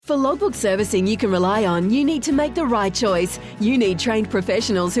For logbook servicing you can rely on, you need to make the right choice. You need trained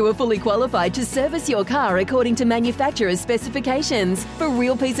professionals who are fully qualified to service your car according to manufacturer's specifications. For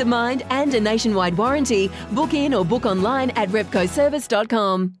real peace of mind and a nationwide warranty, book in or book online at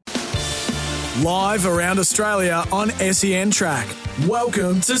repcoservice.com. Live around Australia on SEN Track.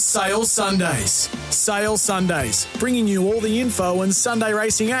 Welcome to Sale Sundays. Sale Sundays, bringing you all the info and Sunday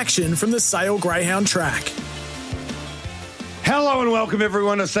racing action from the Sale Greyhound Track. Hello and welcome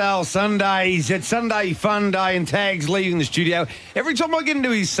everyone to Sale Sundays. It's Sunday Fun Day and Tag's leaving the studio. Every time I get into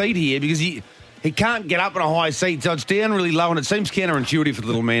his seat here, because he can't get up in a high seat, so it's down really low, and it seems counterintuitive for the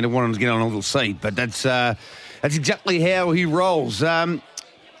little man to want him to get on a little seat, but that's exactly how he rolls. I'm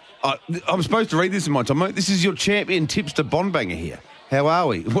supposed to read this in my time. This is your champion tipster Bondbanger here. How are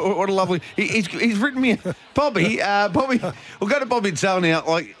we? What a lovely... He's written me... Bobby, we'll go to Bobby and Sal now.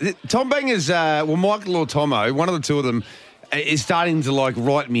 Like, Tom Banger's... Michael or Tomo, one of the two of them, is starting to,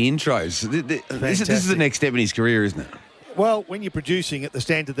 write me intros. This is the next step in his career, isn't it? Well, when you're producing at the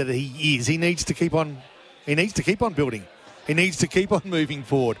standard that he is, he needs to keep on building. He needs to keep on moving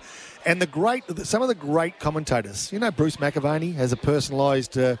forward. And some of the great commentators, Bruce McAvaney has a person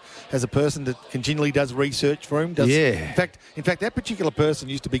that continually does research for him. In fact, that particular person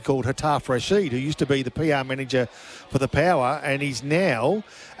used to be called Hataf Rashid, who used to be the PR manager for the Power, and he's now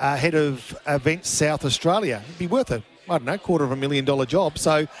head of Events South Australia. It'd be worth $250,000 job.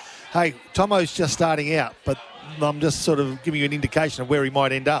 So, hey, Tomo's just starting out, but I'm just sort of giving you an indication of where he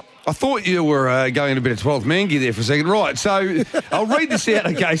might end up. I thought you were going a bit of 12th man gear there for a second. Right, so I'll read this out,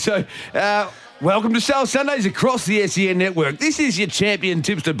 okay? So, welcome to Sale Sundays across the SEN network. This is your champion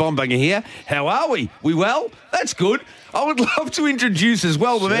tipster Bondbanger here. How are we? We well? That's good. I would love to introduce as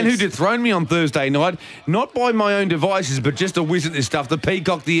well the man who dethroned me on Thursday night, not by my own devices, but just a whiz at this stuff. The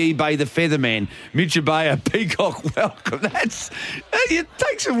Peacock, the eBay, the Featherman, Mitch Abaya. Peacock, welcome. It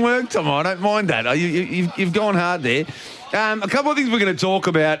takes some work, Tom. I don't mind that. You've gone hard there. A couple of things we're going to talk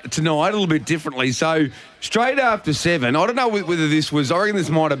about tonight a little bit differently. So, straight after 7, I don't know whether this was, I reckon this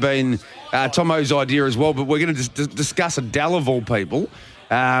might have been Tomo's idea as well, but we're going to discuss Adele of all people.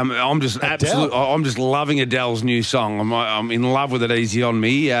 I'm just loving Adele's new song. I'm in love with it. Easy on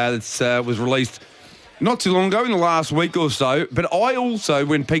Me. It was released not too long ago, in the last week or so. But I also,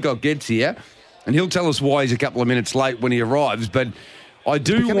 when Peacock gets here, and he'll tell us why he's a couple of minutes late when he arrives, but I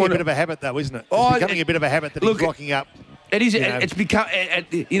do want... It's becoming a bit of a habit, though, isn't it? It's becoming a bit of a habit that he's rocking up. It is. It's become...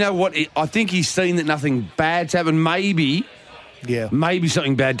 You know what? I think he's seen that nothing bad's happened. Maybe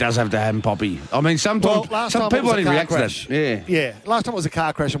something bad does have to happen, Poppy. I mean, sometimes some people don't even react to that. Yeah. Last time it was a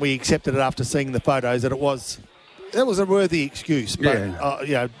car crash, and we accepted it after seeing the photos that it was a worthy excuse. But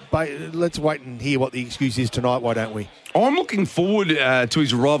let's wait and hear what the excuse is tonight. Why don't we? I'm looking forward to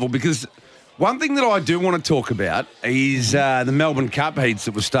his arrival, because one thing that I do want to talk about is the Melbourne Cup heats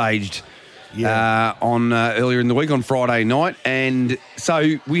that were staged on earlier in the week on Friday night, and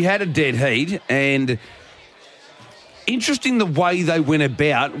so we had a dead heat and. Interesting the way they went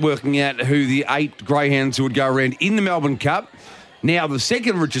about working out who the 8 greyhounds who would go around in the Melbourne Cup. Now the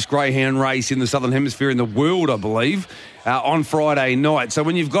second richest greyhound race in the Southern Hemisphere in the world, I believe, on Friday night. So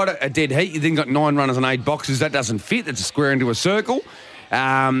when you've got a dead heat, you've then got 9 runners and 8 boxes. That doesn't fit. That's a square into a circle.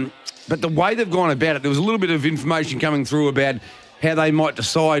 But the way they've gone about it, there was a little bit of information coming through about how they might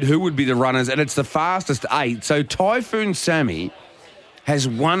decide who would be the runners, and it's the fastest 8. So Typhoon Sammy has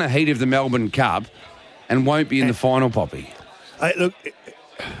won a heat of the Melbourne Cup and won't be in the final, Poppy. Look,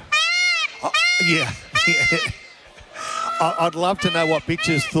 I'd love to know what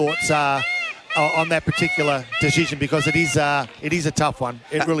Bitch's thoughts are on that particular decision, because it is a tough one.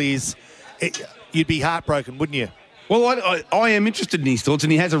 It really is. You'd be heartbroken, wouldn't you? Well, I am interested in his thoughts,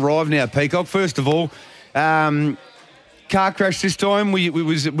 and he has arrived now, Peacock. First of all, car crash this time.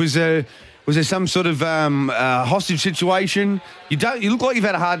 Was there some sort of hostage situation? You look like you've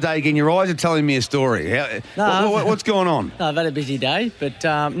had a hard day again. Your eyes are telling me a story. What's going on? No, I've had a busy day, but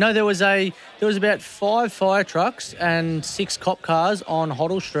no, there was about 5 fire trucks and 6 cop cars on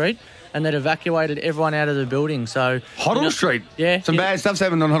Hoddle Street, and they'd evacuated everyone out of the building. So Hoddle Street, yeah, some bad stuff's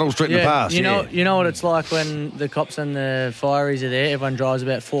happened on Hoddle Street in the past. You know what it's like when the cops and the fireys are there. Everyone drives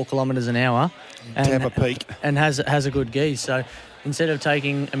about 4 kilometres an hour, Tampa Peak, and has a good geese. So. Instead of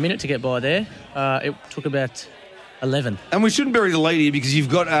taking a minute to get by there, it took about 11. And we shouldn't bury the lead here, because you've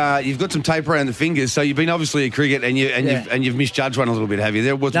got some tape around the fingers. So you've been obviously at cricket, and you've misjudged one a little bit, have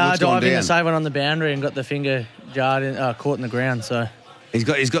you? What's gone down? To save one on the boundary and got the finger jarred caught in the ground. So he's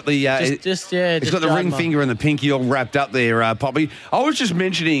got the ring finger and the pinky all wrapped up there, Poppy. I was just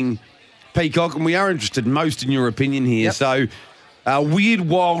mentioning Peacock, and we are interested most in your opinion here. Yep. So A weird,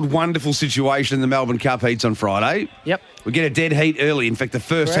 wild, wonderful situation in the Melbourne Cup heats on Friday. Yep. We get a dead heat early. In fact, the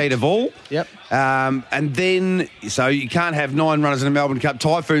first Correct. heat of all. Yep. And then, so you can't have 9 runners in the Melbourne Cup.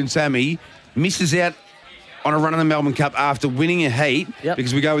 Typhoon Sammy misses out on a run in the Melbourne Cup after winning a heat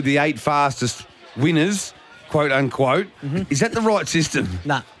because we go with the 8 fastest winners, quote unquote. Is that the right system?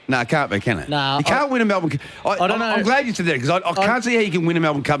 Nah. No, it can't be, can it? No, You can't win a Melbourne Cup. I don't know. I'm glad you said that because I can't see how you can win a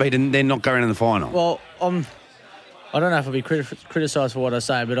Melbourne Cup heat and then not go around in the final. Well, I don't know if I'll be criticised for what I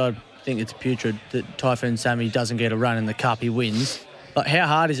say, but I think it's putrid that Typhoon Sammy doesn't get a run in the Cup. He wins. Like, how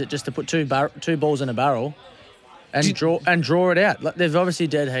hard is it just to put two balls in a barrel and draw it out? Like, they've obviously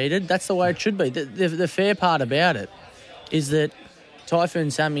dead heated. That's the way it should be. The fair part about it is that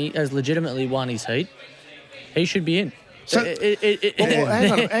Typhoon Sammy has legitimately won his heat. He should be in. So-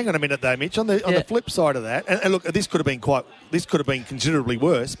 hang on a minute though, Mitch. On the flip side of that, and look, this could have been considerably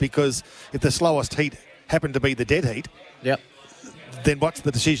worse because if the slowest heat happened to be the dead heat, Yep. then what's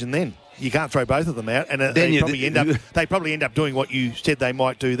the decision then? You can't throw both of them out, and they probably end up doing what you said they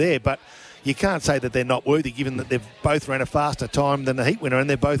might do there. But you can't say that they're not worthy, given that they've both ran a faster time than the heat winner, and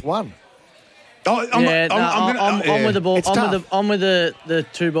they've both won. I'm with the ball. It's tough. I'm with the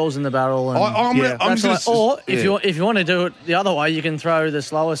 2 balls in the barrel. And if you want to do it the other way, you can throw the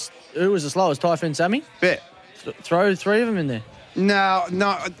slowest. Who was the slowest? Typhoon Sammy. Yeah. Throw 3 of them in there.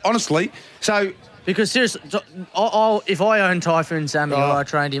 No, honestly. So Because seriously, if I owned Typhoon Sammy or I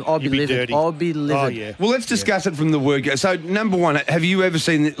trained him, I'd be livid. dirty. I'd be livid. Oh, yeah. Well, let's discuss it from the word go. So, number one, have you ever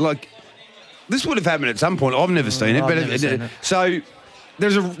seen, like, this would have happened at some point. I've never seen it. I've but never seen it. So,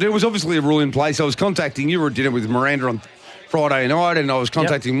 there was obviously a rule in place. I was contacting, you were at dinner with Miranda on Friday night, and I was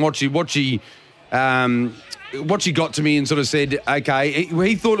contacting What she got to me and sort of said, okay,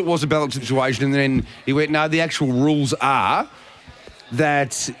 he thought it was a ballot situation, and then he went, no, the actual rules are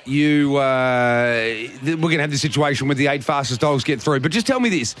that we're going to have this situation where the 8 fastest dogs get through. But just tell me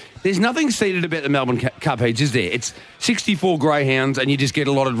this. There's nothing seeded about the Melbourne Cup heats, is there? It's 64 greyhounds and you just get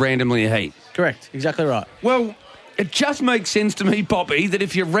allotted randomly a heat. Correct. Exactly right. Well, it just makes sense to me, Poppy, that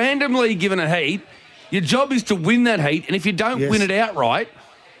if you're randomly given a heat, your job is to win that heat. And if you don't win it outright,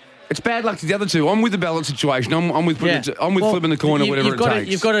 it's bad luck to the other two. I'm with the ballot situation. I'm with flipping the coin or whatever it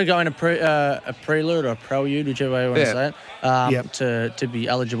takes. You've got to go in a prelude or a prelude, whichever way you want to say it, to be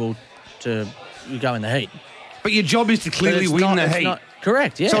eligible to go in the heat. But your job is to clearly win the heat.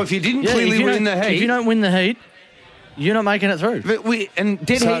 Correct, yeah. So if you didn't clearly win the heat... If you don't win the heat, you're not making it through. But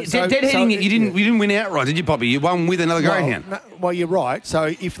dead heating it, you didn't win outright, did you, Poppy? You won with another greyhound. Well, you're right.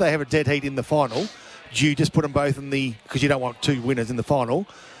 So if they have a dead heat in the final, do you just put them both in the... Because you don't want 2 winners in the final...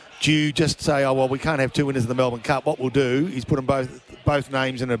 Do you just say, oh, well, we can't have 2 winners in the Melbourne Cup. What we'll do is put them both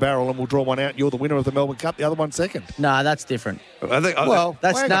names in a barrel and we'll draw one out. You're the winner of the Melbourne Cup, the other one second. No, that's different.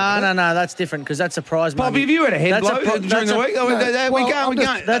 That's different because that's a prize money. Bobby, have you had a head blow during the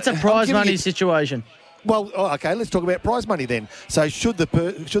week? That's a prize money situation. Well, okay, let's talk about prize money then. So should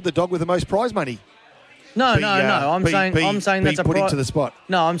the dog with the most prize money No. I'm saying that's a put into the spot.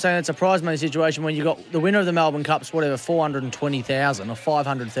 No, I'm saying it's a prize money situation when you got the winner of the Melbourne Cup's whatever 420,000 or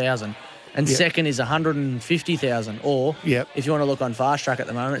 500,000, and second is 150,000. Or if you want to look on Fast Track at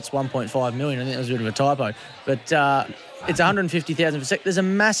the moment, it's 1.5 million. I think that was a bit of a typo, but it's 150,000 for second. There's a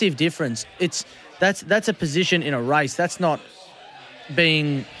massive difference. That's a position in a race. That's not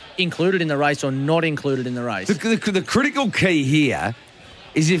being included in the race or not included in the race. The critical key here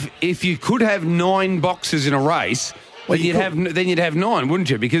is if you could have 9 boxes in a race, then you'd have 9, wouldn't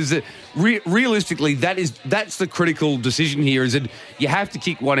you? Because realistically, that's the critical decision here, is that you have to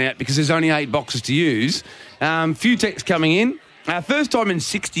kick one out because there's only 8 boxes to use. Few texts coming in. First time in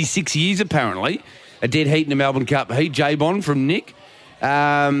 66 years, apparently, a dead heat in the Melbourne Cup heat. J-Bond from Nick.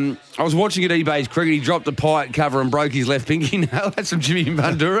 I was watching at eBay's cricket. He dropped the pie at cover and broke his left pinky nail. That's from Jimmy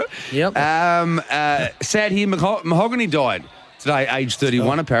Bandura. Yep. Sad here, Mahogany died today, age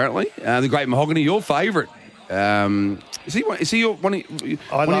 31, apparently. The great Mahogany, your favourite. Is he your one of your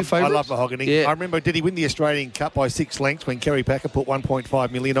favourites? I love Mahogany. Yeah. I remember, did he win the Australian Cup by 6 lengths when Kerry Packer put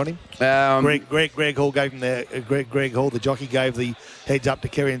 1.5 million on him? Greg Hall gave him Greg Hall, the jockey, gave the heads up to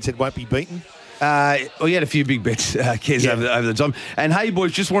Kerry and said won't be beaten. He had a few big bets, Kez, over the time. And hey,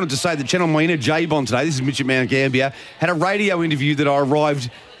 boys, just wanted to say that Channel Mina, J-Bond today, this is Mitch at Mount Gambier, had a radio interview that I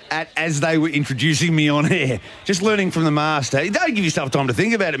arrived at as they were introducing me on air. Just learning from the master. Don't give yourself time to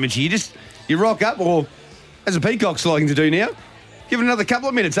think about it, Mitchie. You rock up, or as a peacock's liking to do now, give it another couple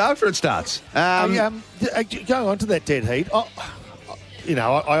of minutes after it starts. Going on to that dead heat, I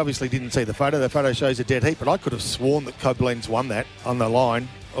obviously didn't see the photo. The photo shows a dead heat, but I could have sworn that Koblenz won that on the line.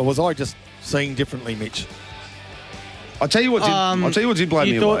 Or was I just seeing differently, Mitch? I'll tell you what did blow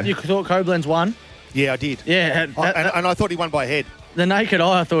me away. You thought Koblenz won? Yeah, I did. Yeah. And I thought he won by a head. The naked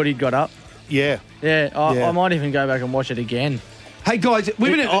eye, I thought he'd got up. Yeah. Yeah, I might even go back and watch it again. Hey, guys,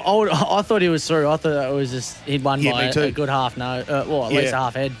 I thought he was through. I thought it was just he'd won by a good half. At least a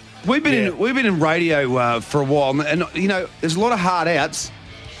half head. We've been in radio for a while, and you know, there's a lot of hard outs.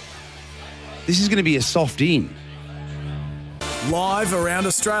 This is going to be a soft in. Live around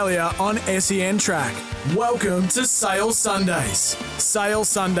Australia on SEN Track. Welcome to Sale Sundays. Sale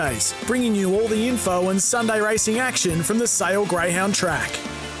Sundays, bringing you all the info and Sunday racing action from the Sale Greyhound Track.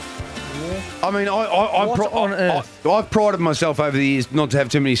 I mean, I've prided myself over the years not to have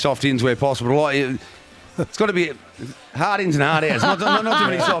too many soft ins where possible. It's got to be hard ins and hard outs, not too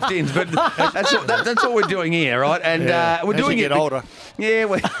many soft ins, but that's what we're doing here, right? And we're doing it. As you get older. Yeah,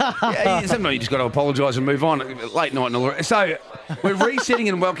 sometimes you just got to apologise and move on. Late night and all that. So we're resetting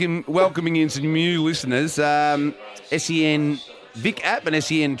and welcoming in some new listeners. SEN Vic app and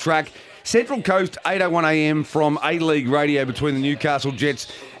SEN Track. Central Coast, 8:01 a.m. from A-League Radio between the Newcastle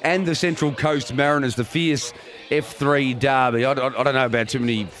Jets and the Central Coast Mariners, the fierce F3 derby. I don't know about too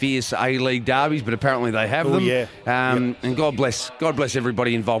many fierce A-League derbies, but apparently they have them. Yeah. And God bless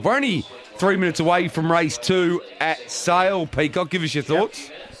everybody involved. We're only 3 minutes away from race 2 at Sale. Peacock, give us your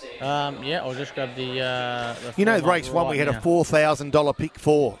thoughts. I'll just grab the race 1, we had a $4,000 pick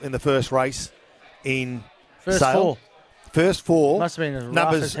 4 in the first race in Sale. First 4 must have been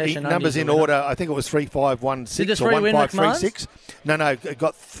numbers in order. I think it was 3516 or 1536. No, it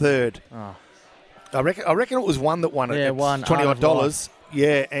got third. Oh. I reckon it was one that won it. Yeah, one $20.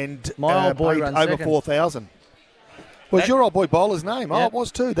 Yeah, and my old boy ran over second. 4,000. Was your old boy Bowler's name? Yep. Oh, it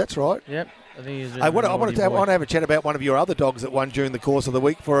was too. That's right. Yep. I think he's I want to have a chat about one of your other dogs that won during the course of the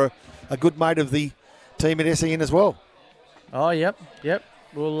week for a good mate of the team at SEN as well. Oh, yep.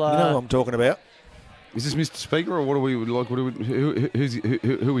 We'll. You know what I'm talking about. Is this Mr. Speaker, or what are we like? Who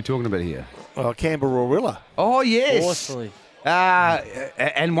are we talking about here? Canberra Rilla. Oh yes. Forcefully.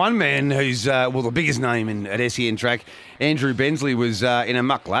 And one man who's the biggest name at SEN Track, Andrew Bensley, was in a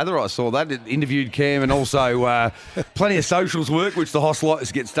muck lather. I saw that. It interviewed Cam and also plenty of socials work, which the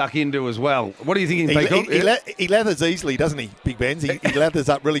Hostlites get stuck into as well. What are you thinking, Peacock? He lathers easily, doesn't he, Big Benz? He lathers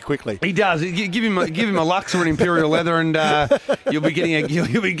up really quickly. He does. Give him a Lux or an Imperial leather, and you'll be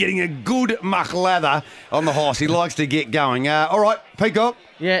getting a good muck lather on the horse. He likes to get going. All right, Peacock.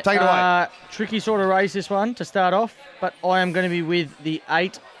 Yeah, take it away. Tricky sort of race, this one, to start off, but I am going to be with the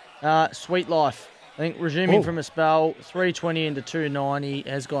 8, Sweet Life. I think resuming from a spell, 320 into 290,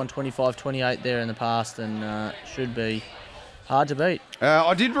 has gone 25-28 there in the past and should be hard to beat.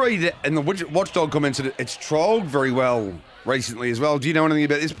 I did read that, and the Watchdog comments that it's trialled very well recently as well. Do you know anything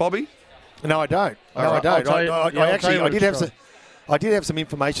about this, Bobby? No, I don't. I don't. I did have some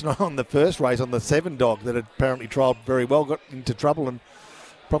information on the first race on the 7 dog that had apparently trialled very well, got into trouble, and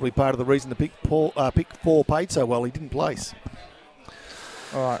probably part of the reason the pick 4 paid so well. He didn't place.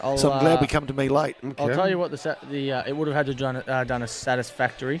 All right, so I'm glad we come to me late. Okay. I'll tell you what it would have had to done a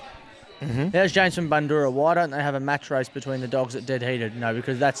satisfactory. Mm-hmm. There's James from Bandura. Why don't they have a match race between the dogs at Dead Heated? No,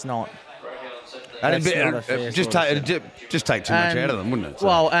 because that's not. Just take too much out of them, wouldn't it? So.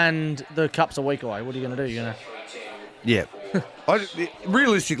 Well, and the cup's a week away. What are you going to do? You're going to. Yeah.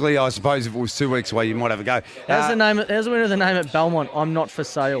 Realistically, I suppose if it was 2 weeks away, you might have a go. How's the winner of the name at Belmont? I'm not for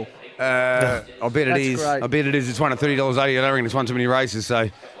sale. I bet it is. Great. I bet it is. It's won at $30.80. I don't reckon it's won too many races, so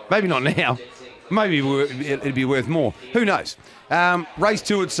maybe not now. Maybe it'd be worth more. Who knows? Race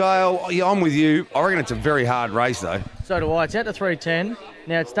 2 at Sale. Yeah, I'm with you. I reckon it's a very hard race, though. So do I. It's out to 310.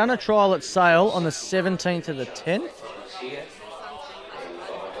 Now, it's done a trial at Sale on the 17th of the 10th.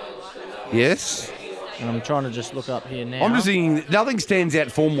 Yes. And I'm trying to just look up here now. I'm just thinking, nothing stands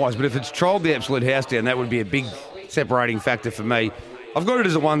out form-wise, but if it's trialled the absolute house down, that would be a big separating factor for me. I've got it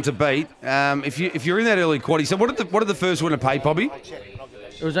as a 1 to beat. If you're in that early quaddie, so what did the first winner pay, Bobby?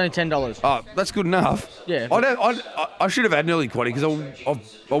 It was only $10. Oh, that's good enough. Yeah. I should have had an early quaddie because I would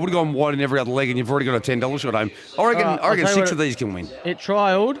have gone wide in every other leg, and you've already got a $10 shot home. I reckon 6 of these can win. It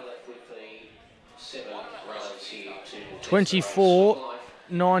trialled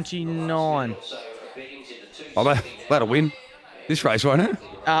 24.99. Oh, that'll win this race, won't it?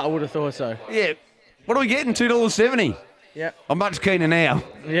 I would have thought so. Yeah. What are we getting? $2.70. Yep. I'm much keener now.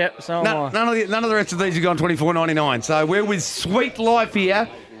 Yep, so am I. None of the rest of these have gone $24.99. So we're with Sweet Life here.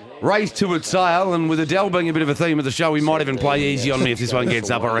 Race 2 at Sale, and with Adele being a bit of a theme of the show, we might even play Easy on Me if this one gets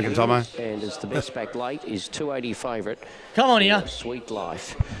up, I reckon, Tomo. And it's the best back late is 280 favourite. Come on here. Sweet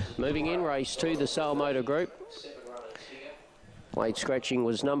Life. Moving in, race 2, the Sale Motor Group. Late scratching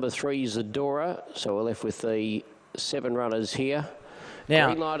was number 3, Zadora. So we're left with the 7 runners here.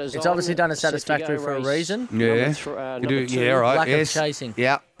 Now, it's obviously done a satisfactory for a reason. Yeah. Lack of chasing.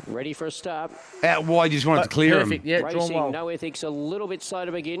 Yeah. Ready for a start. Out wide, you just wanted to clear Perfect. him. Yeah, drawn Racing, well. No Ethics, a little bit slow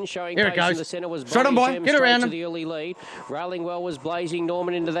to begin. Showing Here it pace in goes. the centre was Straight on, Bonnie boy. Gem Get straight around to him. the early lead. Railing well was Blazing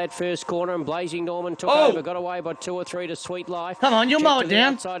Norman into that first corner, and Blazing Norman took Oh. over, got away by 2 or 3 to Sweet Life. Come on, you'll Check mow to it the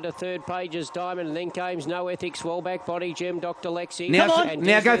down. Outside to third Page's Diamond, and then came No Ethics, well back, Body Gem, Dr. Lexi. Now- Come on. And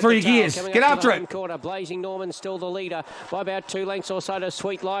now go Desmond through your Patel gears. coming Get up to after the it. home corner. Blazing Norman still the leader by about 2 lengths or so to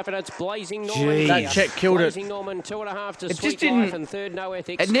Sweet Life, and it's Blazing Norman. Jeez. here. That check killed it. Blazing Norman 2.5 to It just Sweet didn't- Life, and third No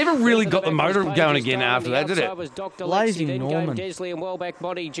Ethics. It never really Then got for the back was motor Page's going again Diamond. after The that, did it? outside was Dr. Blazing Lexi, then Norman. came Desley and Wellback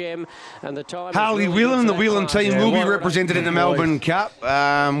Body Gem, and the time. Harley was really Whelan, the good for Whelan that class. team, Yeah, will be well represented in the Melbourne Cup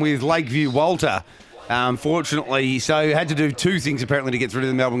with Lakeview Walter. Fortunately, so you had to do 2 things apparently to get through to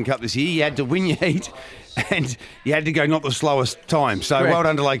the Melbourne Cup this year. You had to win your heat and you had to go not the slowest time. So Correct. well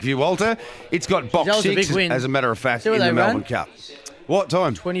done to Lakeview Walter. It's got box That was a 6, big win. as a matter of fact, See in what the they Melbourne ran? Cup. What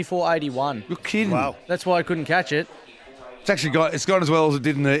time? 24.81. You're kidding. Wow. That's why I couldn't catch it. It's gone as well as it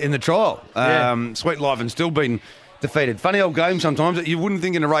did in the trial. Yeah. Sweet Life and still been defeated. Funny old game sometimes. You wouldn't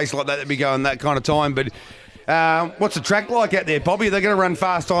think in a race like that they'd be going that kind of time. But what's the track like out there, Bobby? Are they going to run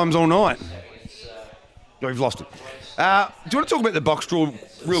fast times all night? No, we've lost it. Do you want to talk about the box draw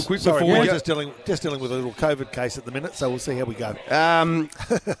real quick Sorry, before we we're go? just dealing with a little COVID case at the minute, so we'll see how we go.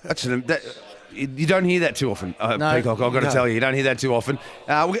 You don't hear that too often, No. Peacock. I've got to tell you don't hear that too often.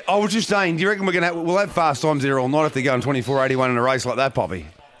 I was just saying, do you reckon we'll have fast times there all night if they're going 24.81 in a race like that, Poppy?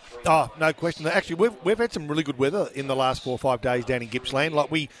 Oh, no question. Actually, we've had some really good weather in the last 4 or 5 days down in Gippsland.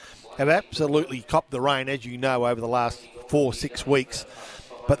 Like, we have absolutely copped the rain, as you know, over the last 4-6 weeks.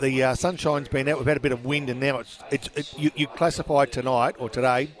 But the sunshine's been out. We've had a bit of wind, and now you classify tonight or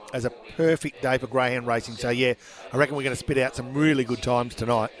today as a perfect day for greyhound racing. So yeah, I reckon we're going to spit out some really good times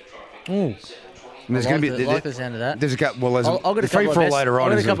tonight. Ooh. And there's I going like to the- be like the sound of that. There's a couple. Well, there's I've got the a free couple for of all best, later I've on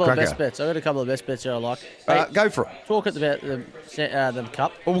got a is a couple of cracker. best bets. I've got a couple of best bets here I like. Hey, Go for it. talk about the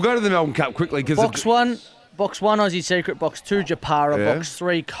cup. Well, we'll go to the Melbourne Cup quickly because Box 1 Aussie Secret, Box 2 Japara, Yeah. Box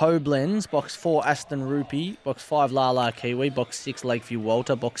 3 Koblenz, Box 4 Aston Rupee, Box 5 Lala Kiwi, Box 6 Lakeview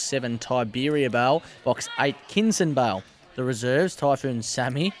Walter, Box 7 Tiberia Bale, Box 8 Kinson Bale. The reserves, Typhoon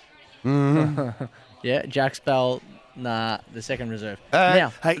Sammy. Mm-hmm. Yeah, Jack's Bale, the second reserve.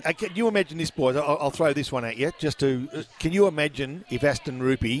 Now, Hey, can you imagine this, boys? I'll throw this one at you. Can you imagine if Aston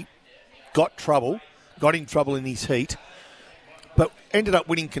Rupee got in trouble in his heat, but ended up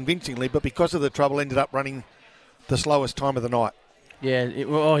winning convincingly, but because of the trouble ended up running the slowest time of the night? yeah,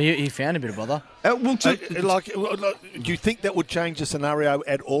 he found a bit of bother. Do you think that would change the scenario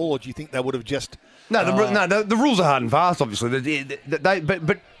at all, or do you think they would have just... the rules are hard and fast, obviously.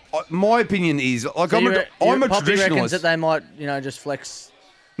 But my opinion is, like, So I'm a Poppy reckons traditionalist. that they might, just flex,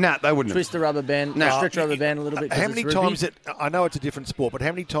 No, they wouldn't. twist the rubber band, stretch the rubber band a little bit. 'cause How it's many Rupee. times, I know it's a different sport, but how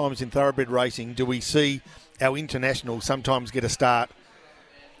many times in thoroughbred racing do we see our internationals sometimes get a start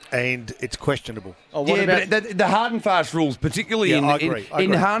and it's questionable? Oh, what Yeah, about but the hard and fast rules, particularly Yeah, in, I agree.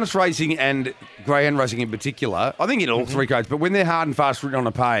 in harness racing and greyhound racing in particular, I think in all three codes, but when they're hard and fast written on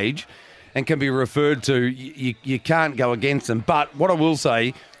a page and can be referred to, you can't go against them. But what I will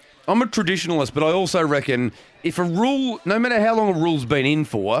say, I'm a traditionalist, but I also reckon if a rule, no matter how long a rule's been in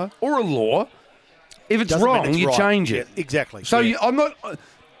for, or a law, if it's Doesn't mean wrong, it's you right. change it. Yeah, exactly. So yeah. I'm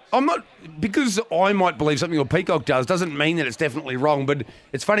not, because I might believe something or Peacock does, doesn't mean that it's definitely wrong, but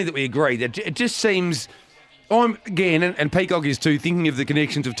it's funny that we agree. That it just seems, and Peacock is too, thinking of the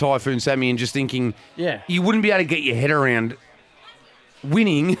connections of Typhoon Sammy and just thinking, Yeah. you wouldn't be able to get your head around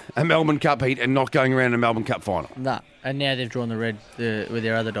winning a Melbourne Cup heat and not going around a Melbourne Cup final. Nah, and now they've drawn the red with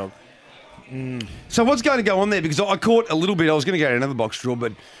their other dog. So what's going to go on there? Because I caught a little bit, I was going to go to another box draw,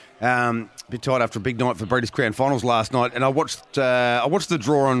 but a bit tired after a big night for Breeders' Crown Finals last night, and I watched the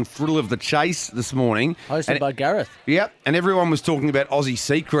draw on Thrill of the Chase this morning. Hosted by Gareth. Yep, and everyone was talking about Aussie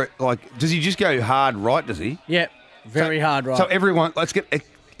Secret. Like, does he just go hard right, does he? Yeah, very hard, right? So everyone, it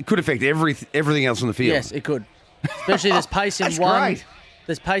could affect everything else on the field. Yes, it could. Especially there's pace in That's one. great.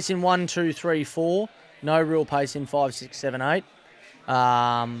 There's pace in 1, 2, 3, 4. No real pace in 5, 6, 7, 8. Or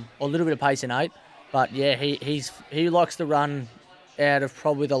a little bit of pace in 8. But yeah, he likes to run out of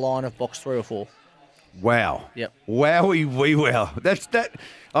probably the line of box 3 or 4. Wow. Yep. Wowie wee wow. That's that.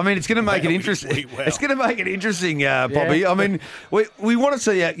 I mean, it's going to make it Wowie interesting. wee wow. It's going to make it interesting, Bobby. Yeah. I mean, we want to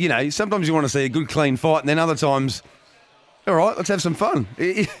see, sometimes you want to see a good, clean fight, and then other times, all right, let's have some fun.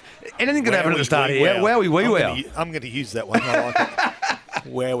 Anything could happen at the start here. Wowie wee wow. I'm going to use that one. I like it.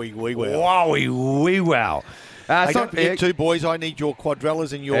 Wowie wee wow. Wowie wee wow. Hey, don't forget, too, boys, I need your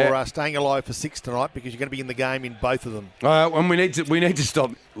quadrellas and your staying alive for 6 tonight because you're going to be in the game in both of them. And we need to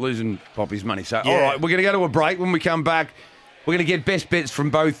stop losing Poppy's money. So, Yeah. all right, we're going to go to a break. When we come back, we're going to get best bets from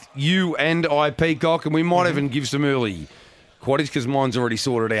both you and I, Peacock, and we might even give some early quaddies because mine's already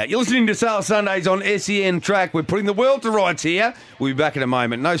sorted out. You're listening to Sale Sundays on SEN Track. We're putting the world to rights here. We'll be back in a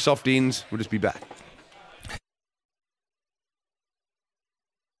moment. No soft ins. We'll just be back.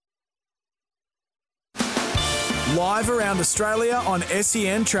 Live around Australia on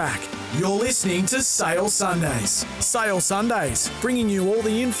SEN Track. You're listening to Sale Sundays. Sale Sundays, bringing you all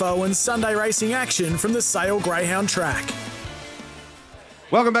the info and Sunday racing action from the Sale Greyhound Track.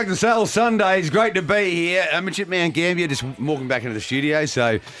 Welcome back to Sale Sundays. Great to be here. I'm at Mount Gambier, just walking back into the studio,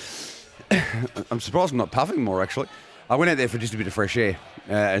 so I'm surprised I'm not puffing more, actually. I went out there for just a bit of fresh air,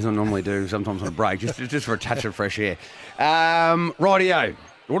 as I normally do sometimes on a break, just for a touch of fresh air. Rightio.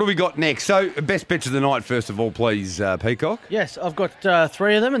 What do we got next? So, best bets of the night, first of all, please, Peacock. Yes, I've got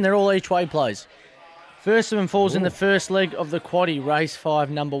 3 of them, and they're all each-way plays. First of them falls in the first leg of the quaddie, race 5,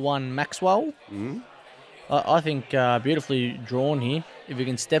 number 1, Maxwell. I think beautifully drawn here. If we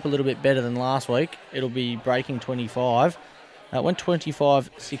can step a little bit better than last week, it'll be breaking 25. It went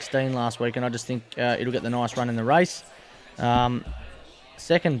 25-16 last week, and I just think it'll get the nice run in the race.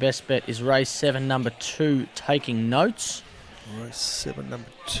 Second best bet is race 7, number 2, Taking Notes. Race 7, number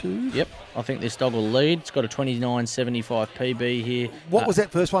 2. Yep, I think this dog will lead. It's got a 29.75 PB here. What was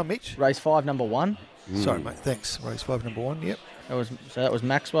that first one, Mitch? Race 5, number 1. Sorry, mate. Thanks. Race 5, number 1. Yep. That was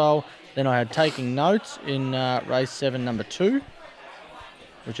Maxwell. Then I had Taking Notes in race 7, number 2,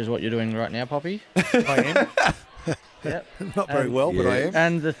 which is what you're doing right now, Poppy. I am. Yep. Not very well, but I am.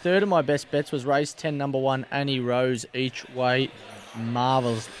 And the third of my best bets was race 10, number 1, Annie Rose, each way.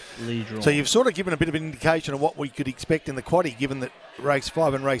 Marvellously drawn. So you've sort of given a bit of an indication of what we could expect in the quaddie, given that race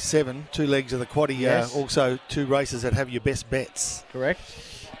 5 and race 7, 2 legs of the quaddie, Yes. also 2 races that have your best bets. Correct.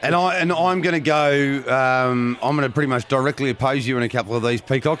 And I'm going to go. I'm going to pretty much directly oppose you in a couple of these,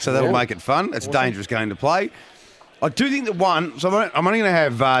 Peacocks. So that'll make it fun. It's a dangerous game to play. I do think that one. So I'm only going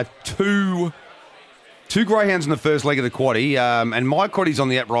to have two greyhounds in the first leg of the quaddie, and my quaddie's on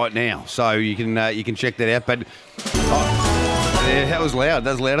the app right now, so you can check that out. But yeah, that was loud.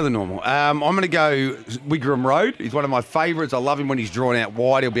 That was louder than normal. I'm going to go Wigram Road. He's one of my favourites. I love him when he's drawn out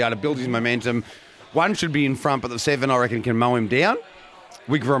wide. He'll be able to build his momentum. One should be in front, but the 7, I reckon, can mow him down.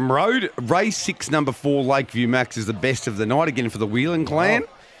 Wigram Road. Race 6, number 4, Lakeview Max is the best of the night, again for the Whelan clan.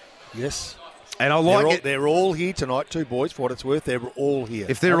 Yes. And I like it. They're all here tonight, 2 boys, for what it's worth. They're all here.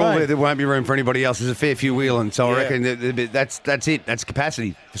 If they're all there won't be room for anybody else. There's a fair few Whelan, so I reckon that's it. That's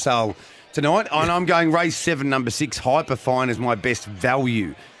capacity for sale tonight. And I'm going race 7, number 6, Hyperfine is my best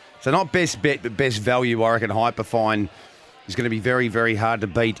value. So not best bet, but best value. I reckon Hyperfine is going to be very, very hard to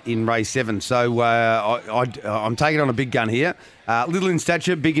beat in race 7. So I'm taking on a big gun here. Little in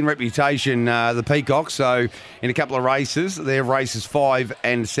stature, big in reputation, the Peacocks. So in a couple of races, they're races 5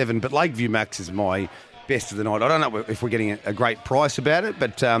 and 7. But Lakeview Max is my best of the night. I don't know if we're getting a great price about it,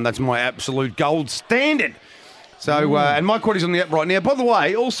 but that's my absolute gold standard. So, and my quaddie's on the app right now. By the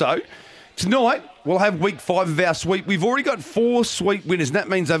way, also, tonight we'll have week 5 of our sweep. We've already got 4 sweep winners, and that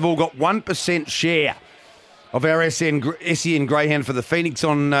means they've all got 1% share of our SEN Greyhound for the Phoenix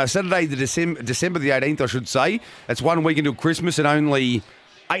on Saturday, December the 18th, I should say. That's 1 week until Christmas and only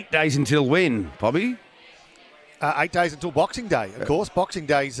 8 days until when, Poppy? 8 days until Boxing Day, of course. Boxing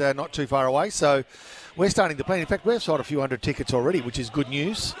Day's not too far away, so we're starting to plan. In fact, we've sold a few hundred tickets already, which is good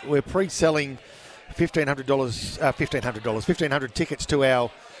news. We're pre-selling $1,500 tickets to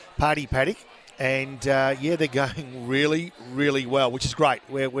our party paddock. And, they're going really, really well, which is great.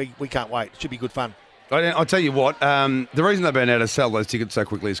 We can't wait. It should be good fun. I'll tell you what, the reason they've been able to sell those tickets so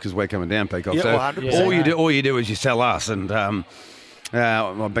quickly is because we're coming down, Peacock. Yeah, so 100%. all you do is you sell us, and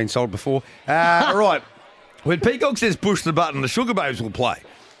I've been sold before. Right, when Peacock says push the button, the Sugar Babes will play.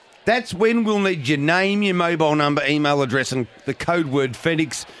 That's when we'll need your name, your mobile number, email address, and the code word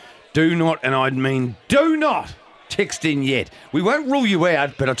Phoenix. Do not, and I mean do not, text in yet. We won't rule you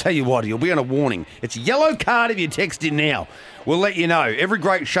out, but I'll tell you what, you'll be on a warning. It's a yellow card if you text in now. We'll let you know. Every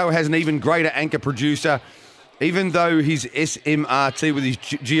great show has an even greater anchor producer, even though he's SMRT with his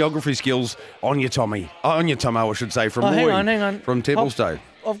geography skills. On your Tomo, I should say, from Roy, hang on. from Templestowe.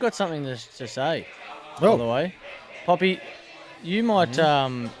 I've got something to say, by the way. Poppy, you might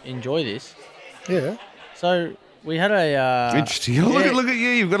enjoy this. Yeah. So we had a... Interesting. Look at you.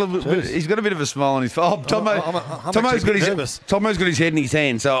 You've got he's got a bit of a smile on his face. Oh, Tomo's got his head in his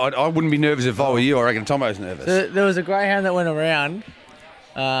hand, so I wouldn't be nervous if I were you. I reckon Tomo's nervous. There was a greyhound that went around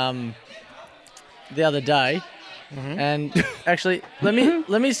the other day, and actually, let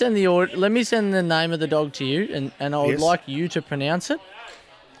me send the name of the dog to you, and I would like you to pronounce it.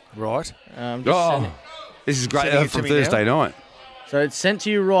 Right. This is great Sending it from to me Thursday night. So it's sent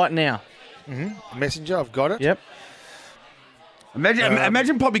to you right now. Messenger, I've got it. Yep.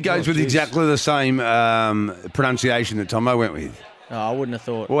 Imagine Poppy goes with exactly the same pronunciation that Tomo went with. No, I wouldn't have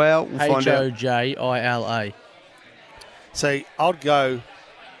thought. Well, we'll find out. Hojila. See, I'd go.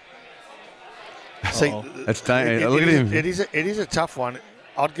 See, Look at him. It is a tough one.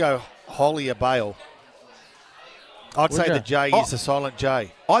 I'd go Holia Bale. I'd say the J is a silent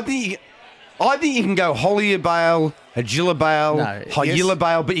J. I think you can go Holia Bale, Hajila Bale, Hojila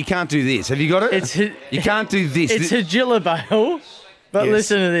Bale, but you can't do this. Have you got it? You can't do this. It's Hajila Bale, but Yes.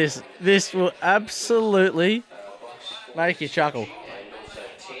 listen to this. This will absolutely make you chuckle.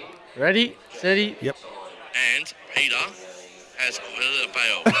 Ready, steady. Yep. And Peter has Hojila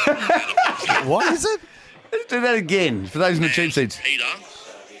Bale. What is it? Let's do that again for those in the cheap seats. Peter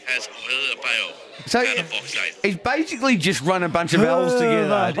has Hojila Bale. So And a box eight. he's basically just run a bunch of L's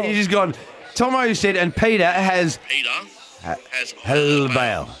together. He's just gone. Tomo said, and Peter has Peter has Hal Hojila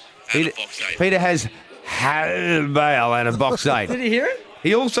Bale. And a box eight. Peter has Hal Bale and a box 8. Did you hear it?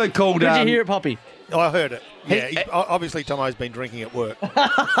 He also called. Did you hear it, Poppy? Oh, I heard it. Yeah, obviously Tomo's been drinking at work.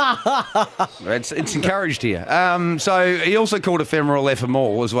 It's encouraged here. So he also called ephemeral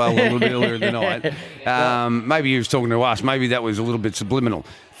ephemeral as well a little bit earlier in the night. Maybe he was talking to us. Maybe that was a little bit subliminal.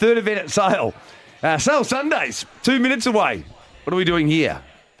 Third event at Sale. Sale Sundays, 2 minutes away. What are we doing here,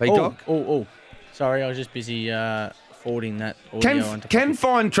 Peacock? Oh. Sorry, I was just busy forwarding that audio onto Can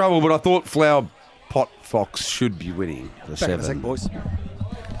find trouble, but I thought Flower Pot Fox should be winning the Back in a 7. sec, boys.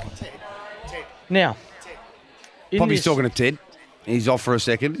 Now, Poppy's talking to Ted. He's off for a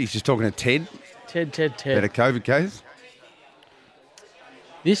second. He's just talking to Ted. Ted. Better COVID case.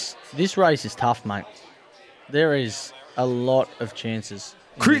 This race is tough, mate. There is a lot of chances.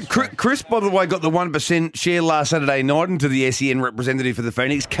 Chris, by the way, got the 1% share last Saturday night into the SEN representative for the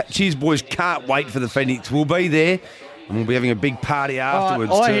Phoenix. Cheers, boys. Can't wait for the Phoenix. We'll be there, and we'll be having a big party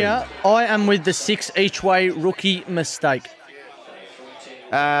afterwards, too. I am with the 6 each way rookie mistake.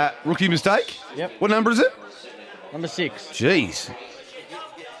 Rookie mistake? Yep. What number is it? Number 6. Jeez.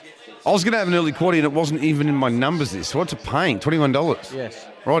 I was going to have an early quaddy, and it wasn't even in my numbers this. What's it paying? $21. Yes.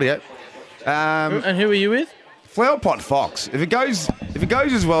 Rightio. And who are you with? Flower Pot Fox. If it goes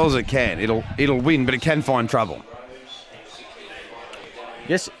as well as it can, it'll win, but it can find trouble.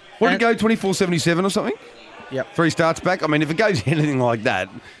 Yes. What did it go, 24.77 or something? Yep. 3 starts back? I mean, if it goes anything like that,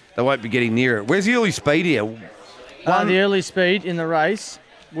 they won't be getting near it. Where's the early speed here? The early speed in the race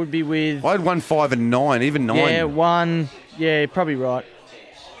would be with... I had 1, 5 and 9, even 9. Yeah, 1. Yeah, probably right.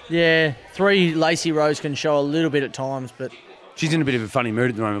 Yeah, 3 Lacey Rose can show a little bit at times, but... She's in a bit of a funny mood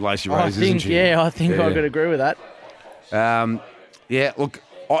at the moment, Lacey Rose, isn't she? Yeah, I think I could agree with that. Yeah, look,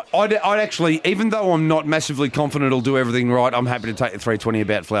 I'd actually, even though I'm not massively confident it'll do everything right, I'm happy to take the 320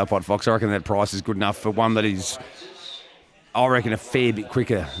 about Flower Pot Fox. I reckon that price is good enough for one that is, I reckon, a fair bit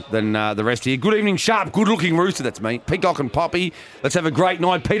quicker than the rest here. Good evening, Sharp, good-looking rooster, that's me. Peacock and Poppy, let's have a great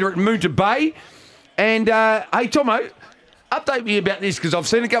night. Peter at Moonta Bay. And, hey, Tomo, update me about this, because I've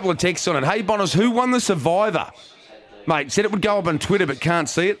seen a couple of texts on it. Hey, Bonners, who won the Survivor? Mate, said it would go up on Twitter, but can't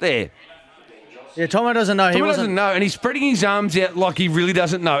see it there. Yeah, Tomo doesn't know. Tomo doesn't know, and he's spreading his arms out like he really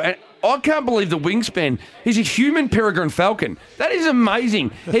doesn't know. And I can't believe the wingspan. He's a human peregrine falcon. That is amazing.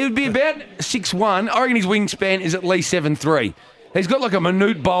 He would be about 6'1". I reckon his wingspan is at least 7'3". He's got like a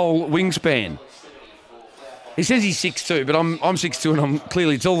minute bowl wingspan. He says he's 6'2", but I'm 6'2", and I'm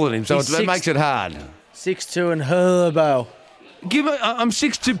clearly taller than him, so that makes it hard. 6'2" and Herbo. I'm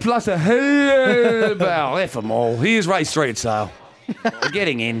 6'2" plus a Herbo. F them all. Here's race 3 at Sale. We're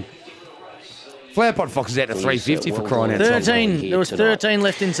getting in. Flower Pot Fox is out to 350 for crying out loud. 13. There was 13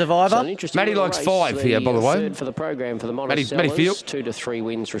 left in Survivor. Matty likes 5 here, by the way. Third for the program for the Matty Field. 2 to 3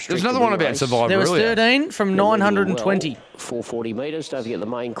 wins restricted. There's another one about Survivor There was earlier. 13 from 920. 440 metres. Don't forget the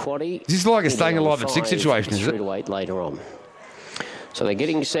main quaddie. Is this like a staying alive at 6 situation, is 3 it? to 8 later on. So they're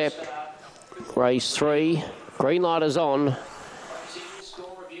getting set. Race 3. Green light is on.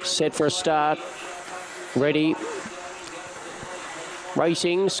 Set for a start. Ready.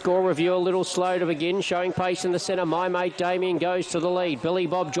 Racing, score review a little slow to begin, showing pace in the centre. My Mate Damien goes to the lead. Billy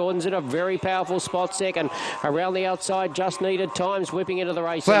Bob Jordan's in a very powerful spot second. Around the outside, Just Needed Times whipping into the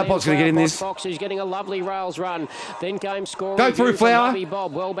race. Flower Pot's going to get in this. Fox is getting a lovely rails run. Then came score Go review through, Flower. from Bobby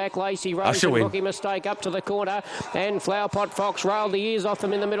Bob. Well back, Lacey Rose. she'll win. Rookie mistake up to the corner. And Flower Pot Fox railed the ears off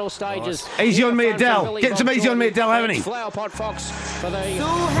them in the middle stages. Nice. Easy on me, Adele. Get some easy on me, Adele, haven't he? Flower Pot Fox for the...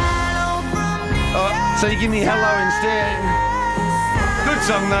 Oh, so you give me hello instead. Good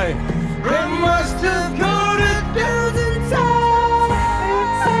song, though. It must have gone 1,000 times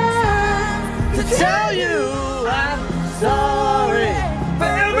to tell you I'm sorry for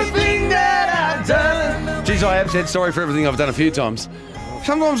everything that I've done. Geez, I have said sorry for everything I've done a few times.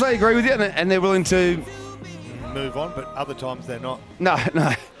 Sometimes they agree with you and they're willing to and move on, but other times they're not. No.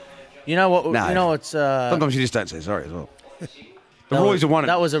 You know what? No. You know what's. Sometimes you just don't say sorry as well. The that Roy's was, are one.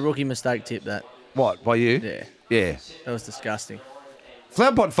 That was a rookie mistake tip. That. What, by you? Yeah. Yeah. That was disgusting.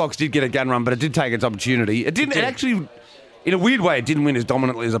 Flowerpot Fox did get a gun run, but it did take its opportunity. It didn't. It actually, in a weird way, it didn't win as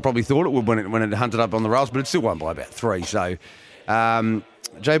dominantly as I probably thought it would when it hunted up on the rails, but it still won by about 3. So,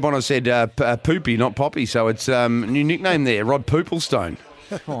 Jay Bonner said Poopy, not Poppy. So it's a new nickname there, Rod Poopelstone.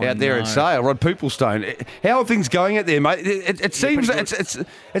 Out there at Sale, Rod Poopelstone. How are things going out there, mate? It seems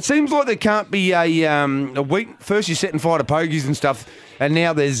it seems like there can't be a week. First you're setting fire to pogies and stuff, and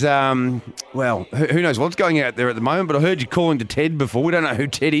now there's who knows what's going out there at the moment. But I heard you calling to Ted before. We don't know who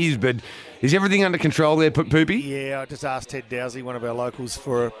Ted is, but is everything under control there, Poopy? Yeah, I just asked Ted Dowsey, one of our locals,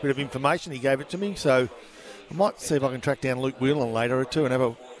 for a bit of information. He gave it to me, so I might see if I can track down Luke Whelan later or two and have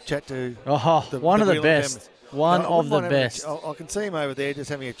a chat to one of the best. One of the best. I can see him over there just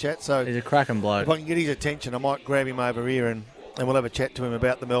having a chat. So he's a cracking bloke. If I can get his attention, I might grab him over here and we'll have a chat to him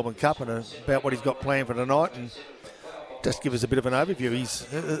about the Melbourne Cup and about what he's got planned for tonight and just give us a bit of an overview.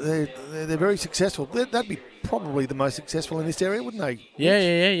 They're very successful. That'd be probably the most successful in this area, wouldn't they?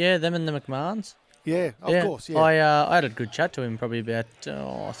 Yeah. Them and the McMahons. Yeah, of course. Yeah. I had a good chat to him probably about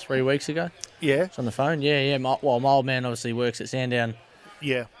 3 weeks ago. Yeah. It's on the phone. Yeah. My old man obviously works at Sandown.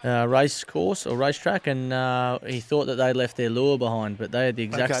 Yeah. Race course or racetrack, and he thought that they left their lure behind, but they had the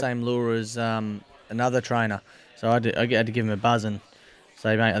exact same lure as another trainer. So I had to give him a buzz and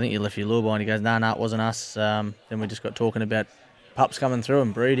say, mate, I think you left your lure behind. He goes, no, it wasn't us. Then we just got talking about pups coming through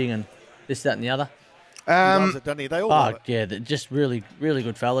and breeding and this, that, and the other. He loves it, doesn't he? They all love it. Yeah, they're just really, really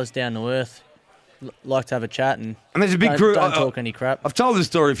good fellas, down to earth. Like to have a chat and there's a big crew. Don't talk any crap. I've told this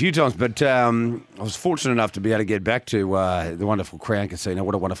story a few times, but I was fortunate enough to be able to get back to the wonderful Crown Casino.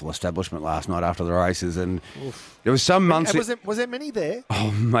 What a wonderful establishment last night after the races, and there was some months. Was there many there? Oh,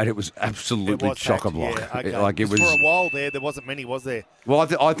 mate, it was absolutely chock-a-block. Yeah, okay. Like it was for a while there wasn't many, was there? Well,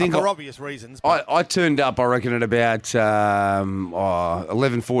 I think for obvious reasons. I turned up, I reckon, at about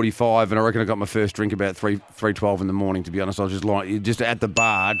 11:45, and I reckon I got my first drink about 3:12 in the morning. To be honest, I was just at the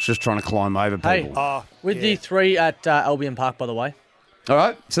bar, just trying to climb over people. With the 3 at Albion Park, by the way. All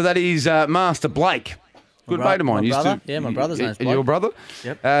right, so that is Master Blake. Good mate of mine. My brother? Yeah, my brot's name's Blake. Your brother?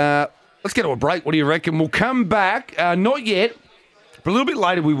 Yep. Let's get to a break. What do you reckon? We'll come back. Not yet, but a little bit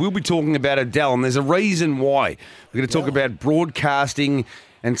later we will be talking about Adele, and there's a reason why. We're going to talk about broadcasting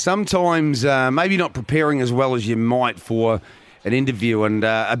and sometimes maybe not preparing as well as you might for an interview. And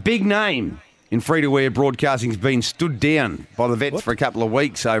a big name in free-to-air broadcasting's been stood down by the vets for a couple of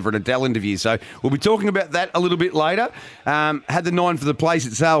weeks over an Adele interview. So we'll be talking about that a little bit later. Had the 9 for the place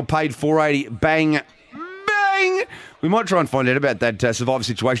at sale, paid $480. Bang, bang. We might try and find out about that Survivor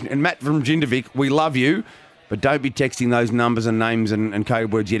situation. And Matt from Jindovic, we love you, but don't be texting those numbers and names and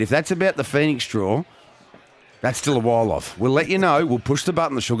code words yet. If that's about the Phoenix draw, that's still a while off. We'll let you know. We'll push the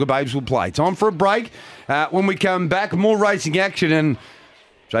button. The Sugar Babes will play. Time for a break. When we come back, more racing action and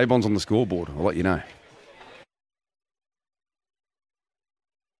J-Bond's on the scoreboard. I'll let you know.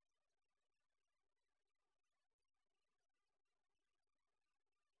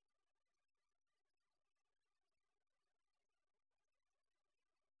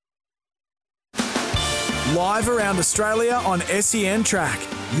 Live around Australia on SEN Track.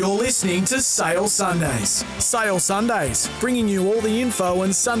 You're listening to Sale Sundays. Sale Sundays, bringing you all the info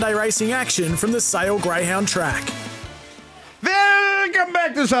and Sunday racing action from the Sale Greyhound Track. Welcome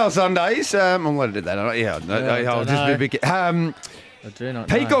back to Sale Sundays. I'm allowed to do that. I'll just be a bit. I do not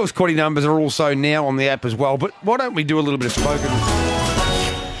know. Peacock's quality numbers are also now on the app as well. But why don't we do a little bit of spoken?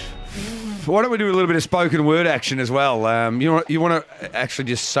 Why don't we do a little bit of spoken word action as well? You want to actually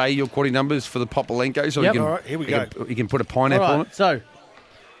just say your quality numbers for the Popolenko? So all right, here we go. You can put a pineapple on it. So,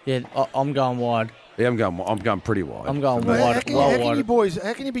 yeah, I'm going wide. Yeah, I'm going pretty wide. I'm going wide. wide.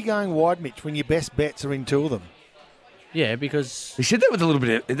 How can you be going wide, Mitch, when your best bets are in 2 of them? Yeah, because he said that with a little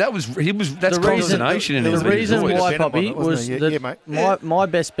bit of that's consternation in his The reason voice. why, Poppy, was that my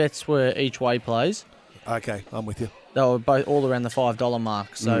best bets were each way plays. Okay, I'm with you. They were both all around the $5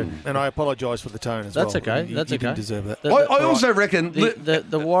 mark. So, and I apologise for the tone as that's well. Okay. You okay. didn't deserve that. I also reckon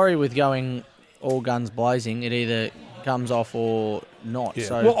the worry with going all guns blazing, it either comes off or not. Yeah.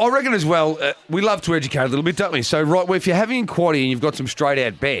 So, well, I reckon as well. We love to educate a little bit, don't we? So, if you're having a quaddie and you've got some straight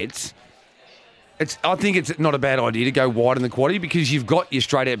out bets. I think it's not a bad idea to go wide in the quaddie because you've got your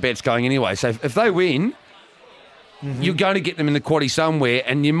straight out bets going anyway. So if they win, you're going to get them in the quaddie somewhere,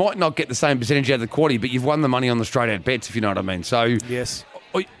 and you might not get the same percentage out of the quaddie, but you've won the money on the straight out bets, if you know what I mean. So yes.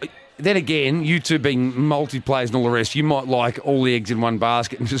 Then again, you two being multiplayers and all the rest, you might like all the eggs in one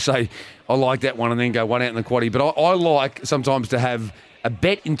basket and just say, I like that one, and then go one out in the quaddie. But I like sometimes to have a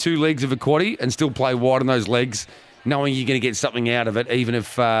bet in 2 legs of a quaddie and still play wide on those legs, knowing you're going to get something out of it, even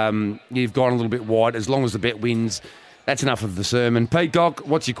if you've gone a little bit wide, as long as the bet wins. That's enough of the sermon. Peacock,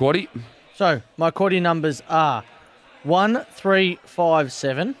 what's your quaddie? So, my quaddie numbers are 1, 3, 5,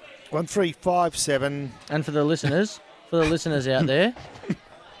 7. 1, 3, 5, 7. And for the listeners out there,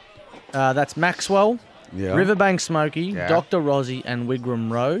 that's Maxwell, Riverbank Smoky, Dr. Rozzy, and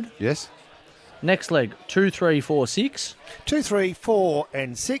Wigram Road. Yes. Next leg, 2, 3, 4, 6. 2, 3, 4,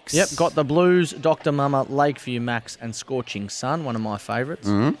 and 6. Yep, got the Blues, Dr. Mama, Lakeview Max, and Scorching Sun, one of my favourites.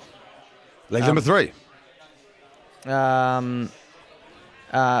 Mm-hmm. Leg number 3.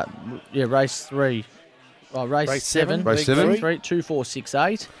 Race 3. Oh, race 7. Race 7. 3, 2, 4, 6,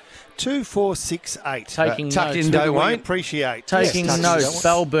 8. 2, 4, 6, 8. Taking tucked notes. in, don't We wait. appreciate. Taking Yes, notes,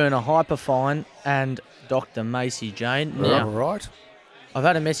 Bellburner Hyperfine and Dr. Macy Jane. Now, All right. I've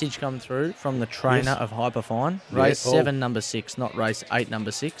had a message come through from the trainer of Hyperfine. Race 7, number 6, not race 8,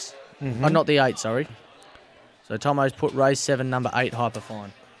 number 6. Mm-hmm. Oh, not the 8, sorry. So Tomo's put race 7, number 8,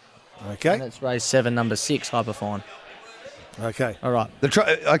 Hyperfine. And Okay. it's race 7, number 6, Hyperfine. Okay. All right.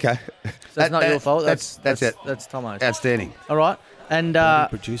 Okay. So that's not your fault. That's it. That's Tomo's. Outstanding. All right. And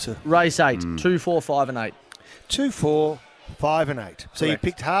Producer. race 8, 2, 4, 5, and 8. 2, 4, 5, and 8. So you Correct.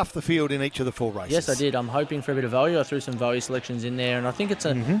 picked half the field in each of the 4 races. Yes, I did. I'm hoping for a bit of value. I threw some value selections in there, and I think it's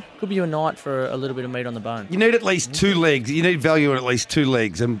could be a night for a little bit of meat on the bone. You need at least 2 legs. You need value in at least 2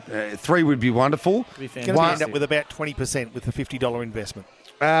 legs, and 3 would be wonderful. Could be Going to end fantastic. up with about 20% with the $50 investment.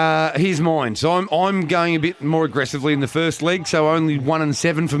 Here's mine. So I'm going a bit more aggressively in the first leg, so only 1 and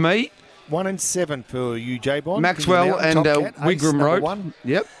 7 for me. 1 and 7 for you, J-Bond. Maxwell and Wigram Road. 1.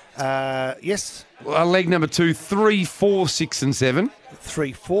 Yep. Yes. Leg number 2, 3, 4, 6, and 7.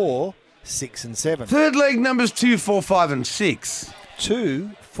 3, 4, 6, and 7. Third leg numbers 2, 4, 5, and 6.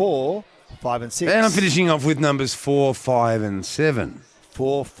 2, 4, 5, and 6. And I'm finishing off with numbers 4, 5, and 7.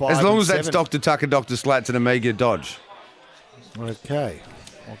 4, 5, As long and as that's 7. Dr. Tucker, Dr. Slats, and Omega Dodge. Okay.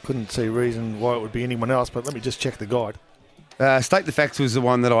 I couldn't see reason why it would be anyone else, but let me just check the guide. State the Facts was the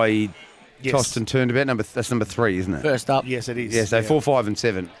one that I Yes. tossed and turned about. That's number 3, isn't it? First up. Yes, it is. Yeah, so 4, 5, and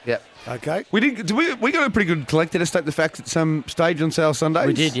 7. Yep. Okay. We got a pretty good collector to State the Facts at some stage on Sale Sundays.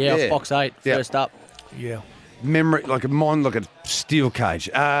 We did, yeah. Off box 8, Yeah. first up. Yeah. Memory, like a mind, like a steel cage.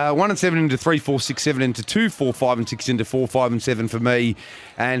 1 and 7 into 3, 4, 6, 7 into 2, 4, 5, and 6 into 4, 5, and 7 for me.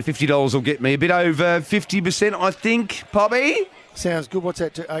 And $50 will get me a bit over 50%, I think, Poppy. Sounds good. What's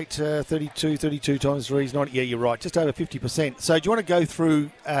that? 8, 32 times 3 is 90. Yeah, you're right. Just over 50%. So do you want to go through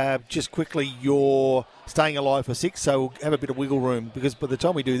just quickly your staying alive for 6? So we'll have a bit of wiggle room because by the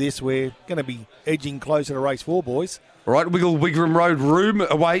time we do this, we're going to be edging closer to race 4, boys. All right, Wigram Road Room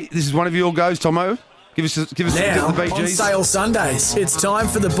away. This is one of your goes, Tomo. Give us Now, the on BGs. Sale Sundays, it's time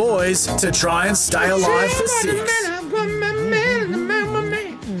for the boys to try and stay alive for 6.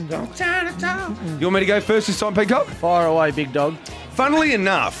 You want me to go first this time, Peacock? Fire away, big dog. Funnily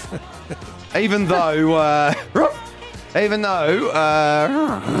enough, even though I've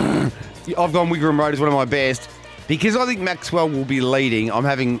gone Wigram Road as one of my best, because I think Maxwell will be leading, and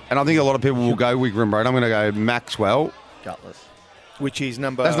I think a lot of people will go Wigram Road. I'm going to go Maxwell. Gutless. Which is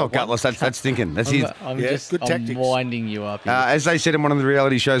number That's not 1. gutless, that's thinking. That's his. I'm Yeah, just good tactics. winding you up here. As they said in one of the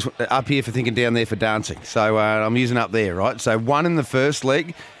reality shows, up here for thinking, down there for dancing. So I'm using up there, right? So 1 in the first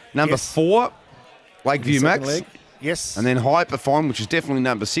leg. Number Yes. 4, Lakeview Second Max. leg. Yes. And then Hyperfine, which is definitely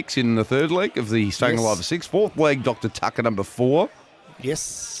number 6 in the third leg of the Staying Yes. Alive for 6. Fourth leg, Dr. Tucker, number 4.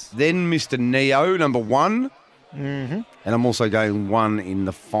 Yes. Then Mr. Neo, number 1. Mm-hmm. And I'm also going 1 in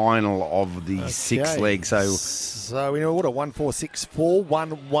the final of the 6th Okay. leg. So in order 1, 4, 6, 4, 1,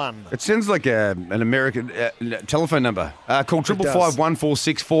 1. it sounds like an American telephone number. Call 555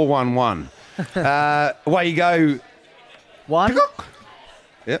 146 411. Away you go. 1,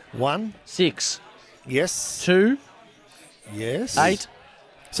 Yep. 1. 6, Yes. 2, Yes. 8.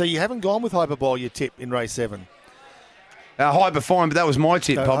 So you haven't gone with Hyperbole, your tip in race 7. Hyperfine, but that was my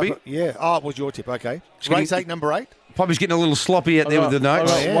tip, So Poppy. yeah. Oh, it was your tip. Okay. Just Race getting- 8, number 8. Poppy's getting a little sloppy out there with the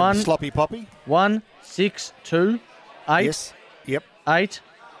notes. all right. Yeah, One. Sloppy Poppy. 1, 6, 2, 8, Yes. Yep. 8,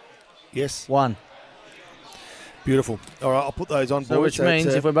 Yes. 1. Beautiful. All right, I'll put those on So board. which means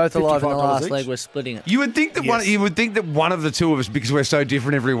if we're both alive in the $55 last each. leg, we're splitting it. You would think that Yes. one of the two of us, because we're so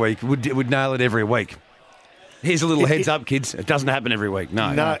different every week, would nail it every week. Here's a little heads up, kids. It doesn't happen every week.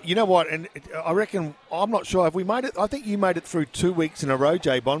 No. You know what? And I reckon, I'm not sure. Have we made it? I think you made it through 2 weeks in a row,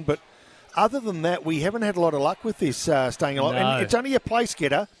 J-Bond. But other than that, we haven't had a lot of luck with this staying alive. No. And it's only a place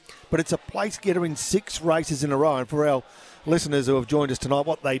getter, but it's a place getter in 6 races in a row. And for our listeners who have joined us tonight,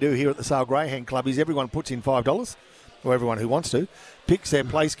 what they do here at the Sale Greyhound Club is everyone puts in $5, or everyone who wants to, picks their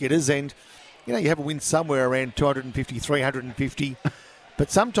place getters. And, you have a win somewhere around 250, 350. But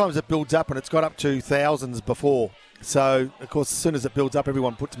sometimes it builds up, and it's got up to thousands before. So, of course, as soon as it builds up,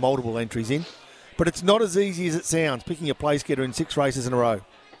 everyone puts multiple entries in. But it's not as easy as it sounds, picking a place getter in 6 races in a row.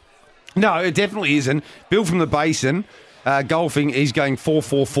 No, it definitely isn't. Bill from the Basin, golfing, he's going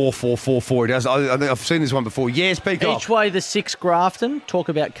 4-4-4-4-4-4. He does. I think I've seen this one before. Yes, Peacock. Each way the 6 Grafton, talk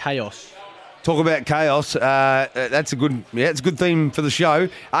about chaos. Talk about chaos. That's a good, it's a good theme for the show.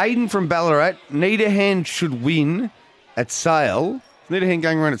 Aiden from Ballarat, Niederhand should win at Sale. Niederhand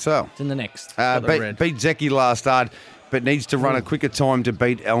going around at Sale. It's in the next. Beat Zeki last start, but needs to run a quicker time to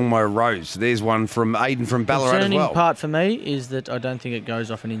beat Elmo Rose. There's one from Aiden from Ballarat as well. The concerning part for me is that I don't think it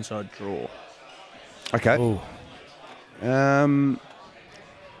goes off an inside draw. Okay. I don't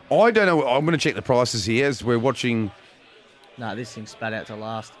know. I'm going to check the prices here as we're watching. No, this thing's spat out to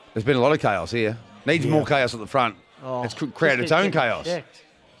last. There's been a lot of chaos here. Needs more chaos at the front. It's created its own chaos. Checked.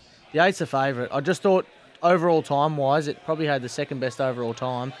 The 8's a favourite. I just thought overall time-wise, it probably had the second best overall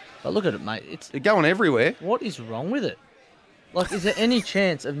time. But look at it, mate. They're going everywhere. What is wrong with it? Like, is there any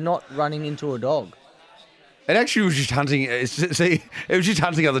chance of not running into a dog? It actually was just hunting. See, it was just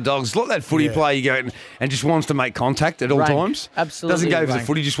hunting other dogs. It's like that footy player you go and just wants to make contact at all times. Absolutely. Doesn't go for the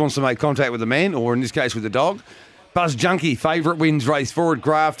footy, just wants to make contact with the man, or in this case with the dog. Buzz Junkie, favourite wins race 4 at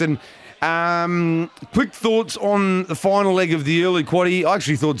Grafton. Quick thoughts on the final leg of the early quaddie. I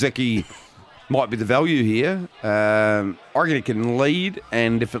actually thought Zeki might be the value here. I reckon it can lead,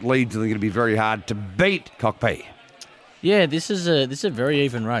 and if it leads, I think it'll be very hard to beat Cockpea. Yeah, this is a very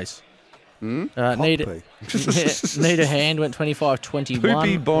even race. Niederhand went 25-21.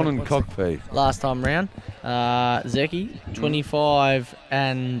 Poopy, Bon and Cockpea. Last time round. Zeki, 25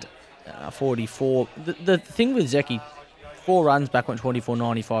 and 44. The thing with Zeki, 4 runs back, went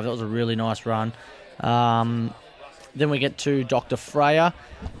 24.95. That was a really nice run. Then we get to Dr. Freya.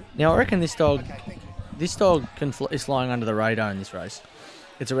 Now, I reckon this dog is flying under the radar in this race.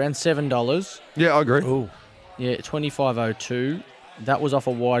 It's around $7. Yeah, I agree. Ooh. Yeah, 25.02. That was off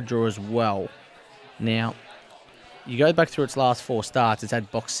a wide draw as well. Now, you go back through its last 4 starts, it's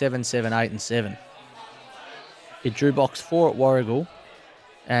had box 7, 7, 8 and 7. It drew box 4 at Warragul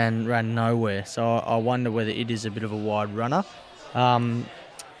and ran nowhere. So I wonder whether it is a bit of a wide runner.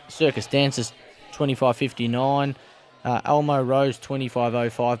 Circus Dancers, 25.59. Elmo Rose,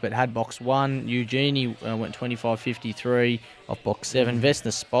 25.05, but had box 1. Eugenie went 25.53 off box 7.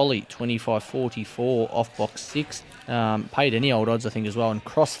 Vesna Spolly, 25.44 off box 6. Paid any old odds, I think, as well. And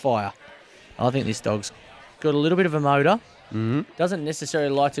Crossfire, I think this dog's got a little bit of a motor. Mm-hmm. Doesn't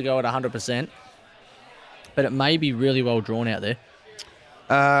necessarily like to go at 100%, but it may be really well drawn out there.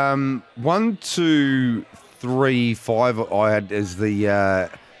 1, 2, 3, 5 I had as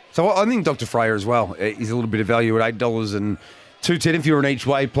the... So I think Dr. Freya as well is a little bit of value at $8 and $2.10 if you're an each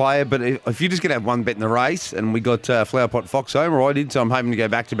way player. But if you're just going to have one bet in the race, and we got Flower Pot Fox home, or I did, so I'm hoping to go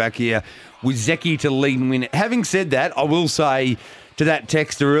back to back here with Zeki to lead and win. Having said that, I will say to that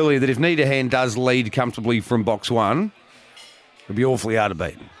texter earlier that if Niederhand does lead comfortably from box 1, it'll be awfully hard to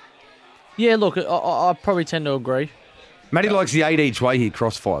beat. Yeah, look, I probably tend to agree. Matty likes the 8 each way here,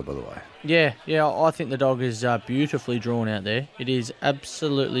 Crossfire, by the way. Yeah, I think the dog is beautifully drawn out there. It is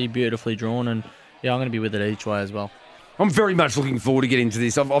absolutely beautifully drawn, and I'm going to be with it each way as well. I'm very much looking forward to getting into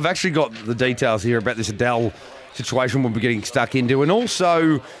this. I've actually got the details here about this Adele situation we'll be getting stuck into, and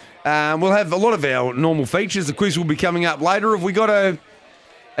also we'll have a lot of our normal features. The quiz will be coming up later. Have we got a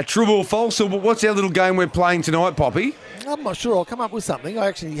true or false, or what's our little game we're playing tonight, Poppy? I'm not sure. I'll come up with something. I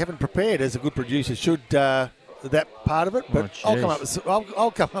actually haven't prepared, as a good producer should. That part of it, but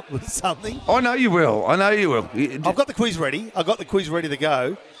I'll come up with something. I know you will. I've got the quiz ready. To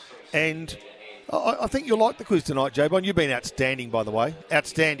go, and I think you'll like the quiz tonight, J-Bon. You've been outstanding, by the way.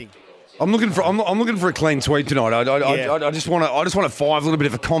 Outstanding. I'm looking for a clean sweep tonight. I just want a 5, a little bit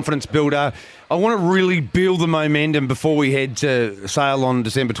of a confidence builder. I want to really build the momentum before we head to Sale on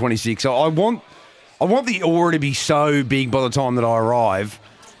December 26th. So I want the aura to be so big by the time that I arrive.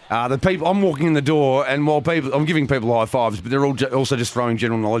 The people, I'm walking in the door, and while I'm giving people high fives, but they're all also just throwing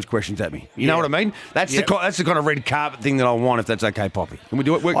general knowledge questions at me. You know what I mean? That's the kind of red carpet thing that I want. If that's okay, Poppy, can we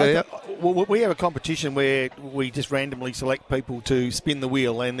do it? Work that out? Well, we have a competition where we just randomly select people to spin the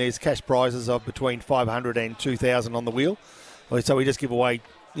wheel, and there's cash prizes of between $500 and $2,000 on the wheel. So we just give away,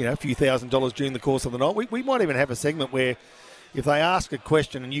 a few $1,000s during the course of the night. We might even have a segment where, if they ask a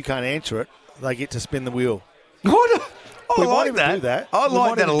question and you can't answer it, they get to spin the wheel. I like that. I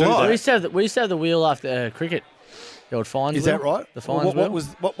like that a lot. We used to have the wheel after cricket. The old fines Is wheel. that right? The fines wheel.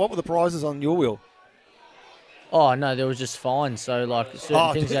 What were the prizes on your wheel? Oh, no, there was just fines. So, like,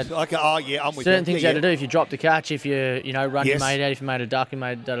 certain things that... Okay, I'm with certain you. things you had to do. If you dropped a catch, if you, run your Yes. mate out, if you made a duck, you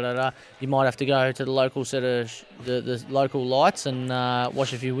made da-da-da-da, you might have to go to the local set of the local lights and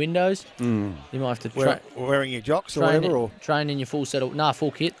wash a few windows. You might have to Wearing your jocks or whatever? Or? train in your full set of...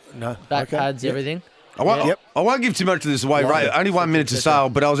 full kit. No. Back Okay. pads, Yep. everything. I won't give too much of this away, Love Ray. it. Only 1 minute to sale,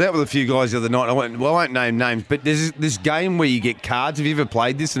 but I was out with a few guys the other night. I won't name names, but there's this game where you get cards. Have you ever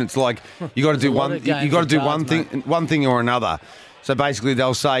played this? And it's like you got to do a lot one. of You games got to with do cards, one thing or another. So basically,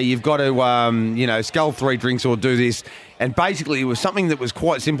 they'll say you've got to, scull 3 drinks or do this. And basically, it was something that was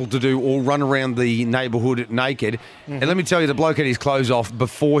quite simple to do, or run around the neighbourhood naked. And let me tell you, the bloke had his clothes off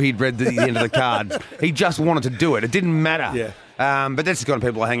before he'd read the end of the cards. He just wanted to do it. It didn't matter. Yeah. But that's the kind of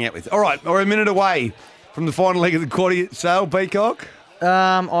people I hang out with. All right, we're a minute away from the final leg of the quarter sale, Peacock.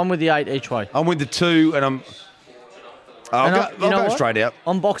 I'm with the 8 each way. I'm with the 2, and I'll go straight out.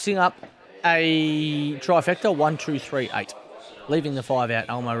 I'm boxing up a trifecta, 1, 2, 3, 8. Leaving the 5 out,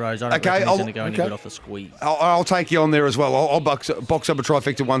 Elmo Rose. I don't reckon he's going to go any good off the squeeze. I'll take you on there as well. I'll box up a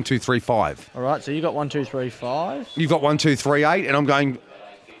trifecta 1, 2, 3, 5. All right, so you got 1, 2, 3, 5. You've got 1, 2, 3, 8, and I'm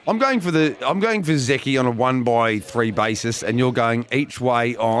going for Zeki on a 1x3 basis, and you're going each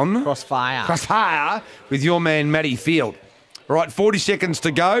way on Crossfire with your man Matty Field. All right, 40 seconds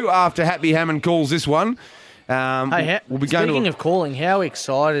to go after Happy Hammond calls this one. We'll be speaking of calling, how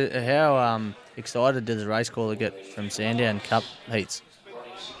excited did the race caller get from Sandown Cup heats?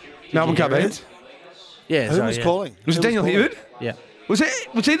 Melbourne Cup heats? Yeah. Who was calling? Was it Daniel Hibbard? Yeah. Was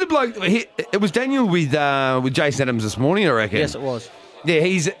he the bloke? It was Daniel with Jason Adams this morning, I reckon. Yes, it was. Yeah,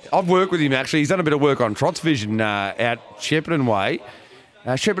 I've worked with him actually. He's done a bit of work on Trots Vision out Shepparton Way.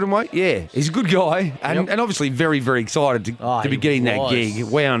 Shepparton Way, yeah. He's a good guy and obviously very, very excited to be getting that gig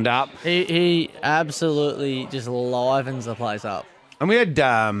wound up. He absolutely just livens the place up. And we had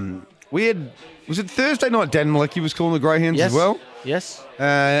was it Thursday night Dan Malecki was calling the Greyhounds as well? Yes.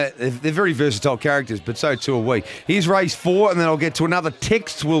 They're very versatile characters, but so too are we. Here's race 4, and then I'll get to another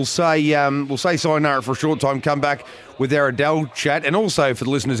text. We'll say sayonara for a short time, come back with our Adele chat. And also for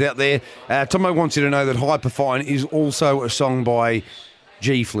the listeners out there, Tomo wants you to know that Hyperfine is also a song by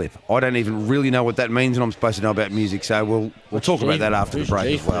G-Flip. I don't even really know what that means, and I'm supposed to know about music, so we'll talk about that after the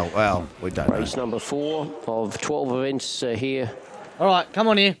break as well. Well, we don't know. Race number 4 of 12 events here. All right, come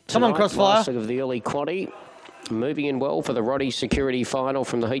on here. Come on, Crossfire. Last leg of the early quaddie. Moving in well for the Roddy Security final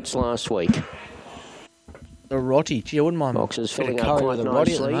from the heats last week. The Roddy. Gee, I wouldn't mind. Boxes filling bit of up curry quite with the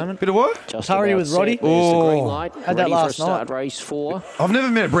Roddy at the nicely. moment. Bit of what? Just Curry about with Roddy. set. There's the green light. Had that Ready last for a start night. race 4. I've never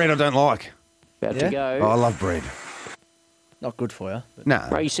met a bread I don't like. About to go. Oh, I love bread. Not good for you. No.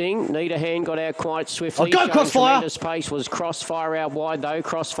 Racing, Niederhan got out quite swiftly. Oh, go Showing Crossfire! Tremendous pace was Crossfire out wide though.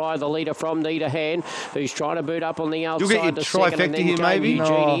 Crossfire, the leader from Niederhan, who's trying to boot up on the outside. You'll get your to second, and trifecta then here, go maybe?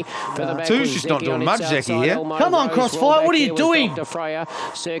 Eugenie No. for the back Two's with just not Zeki doing on much, its Zeki, outside. here. Elmo Come on, Rose, Crossfire, well what back are you there with doing? Dr. Freya,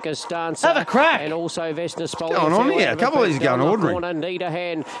 Circus Dancer. Have a crack. And also Vesna Spolly. going on here? A couple of these are going ordinary.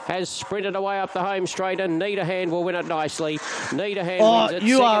 Niederhan has sprinted away up the home straight, and Niederhan will win it nicely. Niederhan Oh, wins it.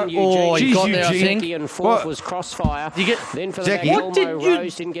 you Second, are- Eugenie. you got there, I Eugene. think. And fourth What? was Crossfire. You get- Then for the Zeki. back, What did Elmo you-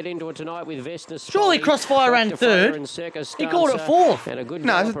 Rose didn't get into it tonight with Vesna Surely Spolly, Crossfire ran Dr. Freya third. and Circus He called it Dancer, fourth. and a good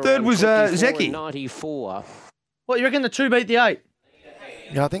No, the galloper third around was 24 Zeki. and 94. What, you reckon the 2 beat the 8?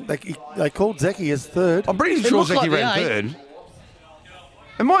 Yeah, I think they called Zeki as third. I'm pretty It sure looked like Zeki the ran 8. third.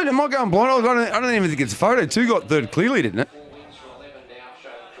 Am I going blind? I don't even think it's a photo. 2 got third clearly, didn't it?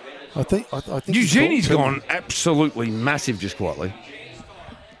 I think Eugenie's he called gone absolutely massive just quietly.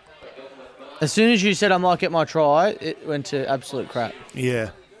 As soon as you said I might get my try, it went to absolute crap. Yeah.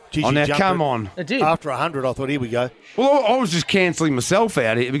 Geez, Oh, you now jumped come it. on. It did. After 100, I thought, here we go. Well, I was just cancelling myself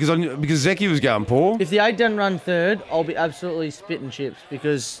out here because Zeki was going poor. If the 8 doesn't run third, I'll be absolutely spitting chips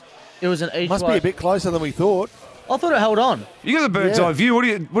because it was an each Must way. be a bit closer than we thought. I thought it held on. You got the bird's Yeah. eye view.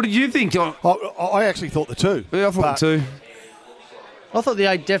 What did you think? I actually thought the 2. Yeah, I thought But- too. I thought the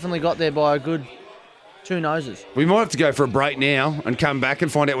 8 definitely got there by a good 2 noses. We might have to go for a break now and come back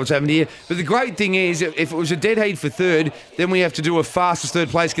and find out what's happened here. But the great thing is, if it was a dead heat for third, then we have to do a fastest third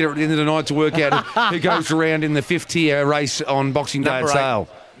place getter at the end of the night to work out who goes around in the 5th tier race on Boxing Day at Number 8. sale.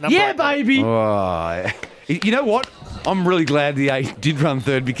 Yeah, baby. Oh, you know what? I'm really glad the 8 did run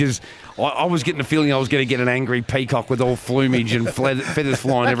third because I was getting a feeling I was going to get an angry peacock with all plumage and feathers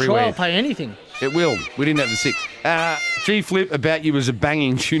flying That everywhere. try will pay anything. It will. We didn't have the 6. G-Flip, About You was a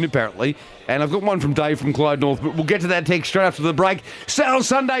banging tune, apparently. And I've got one from Dave from Clyde North, but we'll get to that text straight after the break. Sale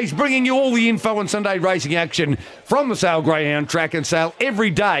Sundays, bringing you all the info on Sunday racing action from the Sale Greyhound track and sale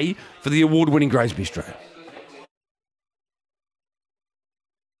every day for the award-winning Grays Bistro.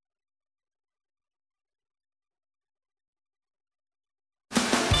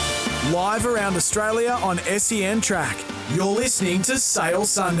 Live Live around Australia on SEN Track. You're listening to Sale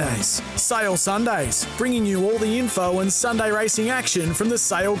Sundays. Sale Sundays, bringing you all the info and Sunday racing action from the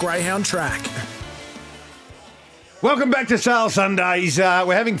Sale Greyhound Track. Welcome back to Sale Sundays.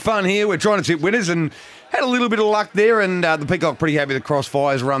 We're having fun here. We're trying to tip winners and had a little bit of luck there. And the Peacock pretty happy the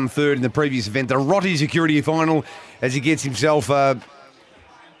Crossfires run third in the previous event. The Rotti Security final as he gets himself...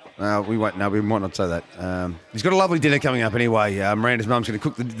 we might not say that. He's got a lovely dinner coming up anyway. Miranda's mum's going to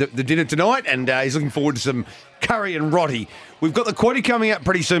cook the dinner tonight, and he's looking forward to some curry and roti. We've got the quaddie coming up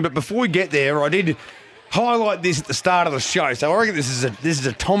pretty soon, but before we get there, I did highlight this at the start of the show. So I reckon this is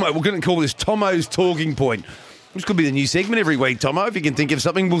a Tomo. We're going to call this Tomo's Talking Point. Which could be the new segment every week, Tomo. If you can think of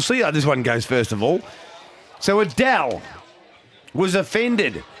something, we'll see how this one goes first of all. So Adele was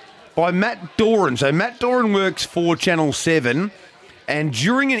offended by Matt Doran. So Matt Doran works for Channel 7, and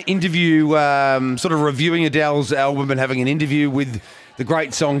during an interview, sort of reviewing Adele's album and having an interview with the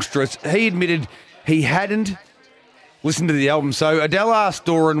great songstress, he admitted he hadn't listened to the album. So Adele asked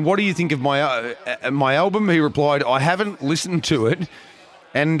Doran, "What do you think of my album?" He replied, "I haven't listened to it."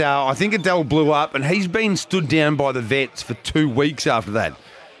 And I think Adele blew up, and he's been stood down by the vets for 2 weeks after that.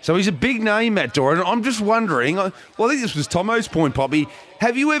 So he's a big name, Matt Doran. I'm just wondering, I think this was Tomo's point, Poppy.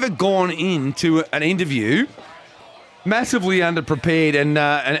 Have you ever gone into an interview massively underprepared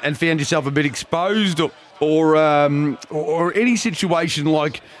and found yourself a bit exposed or any situation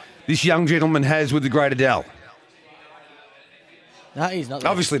like this young gentleman has with the great Adele? No, he's not.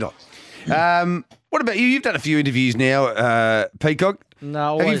 Obviously not. What about you? You've done a few interviews now, Peacock.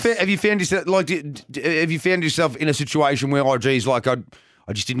 No, have you found yourself in a situation where, I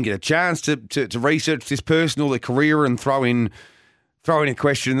just didn't get a chance to research this person or their career and throw in a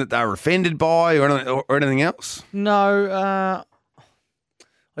question that they were offended by or anything else? No,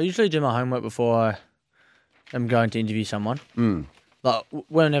 I usually do my homework before I am going to interview someone. Like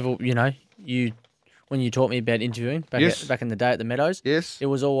whenever when you taught me about interviewing back in the day at the Meadows, yes, it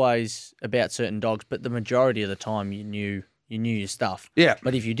was always about certain dogs, but the majority of the time you knew your stuff. Yeah.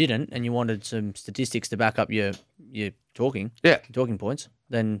 But if you didn't and you wanted some statistics to back up your talking points,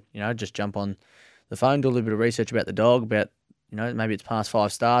 then just jump on the phone, do a little bit of research about the dog, about maybe it's past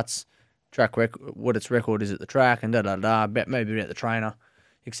 5 starts, track record, what its record is at the track, and maybe about the trainer,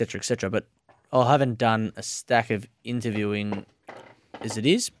 etc., etc. But I haven't done a stack of interviewing as it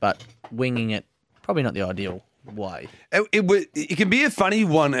is, but winging it, probably not the ideal way. It can be a funny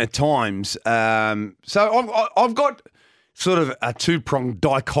one at times. So I've got sort of a two-pronged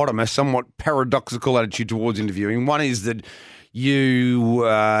dichotomous, somewhat paradoxical attitude towards interviewing. One is that you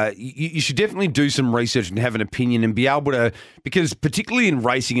should definitely do some research and have an opinion and be able to, because particularly in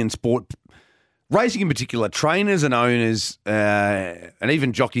racing and sport, racing in particular, trainers and owners and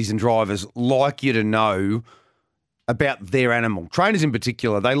even jockeys and drivers like you to know about their animal. Trainers in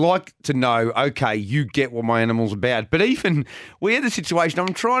particular, they like to know, okay, you get what my animal's about. But even we had a situation,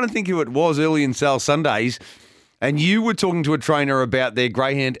 I'm trying to think who it was early in Sale Sundays, and you were talking to a trainer about their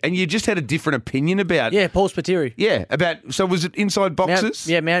greyhound, and you just had a different opinion about... Yeah, Paul Spiteri. Yeah, so was it inside boxes?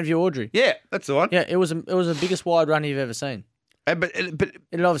 Mount View Audrey. Yeah, that's the one. Yeah, it was the biggest wide run you've ever seen. But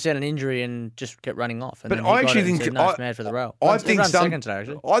it obviously had an injury and just kept running off. And but I actually think it's mad for the rail. I think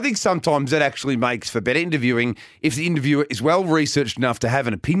sometimes that actually makes for better interviewing if the interviewer is well researched enough to have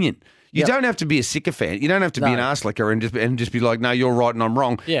an opinion. You don't have to be a sycophant. You don't have to be an arse-licker and just be like, no, you're right and I'm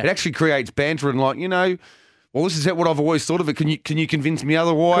wrong. Yeah. It actually creates banter and well, this is what I've always thought of it. Can you convince me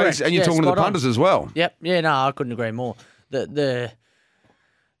otherwise? Correct. And you're talking to the punters as well. Yep. Yeah. No, I couldn't agree more. The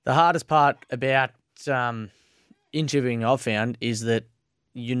hardest part about interviewing I've found is that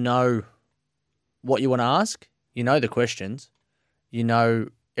you know what you want to ask, you know the questions, you know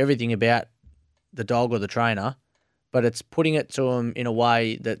everything about the dog or the trainer, but it's putting it to them in a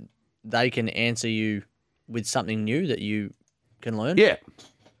way that they can answer you with something new that you can learn. Yeah,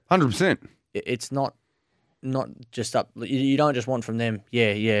 100%. It's not just up. You don't just want from them,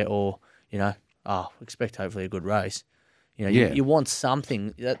 or expect hopefully a good race. You want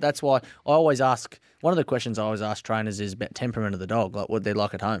something. That's why I always ask. One of the questions I always ask trainers is about temperament of the dog, like what they're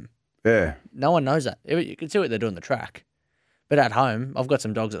like at home. Yeah. No one knows that. You can see what they're doing the track, but at home, I've got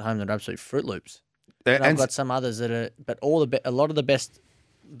some dogs at home that are absolute Fruit Loops, and I've got some others that are. But a lot of the best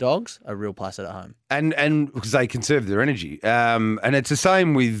dogs are real placid at home, and because they conserve their energy. And it's the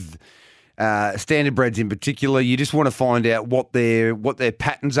same with standardbreds in particular. You just want to find out what their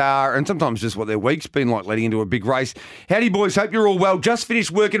patterns are, and sometimes just what their week's been like leading into a big race. Howdy, boys. Hope you're all well. Just finished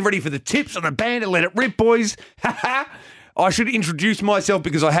working, ready for the tips on the band and let it rip, boys. I should introduce myself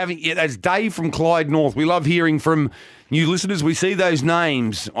because I haven't yet. That's Dave from Clyde North. We love hearing from new listeners. We see those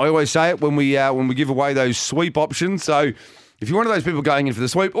names. I always say it when we give away those sweep options. So If you're one of those people going in for the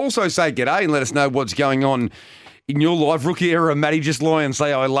sweep, also say g'day and let us know what's going on in your life. Rookie era, Matty just lie and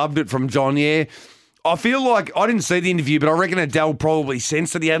say, I loved it from John. Yeah. I feel like I didn't see the interview, but I reckon Adele probably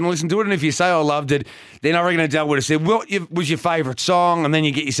sensed that he hadn't listened to it. And if you say I loved it, then I reckon Adele would have said, what was your favourite song? And then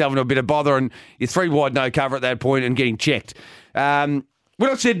you get yourself into a bit of bother and you're 3 wide no cover at that point and getting checked. When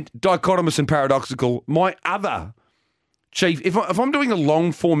I said dichotomous and paradoxical, my other chief, if I'm doing a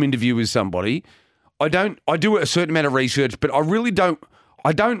long form interview with somebody, I do a certain amount of research, but I really don't.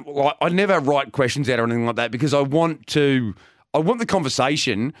 I never write questions out or anything like that because I want the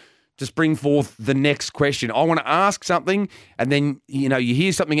conversation to spring forth the next question. I want to ask something, and then you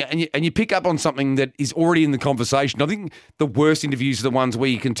hear something, and you pick up on something that is already in the conversation. I think the worst interviews are the ones where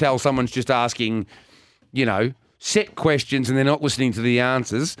you can tell someone's just asking, set questions and they're not listening to the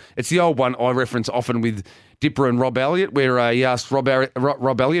answers. It's the old one I reference often with Dipper and Rob Elliott, where he asked Rob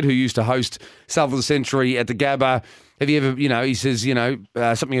Elliott, who used to host South of the Century at the Gabba, have you ever, he says,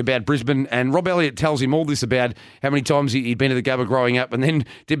 something about Brisbane, and Rob Elliott tells him all this about how many times he'd been to the Gabba growing up, and then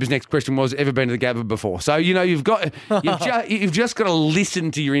Dipper's next question was, ever been to the Gabba before? So, you've just got to listen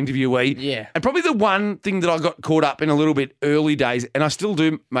to your interviewee. Yeah. And probably the one thing that I got caught up in a little bit early days, and I still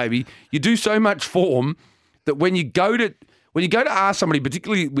do maybe, you do so much form that when you go to ask somebody,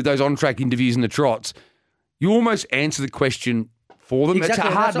 particularly with those on-track interviews and the trots, you almost answer the question for them. Exactly.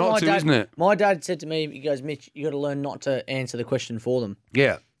 It's hard not to, isn't it? My dad said to me, he goes, Mitch, you got to learn not to answer the question for them.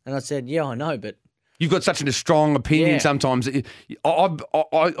 Yeah. And I said, yeah, I know, but... You've got such a strong opinion sometimes.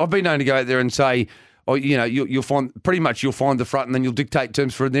 I've been known to go out there and say, you'll find the front and then you'll dictate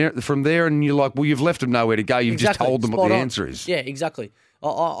terms from there and you're like, well, you've left them nowhere to go. You've just told them what the answer is. Yeah, exactly.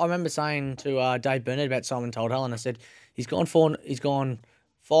 I remember saying to Dave Burnett about Simon Toldell, and I said, he's gone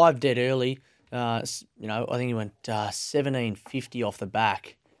 5 dead early. I think he went 17.50 off the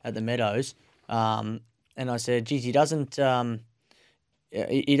back at the Meadows. And I said, geez, he doesn't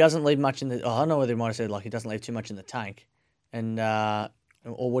leave much in the... I don't know whether he might have said, he doesn't leave too much in the tank. And or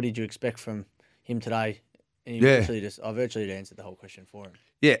what did you expect from him today? And I virtually answered the whole question for him.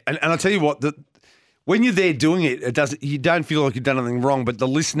 Yeah, and I'll tell you what, when you're there doing it, you don't feel like you've done anything wrong, but the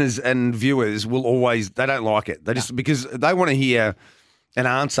listeners and viewers will always... They don't like it. Because they want to hear... an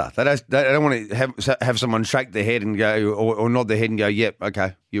answer. They don't want to have someone shake their head and go, or nod their head and go, yep,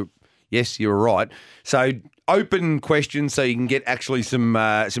 okay, you're right. So open questions so you can get actually some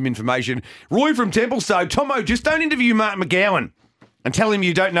information. Roy from Templestowe, Tomo, just don't interview Mark McGowan and tell him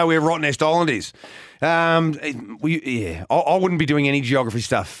you don't know where Rottnest Island is. I wouldn't be doing any geography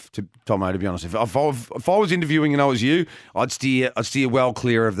stuff, Tomo, to be honest. If I was interviewing and I was you, I'd steer well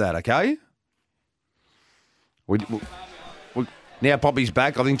clear of that, okay? Now Poppy's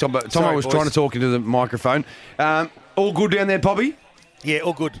back. I think Tomo was trying to talk into the microphone. All good down there, Poppy? Yeah,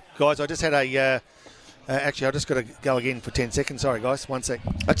 all good, guys. I just had actually, I just got to go again for 10 seconds. Sorry, guys. 1 sec.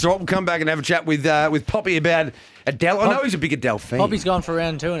 That's all right. We'll come back and have a chat with Poppy about Adele. I know he's a big Adele fan. Poppy's gone for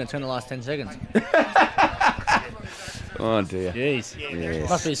round 2 and it's in the last 10 seconds. Oh, dear. Jeez. Yes.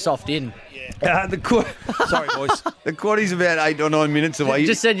 Must be soft in. Sorry, boys. The quaddie's about 8 or 9 minutes away. You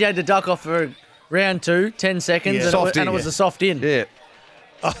just said you had to duck off for... round 2, 10 seconds, and it was a soft in. Yeah.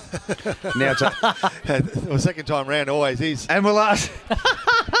 Now it's the second time round always is. And we'll ask...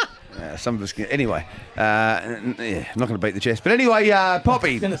 some of us can... Anyway, I'm not going to beat the chest. But anyway,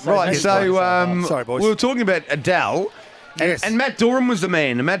 Poppy, right, so sorry, boys. We were talking about Adele, and Matt Doran was the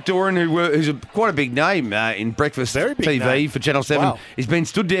man. And Matt Doran, who's quite a big name in breakfast TV name. for Channel 7, wow. He's been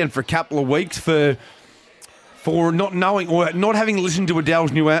stood down for a couple of weeks for not knowing or not having listened to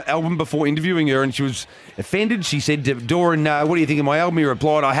Adele's new album before interviewing her, and she was offended. She said to Doran, what do you think of my album? He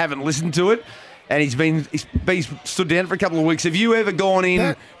replied, I haven't listened to it. And he's been stood down for a couple of weeks. Have you ever gone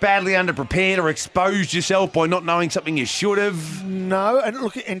in badly underprepared or exposed yourself by not knowing something you should have? No, and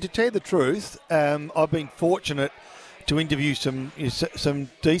look, and to tell you the truth, I've been fortunate to interview some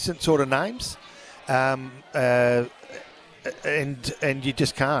decent sort of names, and you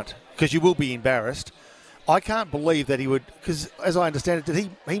just can't, because you will be embarrassed. I can't believe that he would, because as I understand it,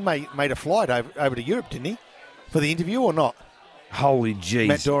 he made a flight over to Europe, didn't he, for the interview or not? Holy jeez.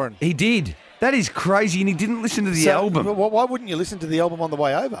 Matt Doran. He did. That is crazy, and he didn't listen to the album. Why wouldn't you listen to the album on the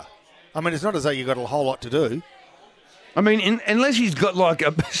way over? I mean, it's not as though you've got a whole lot to do. I mean, unless he's got like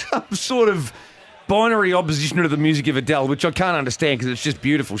some sort of binary opposition to the music of Adele, which I can't understand because it's just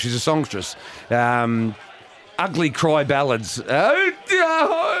beautiful. She's a songstress. Ugly cry ballads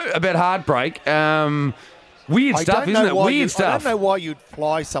about heartbreak. Weird stuff, isn't it? Weird stuff. I don't know why you'd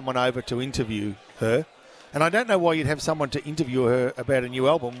fly someone over to interview her, and I don't know why you'd have someone to interview her about a new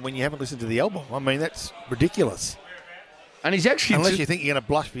album when you haven't listened to the album. I mean, that's ridiculous. And he's actually... Unless you think you're going to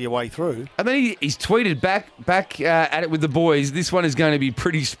blush for your way through. And then he's tweeted back at it with the boys, this one is going to be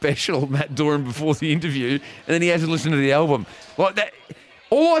pretty special, Matt Doran, before the interview. And then he hasn't listened to the album. Like that...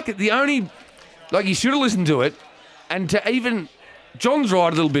 he should have listened to it. And to even... John's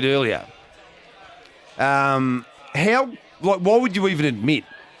right a little bit earlier. Why would you even admit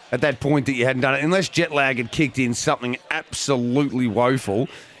at that point that you hadn't done it? Unless jet lag had kicked in something absolutely woeful,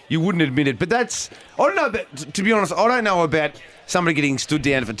 you wouldn't admit it. But that's... I don't know, to be honest, I don't know about somebody getting stood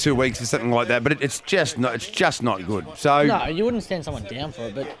down for 2 weeks or something like that, but it's just not good. So no, you wouldn't stand someone down for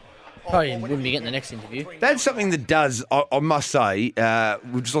it, but probably wouldn't be getting the next interview. That's something that does, I must say,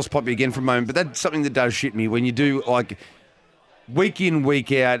 we've just lost Poppy again for a moment, but that's something that does shit me when you do, like, week in,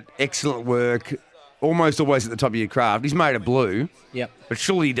 week out, excellent work, almost always at the top of your craft. He's made a blue. Yep. But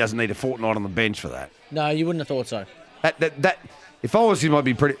surely he doesn't need a fortnight on the bench for that. No, you wouldn't have thought so. That if I was him, I'd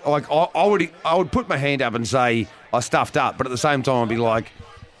be pretty... Like, I would put my hand up and say I stuffed up, but at the same time, I'd be like,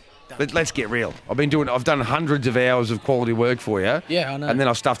 let's get real. I've done hundreds of hours of quality work for you. Yeah, I know. And then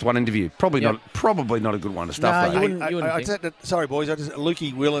I stuffed one interview. Probably not a good one to stuff. No, though. you wouldn't think. Sorry, boys.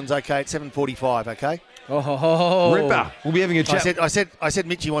 Lukey Willen's okay at 7:45. Okay. Oh, Ripper. We'll be having a chat. I said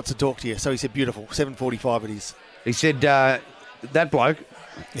Mitchie wants to talk to you, so he said beautiful. 7:45 it is. He said that bloke.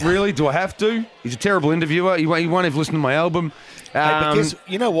 Really? Do I have to? He's a terrible interviewer. He won't have listened to my album. Because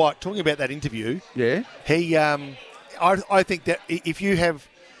you know what? Talking about that interview, yeah, he. I think that if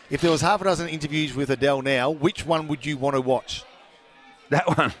there was half a dozen interviews with Adele now, which one would you want to watch?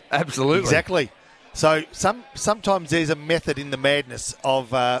 That one, absolutely, exactly. So sometimes there's a method in the madness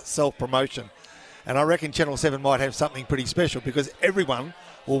of self-promotion, and I reckon Channel 7 might have something pretty special because everyone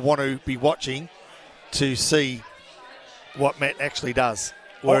will want to be watching to see what Matt actually does.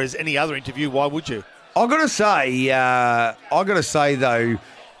 Whereas any other interview, why would you? I gotta say though,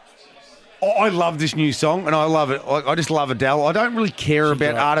 I love this new song and I love it. I just love Adele. I don't really care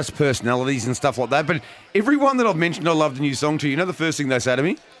about artist personalities and stuff like that, but everyone that I've mentioned I love the new song to, you know the first thing they say to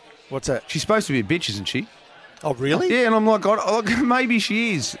me? What's that? She's supposed to be a bitch, isn't she? Oh, really? Yeah, and I'm like, maybe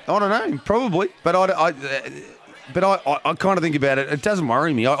she is. I don't know, probably. But I kind of think about it. It doesn't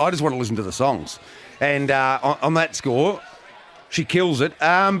worry me. I just want to listen to the songs. And on that score, she kills it.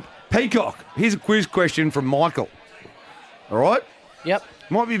 Peacock, here's a quiz question from Michael. All right? Yep.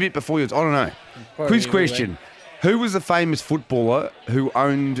 Might be a bit before yours. I don't know. Quiz question. Who was the famous footballer who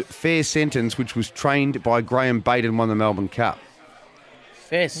owned Fair Sentence, which was trained by Graham Bate and won the Melbourne Cup?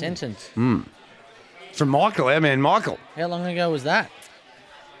 Fair Sentence? From Michael, our man Michael. How long ago was that?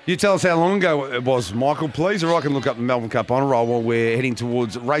 You tell us how long ago it was, Michael, please, or I can look up the Melbourne Cup honour roll while we're heading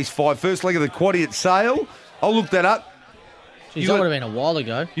towards race 5. First leg of the quaddie at Sale. I'll look that up. Jeez, that would have been a while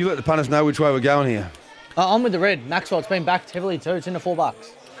ago. You let the punters know which way we're going here. I'm with the red. Maxwell, it's been backed heavily too. It's in the $4.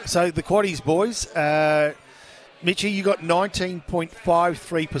 So the quaddies, boys. Mitchie, you got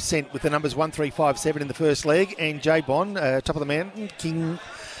 19.53% with the numbers 1, 3, 5, 7 in the first leg. And Jay Bond, top of the mountain, king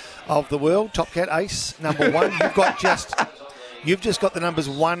of the world, Top Cat Ace, number 1. You've just got the numbers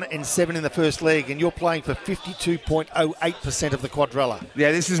 1 and 7 in the first leg, and you're playing for 52.08% of the quadrella.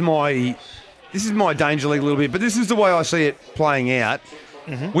 Yeah, this is my danger league a little bit, but this is the way I see it playing out.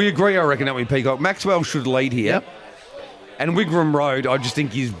 Mm-hmm. We agree, I reckon, that we Peacock. Maxwell should lead here. Yep. And Wigram Road, I just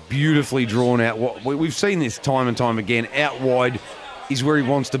think, is beautifully drawn out. We've seen this time and time again. Out wide is where he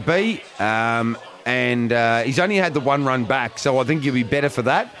wants to be, and he's only had the one run back, so I think he'll be better for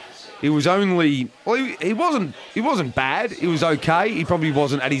that. It was only... Well, he wasn't bad. It was okay. He probably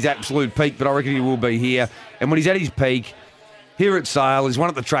wasn't at his absolute peak, but I reckon he will be here. And when he's at his peak, here at Sale, he's won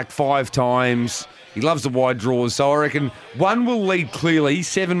at the track 5 times. He loves the wide draws. So I reckon 1 will lead clearly.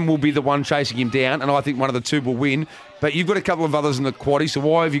 7 will be the one chasing him down, and I think one of the 2 will win. But you've got a couple of others in the quaddie, so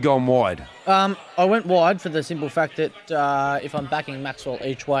why have you gone wide? I went wide for the simple fact that if I'm backing Maxwell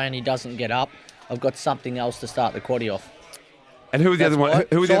each way and he doesn't get up, I've got something else to start the quaddie off. And who are the other ones?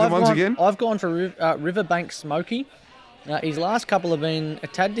 Who are the other ones again? I've gone for Riverbank Smoky. His last couple have been a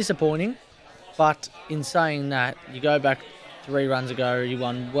tad disappointing, but in saying that, you go back 3 runs ago, he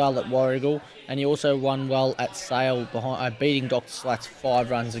won well at Warragul, and he also won well at Sale, beating Dr. Slats 5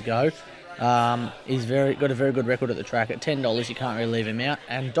 runs ago. He's got a very good record at the track. At $10, you can't really leave him out.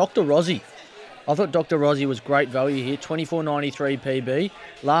 And Dr. Rozzy. I thought Dr. Rozzy was great value here, 24.93 PB.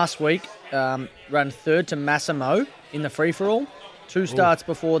 Last week, ran 3rd to Massimo in the free-for-all. 2 starts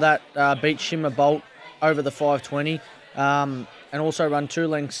before that, beat Shimmer Bolt over the 520, and also run 2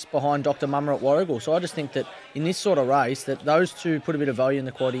 lengths behind Dr. Mummer at Warragul. So I just think that in this sort of race, that those 2 put a bit of value in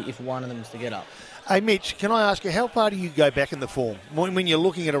the quaddie if one of them is to get up. Hey, Mitch, can I ask you, how far do you go back in the form? When you're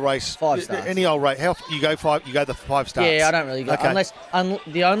looking at a race, 5 starts. Any old race, you go the 5 starts? Yeah, I don't really go. Okay.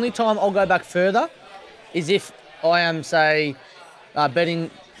 The only time I'll go back further is if I am, say, betting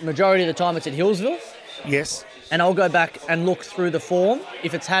majority of the time it's at Hillsville. Yes. And I'll go back and look through the form.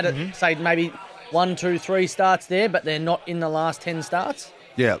 If it's had, say, maybe 1, 2, 3 starts there, but they're not in the last 10 starts,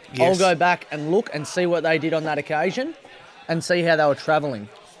 Yeah. I'll go back and look and see what they did on that occasion and see how they were travelling.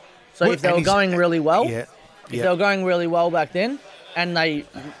 So if they were going really well, if they were going really well back then, and they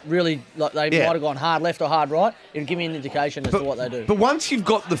really might have gone hard left or hard right, it'll give me an indication as to what they do. But once you've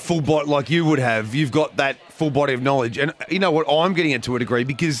got the full body, like you would have, you've got that full body of knowledge. And you know what? I'm getting it to a degree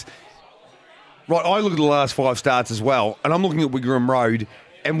because, right, I look at the last 5 starts as well, and I'm looking at Wigram Road,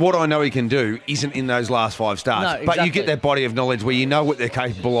 and what I know he can do isn't in those last 5 starts. No, exactly. But you get that body of knowledge where you know what they're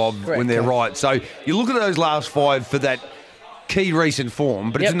capable of when they're right. So you look at those last 5 for that key recent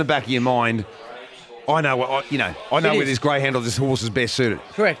form, but it's in the back of your mind. I know where this greyhound or this horse is best suited.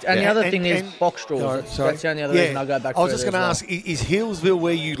 Correct. And the other thing is box draws. That's the only other reason I'll go back to. I was just going to ask, is Hillsville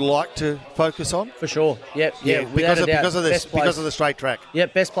where you'd like to focus on? For sure. Yep. Yeah, because of the straight track.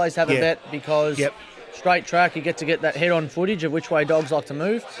 Yep, best place to have a bet because straight track, you get that head-on footage of which way dogs like to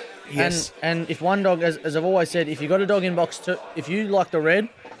move. Yes. And if one dog, as I've always said, if you've got a dog in box 2, if you like the red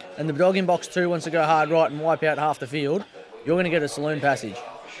and the dog in box 2 wants to go hard right and wipe out half the field, you're going to get a saloon passage.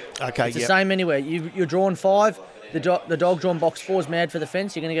 Okay, it's the same anywhere. You're drawn 5. The dog drawn box 4 is mad for the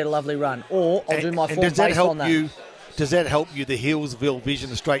fence. You're going to get a lovely run. Or I'll do my form based on that. Does that help you? The Hillsville Vision,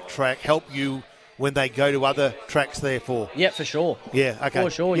 the straight track, help you when they go to other tracks? Therefore, yeah, for sure. Yeah, okay, for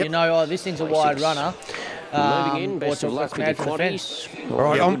sure. Yep. You know, this thing's a wide runner. Moving in, best of luck with your quaddies. All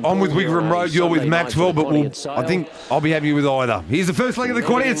right, I'm with Wigram Road. You're with Maxwell, but I think I'll be happy with either. Here's the first leg of the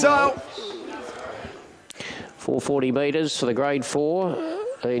quaddie at sale. 440 metres for the Grade 4.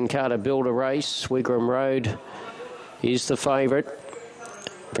 In Carter Builder race, Wigram Road is the favourite.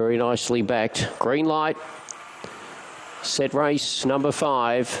 Very nicely backed. Green light. Set race number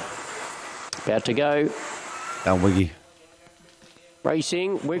 5. About to go. Down Wiggy.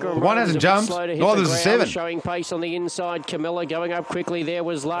 Racing, Wigram One hasn't jumped. Neither there's a 7. Showing pace on the inside. Camilla going up quickly. There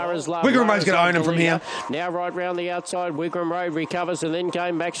was Lara's Love. Wigram Road's going to own him from here. Now right round the outside. Wigram Road recovers, and then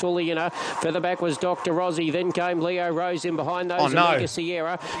came Maxwell Leona. Further back was Dr. Rossi. Then came Leo Rose in behind those. Oh, no. Omega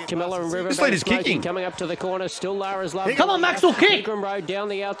Sierra. Camilla and River. This leader's kicking. Coming up to the corner. Still Lara's Love. Come on, Maxwell, kick. Wigram Road down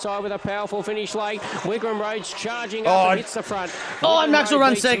the outside with a powerful finish late. Wigram Road's charging up and hits the front. Oh, and Maxwell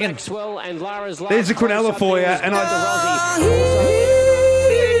runs second. Maxwell and Lara's Love. There's a Quinella for you.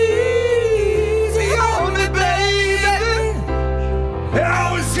 And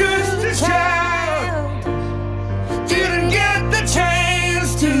I was just a child, didn't get the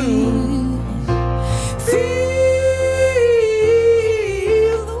chance to feel.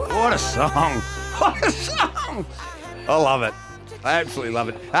 What a song. What a song. I love it. I absolutely love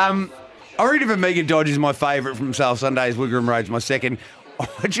it. I read if Omega Dodge is my favourite from Sale Sundays. Wigram Road's my second.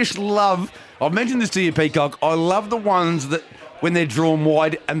 I just love, I've mentioned this to you, Peacock, I love the ones that when they're drawn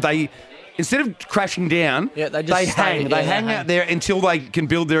wide and they, instead of crashing down, they hang out there until they can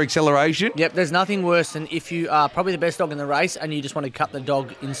build their acceleration. Yep, there's nothing worse than if you are probably the best dog in the race and you just want to cut the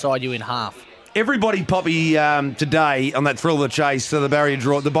dog inside you in half. Everybody, Poppy, today on that Thrill of the Chase, so the barrier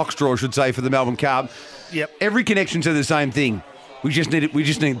draw, the box draw, I should say, for the Melbourne Cup. Yep. Every connection to the same thing. We just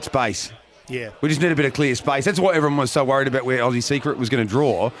need space. Yeah. We just need a bit of clear space. That's why everyone was so worried about where Aussie Secret was going to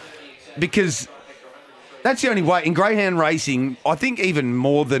draw, because that's the only way. In greyhound racing, I think even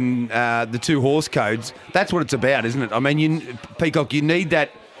more than the 2 horse codes, that's what it's about, isn't it? I mean, Peacock, you need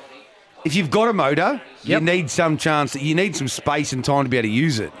that. If you've got a motor, you need some chance. You need some space and time to be able to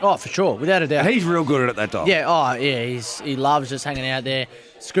use it. Oh, for sure, without a doubt. He's real good at it, that dog. Yeah, he loves just hanging out there,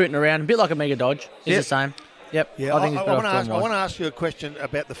 scooting around, a bit like a Mega Dodge. He's the same. Yep. Yeah, I want to ask you a question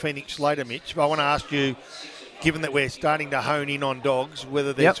about the Phoenix later, Mitch. But I want to ask you, given that we're starting to hone in on dogs,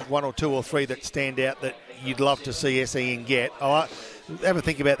 whether there's 1 or 2 or 3 that stand out that you'd love to see SEN get. I'll have a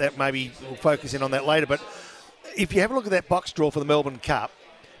think about that. Maybe we'll focus in on that later. But if you have a look at that box draw for the Melbourne Cup,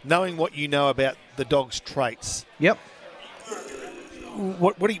 knowing what you know about the dog's traits, what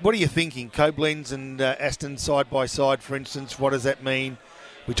are you thinking? Koblenz and Aston side by side, for instance. What does that mean?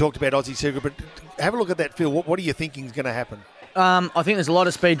 We talked about Aussie Secret, but have a look at that field. What are you thinking is going to happen? I think there's a lot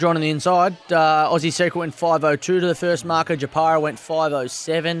of speed drawn on the inside. Aussie Secret went 5.02 to the first marker. Japara went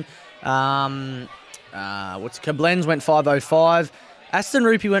 5.07. Koblenz went 5.05. Aston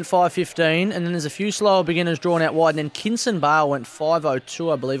Rupee went 5.15, and then there's a few slower beginners drawn out wide, and then Kinson Bale went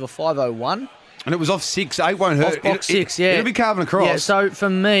 5.02, I believe, or 5.01. And it was off 6. 8 won't hurt. Off box 6, yeah. It'll be carving across. Yeah, so for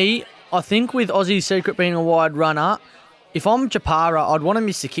me, I think with Aussie Secret being a wide runner, if I'm Japara, I'd want to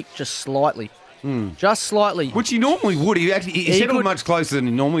miss the kick just slightly. Just slightly. Which he normally would. He settled much closer than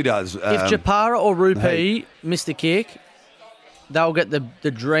he normally does. If Japara or Rupee miss the kick, they'll get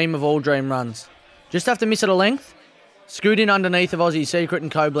the dream of all dream runs. Just have to miss it a length. Scoot in underneath of Aussie Secret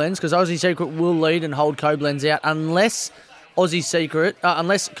and Koblenz, because Aussie Secret will lead and hold Koblenz out unless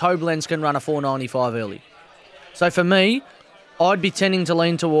Koblenz can run a 4.95 early. So for me, I'd be tending to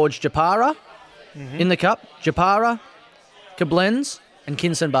lean towards Japara in the Cup. Japara, Koblenz, and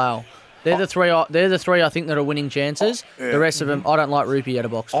Kinson Bale. They're the three I think that are winning chances. The rest of them, I don't like Rupee out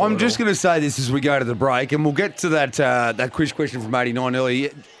of box. I'm just going to say this as we go to the break, and we'll get to that quiz question from 89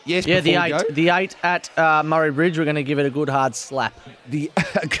 earlier. Yes, yeah, before we go. The 8 at Murray Bridge, we're going to give it a good hard slap. Give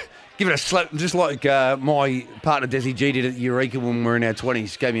it a slap, just like my partner Desi G did at Eureka when we were in our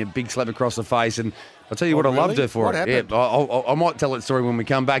 20s. Gave me a big slap across the face, and I'll tell you what, I loved her for what it. Happened? Yeah, I might tell that story when we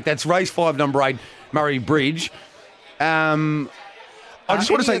come back. That's race 5, number 8, Murray Bridge. I just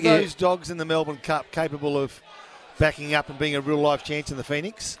want to say, those dogs in the Melbourne Cup capable of backing up and being a real life chance in the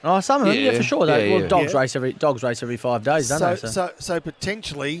Phoenix? Oh, some of them, yeah, for sure. Dogs race every 5 days, don't they? So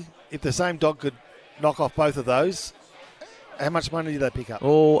potentially, if the same dog could knock off both of those, how much money do they pick up?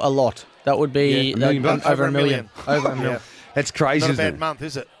 Oh, a lot. That would be $1 million bucks. over $1 million. Over $1 million. That's crazy. Not a bad month,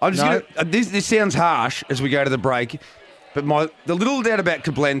 is it? I'm just gonna, this sounds harsh as we go to the break, but the little doubt about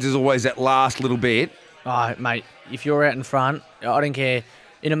Koblenz is always that last little bit. Oh, mate, if you're out in front, I don't care.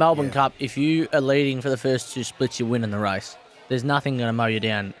 In a Melbourne Cup, if you are leading for the first 2 splits, you win in the race. There's nothing going to mow you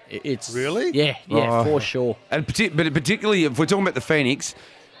down. It's really? Yeah, for sure. But particularly if we're talking about the Phoenix,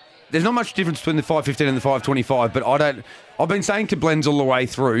 there's not much difference between the 5.15 and the 5.25. But I've been saying Koblenz all the way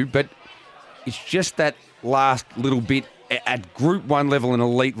through, but it's just that last little bit at Group 1 level in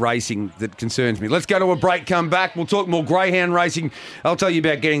elite racing that concerns me. Let's go to a break, come back. We'll talk more greyhound racing. I'll tell you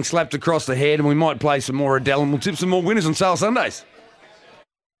about getting slapped across the head, and we might play some more Adele, and we'll tip some more winners on Sale Sundays.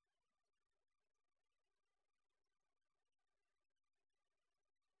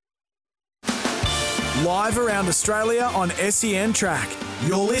 Live around Australia on SEN Track.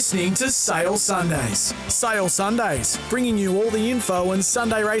 You're listening to Sale Sundays. Sale Sundays, bringing you all the info and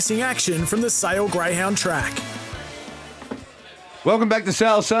Sunday racing action from the Sale Greyhound Track. Welcome back to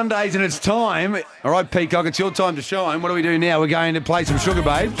Sale Sundays, and it's time. All right, Peacock, it's your time to shine. What do we do now? We're going to play some Sugar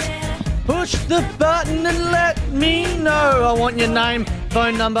Babes. Push the button and let me know. I want your name,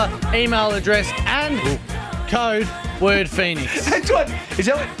 phone number, email address, and code word Phoenix. That's what. Is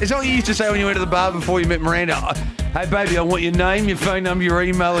that what you used to say when you went to the bar before you met Miranda? Hey, baby, I want your name, your phone number, your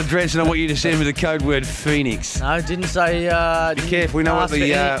email address, and I want you to send me the code word Phoenix. No, didn't say... Be careful, we know what the...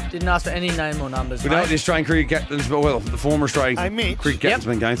 didn't ask for any name or numbers, We know what the Australian cricket captain's... Well, the former Australian cricket captain's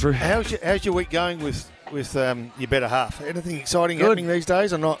been going through. How's your week going with your better half? Anything exciting happening these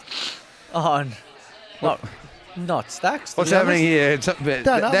days or not? Oh, not Stacks. What's happening here?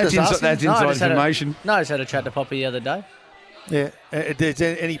 That's inside information. I just had a chat to Poppy the other day. Yeah. Is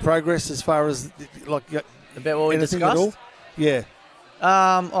there any progress as far as about what we discussed? At all? Yeah.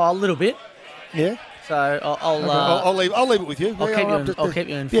 A little bit. Yeah. So I'll leave it with you. I'll keep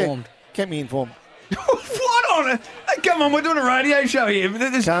you informed. Yeah, keep me informed. What on it? Hey, come on, we're doing a radio show here.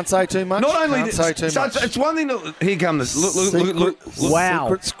 Can't say too much. Not only Can't say too much. It's one thing that... Here comes this. Look, wow.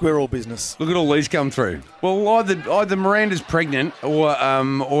 Secret squirrel business. Look at all these come through. Well, either Miranda's pregnant or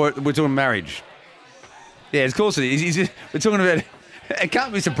we're talking marriage. Yeah, of course it is. We're talking about... It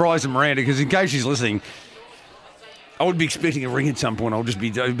can't be a surprise to Miranda because in case she's listening... I would be expecting a ring at some point.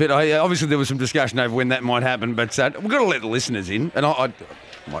 But obviously there was some discussion over when that might happen. But we've got to let the listeners in. And I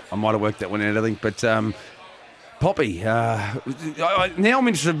might have worked that one out, I think. But Poppy, now I'm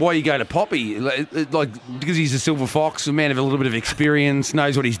interested why you go to Poppy. Like because he's a silver fox, a man of a little bit of experience,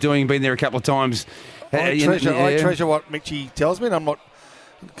 knows what he's doing, been there a couple of times. I treasure what Mitchie tells me, and I'm not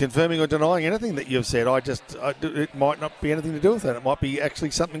confirming or denying anything that you've said. It might not be anything to do with that. It might be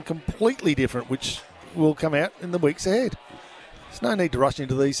actually something completely different, which will come out in the weeks ahead. There's no need to rush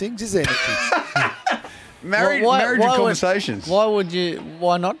into these things, is there, Mitchie? Marriage conversations.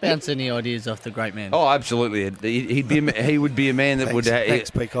 Why not bounce any ideas off the great man? Oh, absolutely. He would be a man that would. Thanks,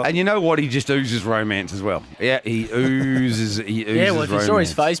 Peacock. And you know what? He just oozes romance as well. Yeah, he oozes. Yeah, well, if you romance. saw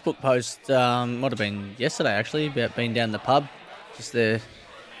his Facebook post, might have been yesterday actually, about being down the pub, just there,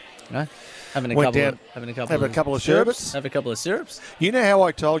 having a couple of syrups. Have a couple of syrups. You know how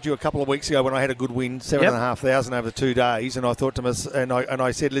I told you a couple of weeks ago when I had a good win, 7,500 over 2 days, and I thought to myself, and I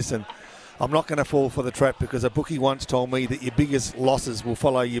said, listen, I'm not going to fall for the trap because a bookie once told me that your biggest losses will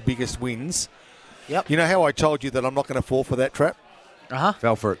follow your biggest wins. Yep. You know how I told you that I'm not going to fall for that trap?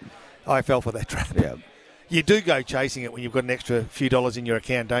 Fell for it. I fell for that trap. Yeah. You do go chasing it when you've got an extra few dollars in your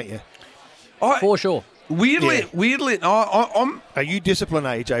account, don't you? For sure. Weirdly, I'm. Are you disciplined,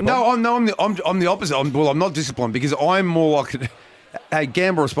 AJ? No, I'm the opposite. I'm not disciplined because I'm more like, hey,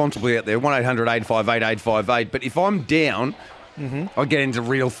 gamble responsibly out there. 1-800-858-858. But if I'm down, I get into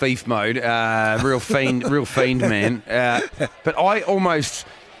real thief mode, real fiend man. But I almost,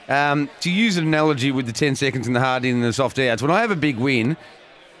 to use an analogy with the 10 seconds in the hard in and the soft outs, when I have a big win,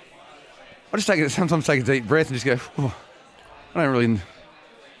 I just sometimes take a deep breath and just go, oh, I don't really.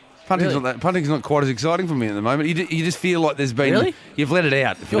 Punting's not quite as exciting for me at the moment. You just feel like there's been you've let it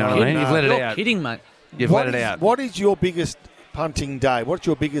out. If you know what I mean, you've let it out. You're kidding, mate. You've let it out. What is your biggest punting day? What's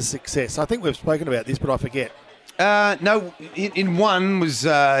your biggest success? I think we've spoken about this, but I forget. No, in one was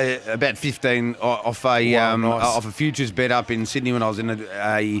about 15 off a futures bet up in Sydney when I was in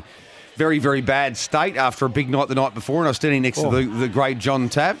a very, very bad state after a big night the night before, and I was standing next to the great John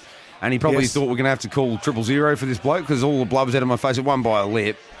Tapp, and he probably thought we're going to have to call 000 for this bloke because all the blood was out of my face. It won by a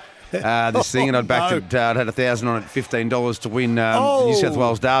lip. This thing, and I'd backed it. I'd had $1,000 on it, $15 to win the New South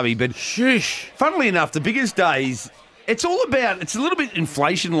Wales Derby. But funnily enough, the biggest days, it's a little bit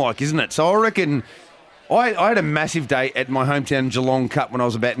inflation-like, isn't it? So I reckon I had a massive day at my hometown Geelong Cup when I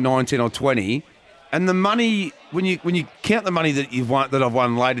was about 19 or 20, and the money when you count the money that I've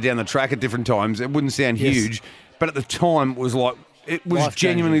won later down the track at different times, it wouldn't sound huge, but at the time it was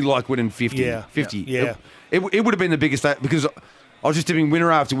genuinely like winning 50. Yeah. 50. Yeah. It would have been the biggest day because I was just doing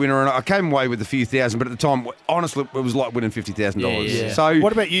winner after winner, and I came away with a few thousand, but at the time, honestly, it was like winning $50,000. Yeah. So,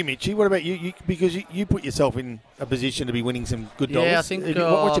 what about you, Mitchie? What about you? Because you put yourself in a position to be winning some good dollars. Yeah, I think.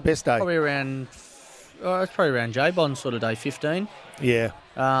 What's your best day? Probably around. It's probably around J-Bond sort of day, 15. Yeah.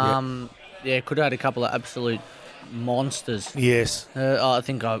 Could have had a couple of absolute monsters. Yes. I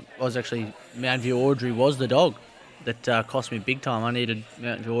think I was actually Mount View Audrey was the dog that cost me big time. I needed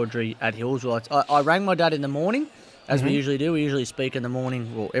Mount View Audrey at Hillsville. I rang my dad in the morning. As we usually do. We usually speak in the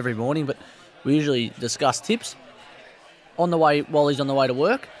morning, well, every morning, but we usually discuss tips on the way while he's on the way to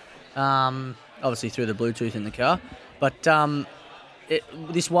work, obviously through the Bluetooth in the car. But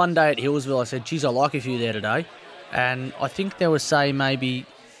this one day at Hillsville, I said, geez, I like a few there today. And I think there was, say, maybe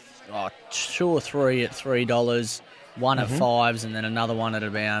 2 or 3 at $3, one at $5s, and then another one at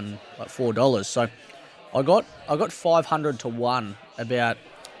around like $4. So I got 500 to 1 about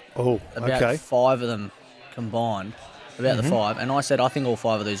 5 of them combined, about the 5, and I said, I think all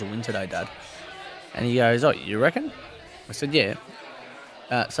 5 of these will win today, Dad. And he goes, oh, you reckon? I said, yeah.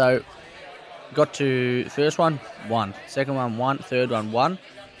 So got to first one, 1. Second one, 1. Third one, 1.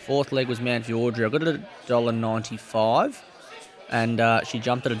 Fourth leg was Mount View Audrey. I got it at $1.95, and she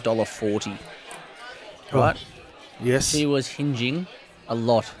jumped at $1.40. Right? Yes. She was hinging a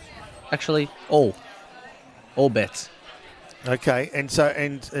lot. Actually, all bets. Okay, and so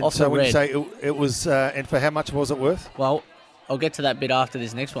when you say it was, and for how much was it worth? Well, I'll get to that bit after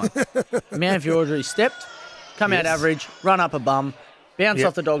this next one. Mount View Audrey stepped, come out average, run up a bum, bounce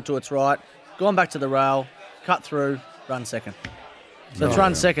off the dog to its right, gone back to the rail, cut through, run second. So it's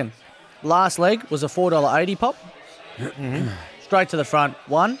run second. Last leg was a $4.80 pop. Straight to the front,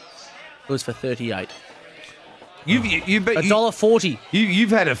 1. It was for 38. $1.40. You've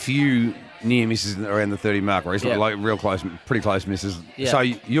had a few near misses around the 30 mark recently, like real close, pretty close misses. Yeah. So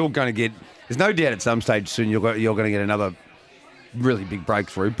you're going to get. There's no doubt at some stage soon you're going to get another really big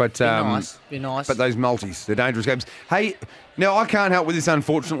breakthrough. But be nice. But those multis, they're dangerous games. Hey, now I can't help with this,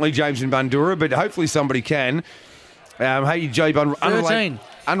 unfortunately, James and Bundoora, but hopefully somebody can. Hey, Jay Bund,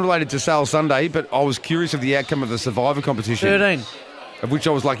 unrelated to Sale Sunday, but I was curious of the outcome of the Survivor competition. 13. Of which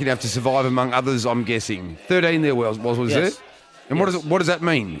I was lucky enough to survive, among others, I'm guessing. 13 there was yes. it? And what does that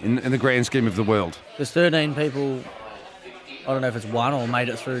mean in the grand scheme of the world? There's 13 people, I don't know if it's one or made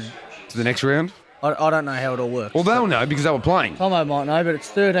it through. To the next round? I don't know how it all works. Well, they'll know because they were playing. Tomo might know, but it's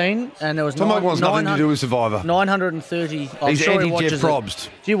 13 and there was Tomo wants nothing to do with Survivor. 930. He's anti-Jeff Probst.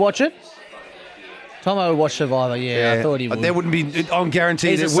 Do you watch it? Tomo would watch Survivor, I thought he would. There wouldn't be, I'm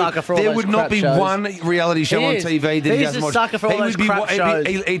guaranteed, there would not be shows. One reality show on TV that he doesn't watch. He's a sucker for all those crap shows.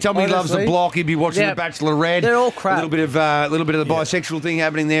 He told me he loves The Block, he'd be watching The Bachelorette. They're all crap. A little bit of the bisexual thing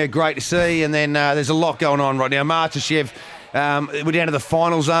happening there, great to see. And then there's a lot going on right now. MasterChef. We're down to the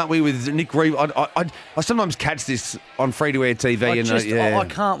finals, aren't we, with Nick Reeve? I sometimes catch this on free-to-air TV. I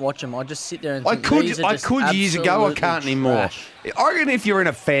can't watch them. I just sit there and think, I could years ago. I can't anymore. Trash. I reckon if you're in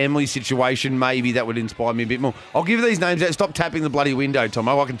a family situation, maybe that would inspire me a bit more. I'll give these names out. Stop tapping the bloody window,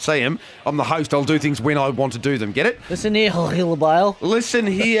 Tomo. I can see them. I'm the host. I'll do things when I want to do them. Get it? Listen here, Hillabale. Listen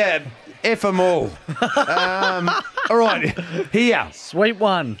here. F them all. All right, here. Sweet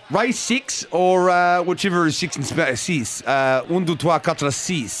one. Race 6 or whichever is 6 and 6. 1, 2, 3, 4,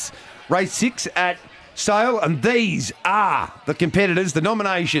 6. Race 6 at Sale, and these are the competitors, the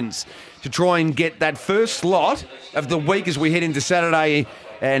nominations to try and get that first slot of the week as we head into Saturday.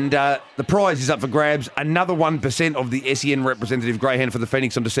 And the prize is up for grabs. Another 1% of the SEN representative greyhound for the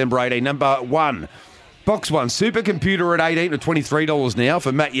Phoenix on December 18. Number 1, Box 1, Supercomputer at $18 to $23 now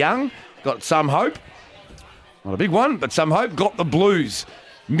for Matt Young. Got some hope. Not a big one, but some hope. Got the Blues.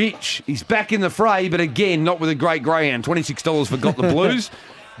 Mitch, he's back in the fray, but again, not with a great greyhound. $26 for Got the Blues.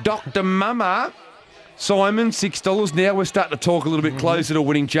 Dr. Mama, Simon, $6. Now we're starting to talk a little bit closer to a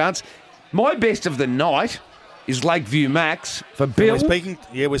winning chance. My best of the night is Lakeview Max for Bill.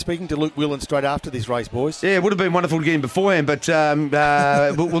 We're speaking to Luke Whelan straight after this race, boys. Yeah, it would have been wonderful to get him beforehand, but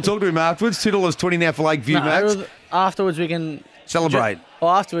we'll talk to him afterwards. $2.20 now for Lakeview Max. Afterwards we can... Celebrate.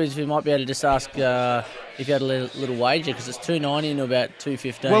 Afterwards we might be able to just ask if you had a little wager, because it's $2.90 to about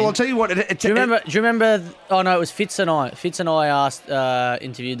 $2.15. Well, I'll tell you what. Do you remember? Oh no, it was Fitz and I. Fitz and I asked,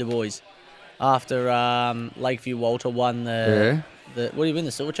 interviewed the boys after Lakeview Walter won the. What did he win?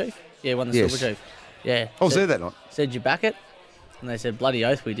 The Silver Chief? Yeah, won the Silver Chief. Yeah. I was there that night. Said you back it, and they said bloody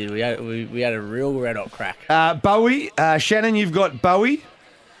oath we did. We had a real red hot crack. Bowie, Shannon, you've got Bowie.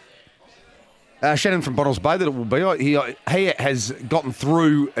 Shannon from Bottles Bay, that it will be. He has gotten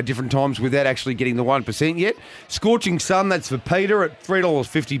through at different times without actually getting the 1% yet. Scorching Sun, that's for Peter at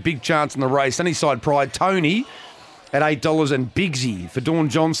 $3.50. Big chance in the race. Sunnyside Pride, Tony at $8. And Bigsy for Dawn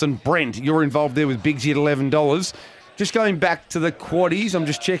Johnson. Brent, you're involved there with Bigsy at $11. Just going back to the quaddies, I'm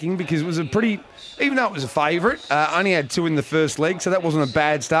just checking because it was a pretty, even though it was a favourite, only had 2 in the first leg, so that wasn't a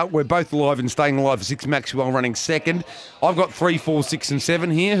bad start. We're both alive and staying alive for 6. Maxwell running second. I've got 3, 4, 6 and 7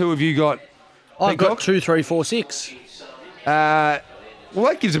 here. Who have you got? I've got 2, 3, 4, 6. Well,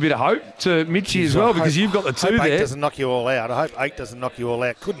 that gives a bit of hope to Mitchie as well, because you've got the 2 there. 8 doesn't knock you all out. I hope 8 doesn't knock you all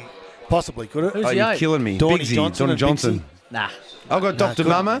out. Couldn't possibly, could it? Who's Oh, the you're 8? killing me. Donny Bigsy, Johnson. Nah. I've got Dr.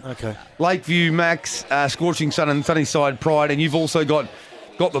 Mama, Okay. Lakeview Max, Scorching Sun and Sunnyside Pride, and you've also got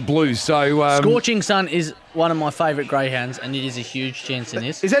the Blues. So Scorching Sun is one of my favourite greyhounds, and it is a huge chance in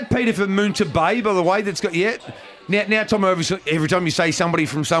this. Is that Peter from Moonta Bay, by the way, that's got Now, Tom, every time you say somebody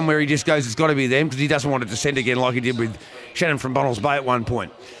from somewhere, he just goes, it's got to be them, because he doesn't want to descend again like he did with Shannon from Bottles Bay at one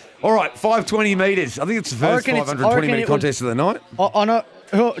point. All right, 520 metres. I think it's the first 520-metre contest of the night. I know.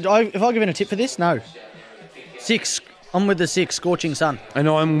 If I give in a tip for this, no. 6. I'm with the 6, Scorching Sun. And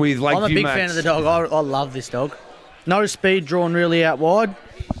I'm with Lakeview Max. I'm a big fan of the dog. I love this dog. No speed, drawn really out wide.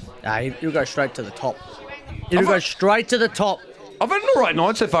 Nah, he'll go straight to the top. He'll go straight to the top. I've had an all right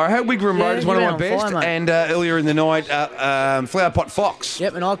night so far. I had Wigram Road as one of my best. Fire, and earlier in the night, Flower Pot Fox.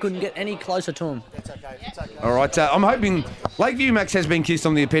 Yep, and I couldn't get any closer to him. It's okay. All right, I'm hoping Lakeview Max has been kissed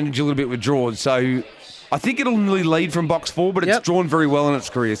on the appendage a little bit with draws, so I think it'll really lead from box 4, but it's drawn very well in its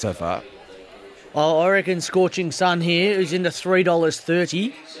career so far. I reckon Scorching Sun here, who's into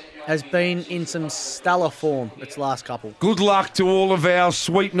 $3.30, has been in some stellar form its last couple. Good luck to all of our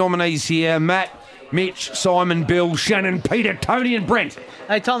sweet nominees here. Matt, Mitch, Simon, Bill, Shannon, Peter, Tony and Brent.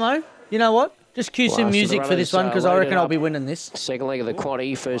 Hey, Tomo, you know what? Just cue some music for this one, because I reckon I'll be winning this. Second leg of the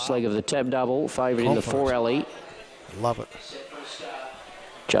quaddie, first leg of the tab double, favourite in the 4 alley. Love it.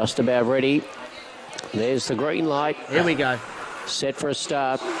 Just about ready. There's the green light. Here we go. Set for a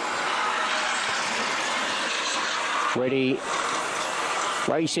start. Ready.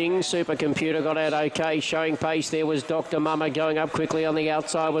 Racing, Supercomputer got out okay, showing pace. There was Dr. Mama going up quickly on the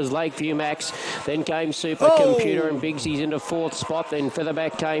outside was Lakeview Max. Then came Supercomputer and Bigsy's into 4th spot. Then further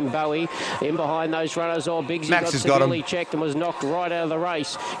back came Bowie. In behind those runners, Bigsy Max got severely checked and was knocked right out of the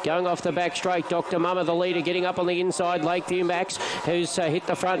race. Going off the back straight, Dr. Mama, the leader, getting up on the inside. Lakeview Max, who's hit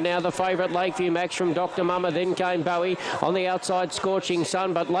the front now. The favourite, Lakeview Max from Dr. Mama. Then came Bowie on the outside, Scorching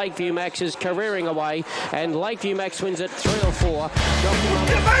Sun. But Lakeview Max is careering away. And Lakeview Max wins at 3 or 4. Dr.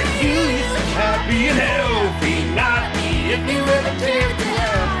 About you, happy and healthy, not me. If you ever take the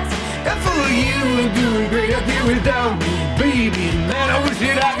house, and for you, I'm doing great up here without me, baby. Man, I wish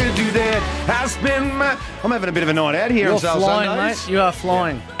that I could do that. I'm having a bit of a night out here on Sale flying, Sundays. mate. You are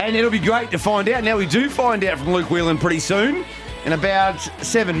flying. And it'll be great to find out. Now we do find out from Luke Whelan pretty soon, in about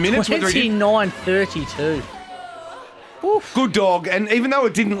 7 minutes. 29.32. Good dog, and even though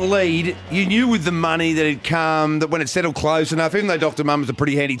it didn't lead, you knew with the money that had come, that when it settled close enough, even though Dr. Mum's a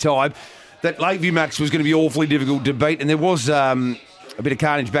pretty handy type, that Lakeview Max was going to be awfully difficult to beat, and there was a bit of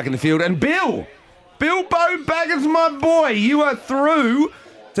carnage back in the field. And Bill Bo Baggins, my boy, you are through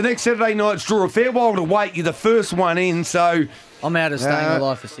to next Saturday night's draw. A fair while to wait. You're the first one in, so... I'm out of staying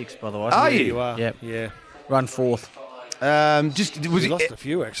alive for 6, by the way. Are you? You are. Yep. Yeah. Run 4th. We lost a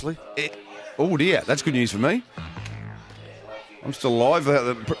few, actually. Oh, dear. That's good news for me. I'm still alive.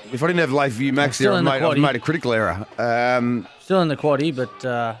 If I didn't have Lakeview Max there, I've made a critical error. Still in the quaddie, but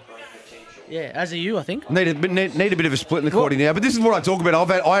yeah, as are you, I think. Need a bit of a split in the quaddie now. But this is what I talk about.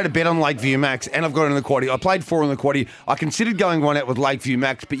 I had a bet on Lakeview Max, and I've got it in the quaddie. I played 4 in the quaddie. I considered going one out with Lakeview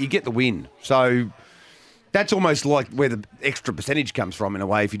Max, but you get the win. So That's almost like where the extra percentage comes from in a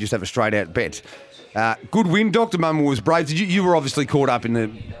way if you just have a straight out bet. Good win. Dr. Mumma was brave. You were obviously caught up in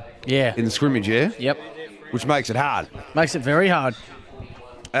the scrimmage, yeah? Yep. Which makes it hard. Makes it very hard.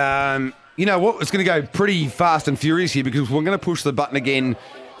 You know what? It's going to go pretty fast and furious here because we're going to push the button again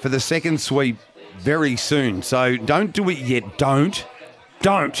for the second sweep very soon. So don't do it yet. Don't.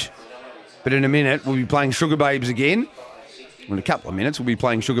 But in a minute, we'll be playing Sugar Babes again. In a couple of minutes, we'll be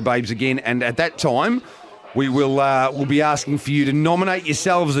playing Sugar Babes again. And at that time, we'll be asking for you to nominate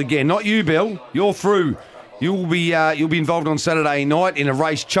yourselves again. Not you, Bill. You're through. You'll be involved on Saturday night in a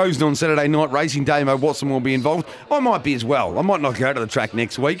race chosen on Saturday night. Racing Damo Watson will be involved. I might be as well. I might not go to the track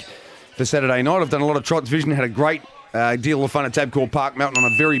next week for Saturday night. I've done a lot of Trots Vision, had a great deal of fun at Tabcorp Park Mountain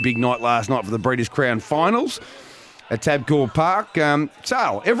on a very big night last night for the Breeders' Crown Finals at Tabcorp Park.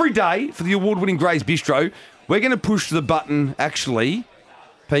 So, every day for the award-winning Gray's Bistro, we're going to push the button, actually,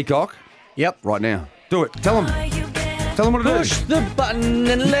 Peacock. Yep. Right now. Do it. Tell them what it is. Push the button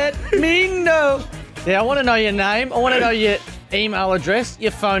and let me know. Yeah, I want to know your name. I want to know your email address,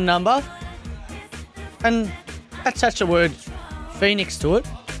 your phone number, and attach the word Phoenix to it.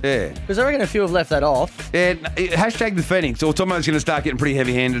 Yeah. Because I reckon a few have left that off. Yeah, hashtag the Phoenix, or Tomo's going to start getting pretty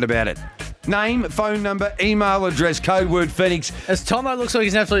heavy-handed about it. Name, phone number, email address, code word Phoenix. As Tomo looks like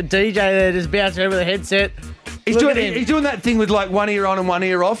he's an absolute DJ there, just bouncing over the headset. He's doing that thing with like one ear on and one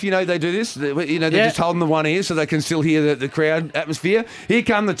ear off. You know, they do this. They're just holding the one ear so they can still hear the crowd atmosphere. Here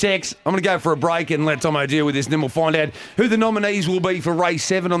come the texts. I'm going to go for a break and let Tomo deal with this, and then we'll find out who the nominees will be for race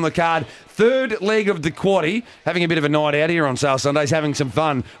 7 on the card. Third leg of the quaddie. Having a bit of a night out here on Sale Sundays, having some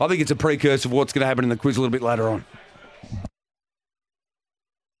fun. I think it's a precursor of what's going to happen in the quiz a little bit later on.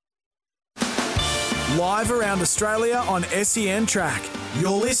 Live around Australia on SEN Track.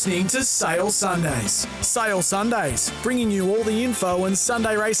 You're listening to Sale Sundays. Sale Sundays, bringing you all the info and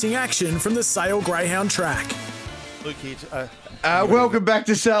Sunday racing action from the Sale Greyhound Track. Luke here. Welcome back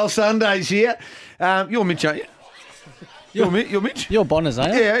to Sale Sundays here. You're Mitch, aren't you? You're Mitch? You're Bonners,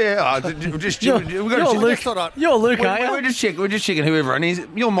 aren't you? Yeah. You're Luke, aren't you? We're just checking who everyone is.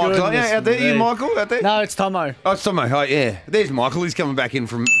 You're Michael, aren't you? Out there? You Michael out there? No, it's Tomo. Oh, it's Tomo. Oh, yeah. There's Michael. He's coming back in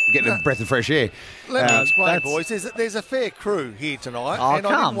from getting a breath of fresh air. Let me explain, boys. There's a fair crew here tonight, and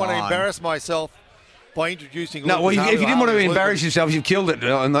I didn't want to embarrass myself by introducing. No, well, if you didn't want to embarrass yourself, you've killed it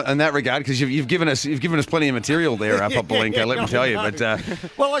in that regard because you've given us plenty of material there, Popolenko. Let me tell you.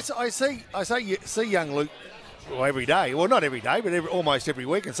 But well, I see young Luke. Well, every day. Well, not every day, but almost every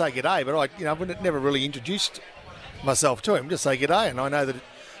week, and say g'day. But I've never really introduced myself to him. Just say g'day, and I know that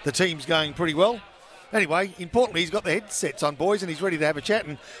the team's going pretty well. Anyway, importantly, he's got the headsets on, boys, and he's ready to have a chat.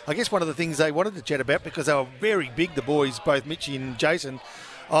 And I guess one of the things they wanted to chat about, because they were very big, the boys, both Mitchie and Jason,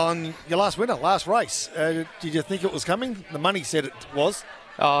 on your last race. Did you think it was coming? The money said it was.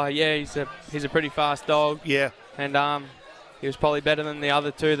 Oh yeah, he's a pretty fast dog. Yeah, and he was probably better than the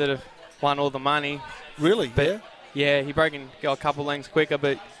other two that have won all the money. Really? But, yeah, he broke and got a couple lengths quicker,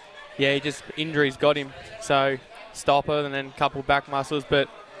 but yeah, injuries got him. So stopper and then a couple back muscles, but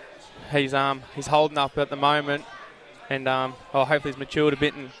he's holding up at the moment, and hopefully he's matured a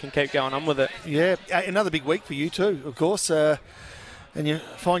bit and can keep going on with it. Yeah, another big week for you too, of course, and you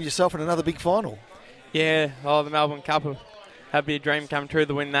find yourself in another big final. Yeah, the Melbourne Cup had be a dream come true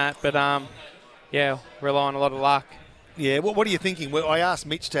to win that, but rely on a lot of luck. Yeah, what are you thinking? Well, I asked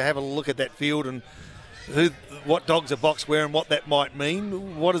Mitch to have a look at that field and what dogs are boxed where and what that might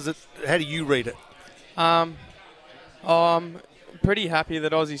mean. What is it? How do you read it? I'm pretty happy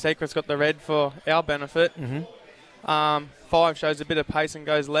that Aussie Secret's got the red for our benefit. Mm-hmm. 5 shows a bit of pace and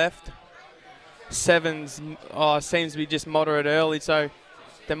goes left. 7's seems to be just moderate early, so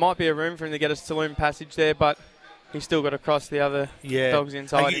there might be a room for him to get a saloon passage there, but he's still got to cross the other dogs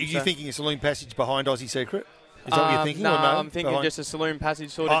inside. Are you thinking a saloon passage behind Aussie Secret? Is that what you're thinking? No, or no, I'm thinking just a saloon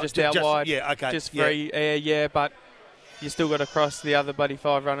passage sort of just out wide. Yeah, okay. Just free air, but you still got to cross the other buddy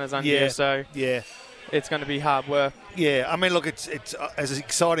 5 runners under you, so it's going to be hard work. Yeah, I mean, look, it's as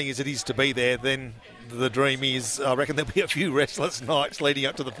exciting as it is to be there, then the dream is, I reckon there'll be a few restless nights leading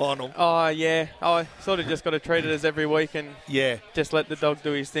up to the final. Oh, yeah. I sort of just got to treat it as every week and just let the dog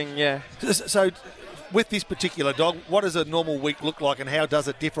do his thing, So with this particular dog, what does a normal week look like and how does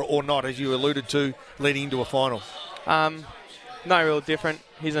it differ or not, as you alluded to, leading into a final? No real different.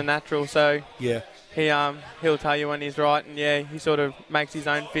 He's a natural, so he'll tell you when he's right, and he sort of makes his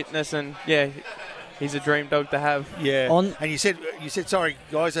own fitness, and he's a dream dog to have. Yeah. And you said, sorry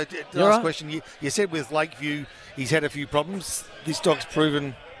guys, last question. You said with Lakeview he's had a few problems. This dog's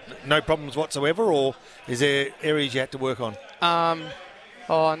proven no problems whatsoever, or is there areas you had to work on?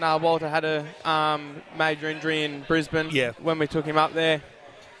 Oh, no, Walter had a major injury in Brisbane when we took him up there.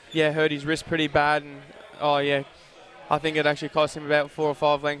 Yeah, hurt his wrist pretty bad, I think it actually cost him about 4 or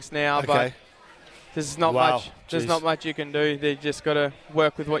 5 lengths now. Okay. But there's not much. There's Jeez. not much you can do. They just got to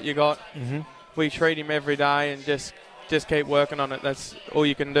work with what you got. Mm-hmm. We treat him every day and just keep working on it. That's all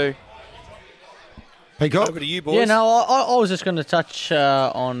you can do. Peacock? Over to you, boys. Yeah, no, I was just going to touch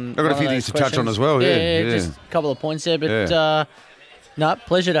on. I've got a few things to touch on as well. Yeah. just a couple of points there, but no,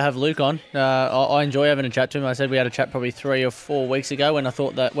 pleasure to have Luke on. I enjoy having a chat to him. I said we had a chat probably 3 or 4 weeks ago when I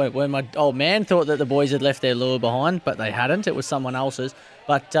thought that when my old man thought that the boys had left their lure behind, but they hadn't. It was someone else's.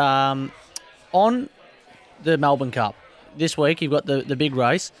 But on the Melbourne Cup this week, you've got the big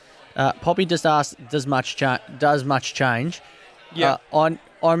race. Poppy just asked, does much change? Yeah. I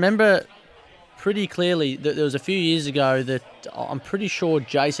remember pretty clearly that there was a few years ago that I'm pretty sure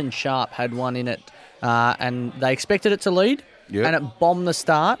Jason Sharp had one in it, and they expected it to lead, and it bombed the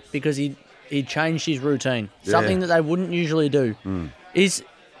start because he changed his routine, something that they wouldn't usually do.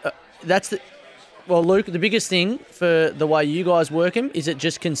 Well, Luke, the biggest thing for the way you guys work him, is it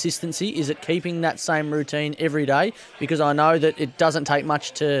just consistency? Is it keeping that same routine every day? Because I know that it doesn't take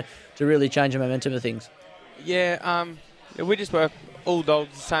much to really change the momentum of things. Yeah, we just work all dogs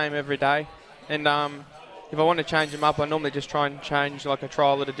the same every day. And if I want to change them up, I normally just try and change like a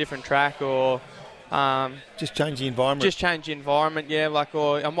trial at a different track or... just change the environment. Just change the environment, yeah.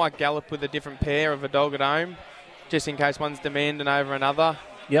 Or I might gallop with a different pair of a dog at home, just in case one's demanding over another.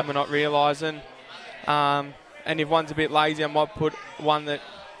 Yep. And we're not realising. And if one's a bit lazy, I might put one that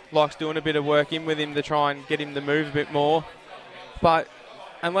likes doing a bit of work in with him to try and get him to move a bit more. But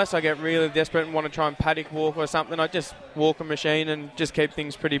unless I get really desperate and want to try and paddock walk or something, I just walk a machine and just keep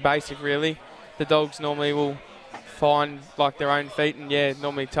things pretty basic, really. The dogs normally will find like their own feet and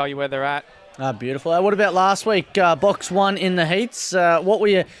normally tell you where they're at. Beautiful. What about last week? Box 1 in the heats. What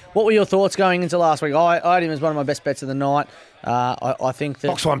were your thoughts going into last week? I had him as one of my best bets of the night. I think that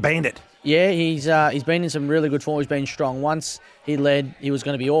Box 1 Bandit. Yeah, he's been in some really good form. He's been strong. Once he led, he was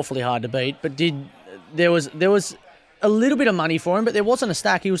going to be awfully hard to beat. But there was a little bit of money for him, but there wasn't a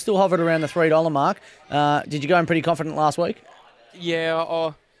stack. He was still hovered around the $3 mark. Did you go in pretty confident last week?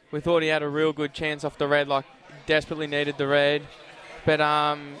 Yeah, we thought he had a real good chance off the red. Like desperately needed the red, but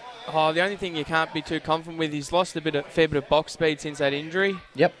the only thing you can't be too confident with, he's lost a fair bit of box speed since that injury.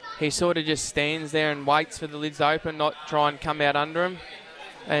 Yep. He sort of just stands there and waits for the lids to open, not try and come out under him.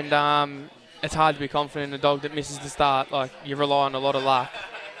 And it's hard to be confident in a dog that misses the start. Like, you rely on a lot of luck.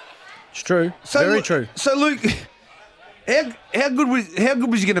 It's true. Very true. So, Luke, how good was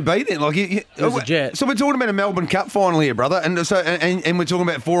he going to be then? Like, It was a jet. So we're talking about a Melbourne Cup final here, brother, and we're talking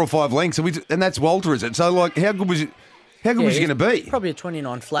about 4 or 5 lengths, and that's Walter, is it? So, like, how good was he going to be? Probably a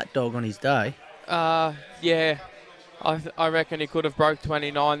 29 flat dog on his day. Yeah. I reckon he could have broke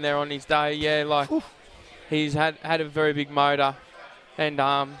 29 there on his day. Yeah, like he's had a very big motor, and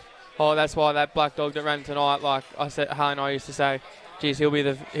that's why that black dog that ran tonight. Like I said, Harley and I used to say, geez, he'll be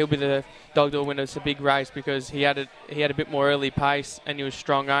the dog that will win us a big race because he had a bit more early pace and he was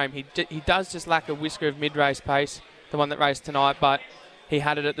strong aim. He does just lack a whisker of mid race pace, the one that raced tonight, but he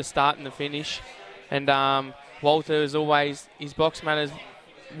had it at the start and the finish, and Walter is always, his box manners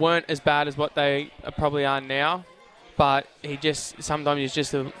weren't as bad as what they probably are now, but sometimes he's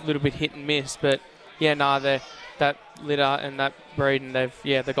just a little bit hit and miss. But that litter and that breed, and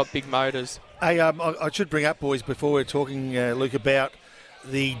they've got big motors. Hey, I should bring up, boys, before we're talking, Luke, about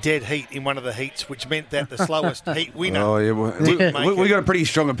the dead heat in one of the heats, which meant that the slowest heat winner. Oh yeah, we got a pretty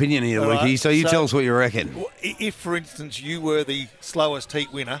strong opinion here, Lukey. Right. So you tell us what you reckon. If, for instance, you were the slowest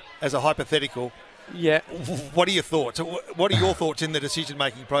heat winner, as a hypothetical. Yeah. What are your thoughts? What are your thoughts in the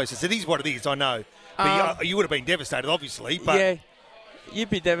decision-making process? It is what it is, I know. But you would have been devastated, obviously. But yeah, you'd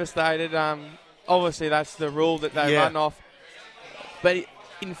be devastated. Obviously, that's the rule that they run off. But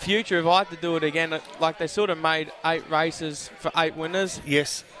in future, if I had to do it again, like they sort of made 8 races for 8 winners.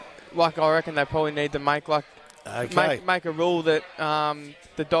 Yes. Like I reckon they probably need to make make a rule that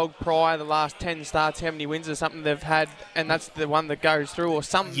the dog prior the last 10 starts, how many wins or something they've had, and that's the one that goes through, or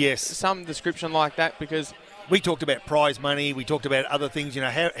some description like that, because we talked about prize money, we talked about other things. You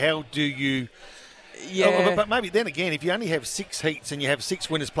know, how do you? Yeah. But maybe then again, if you only have 6 heats and you have 6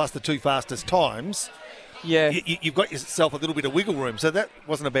 winners plus the 2 fastest times, you've got yourself a little bit of wiggle room. So that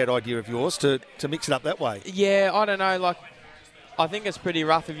wasn't a bad idea of yours to mix it up that way. Yeah, I don't know. Like, I think it's pretty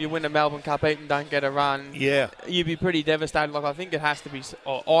rough if you win a Melbourne Cup heat and don't get a run. Yeah. You'd be pretty devastated. Like, I think it has to be,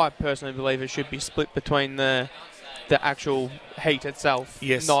 or I personally believe it should be split between the actual heat itself.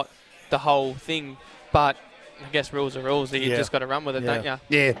 Yes. Not the whole thing. But I guess rules are rules. You just got to run with it, don't you?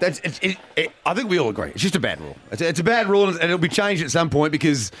 Yeah, I think we all agree. It's just a bad rule. It's a bad rule, and it'll be changed at some point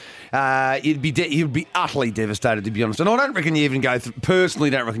because you'd be utterly devastated, to be honest. And I don't reckon you even personally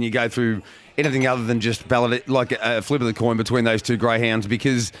don't reckon you go through anything other than just ballot, like a flip of the coin between those two greyhounds,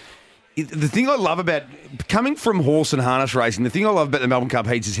 because the thing I love about coming from horse and harness racing, the thing I love about the Melbourne Cup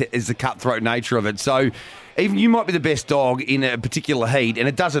heats is the cutthroat nature of it. So even you might be the best dog in a particular heat, and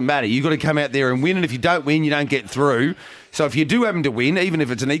it doesn't matter. You've got to come out there and win, and if you don't win, you don't get through. So if you do happen to win, even if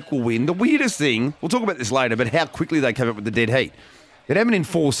it's an equal win, the weirdest thing, we'll talk about this later, but how quickly they came up with the dead heat. It happened in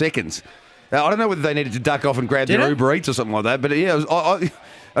 4 seconds. I don't know whether they needed to duck off and grab their Uber Eats or something like that, but yeah,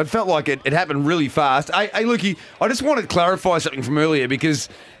 it felt like it happened really fast. Hey, Lukey, I just want to clarify something from earlier, because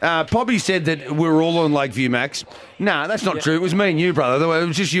Poppy said that we were all on Lakeview, Max. Nah, that's not true. It was me and you, brother. It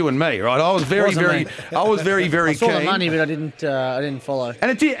was just you and me, right? I was very keen. I saw the money, but I didn't follow.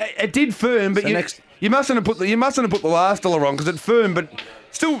 And it did firm, but you mustn't have put the last dollar on, because it firmed, but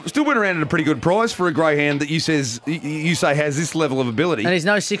still went around at a pretty good price for a greyhound that you say has this level of ability. And he's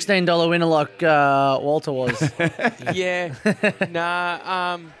no $16 winner like Walter was. Yeah,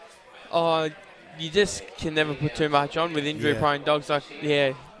 nah. You just can never put too much on with injury-prone dogs.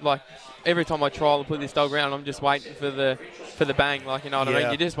 Like every time I try to put this dog around, I'm just waiting for the bang. Like, you know what I mean?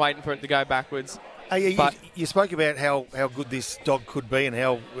 You're just waiting for it to go backwards. Hey, you spoke about how good this dog could be and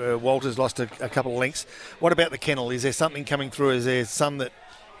how Walter's lost a couple of lengths. What about the kennel? Is there something coming through? Is there some that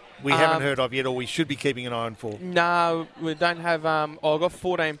we haven't heard of yet, or we should be keeping an eye on for? No, we don't have. I've got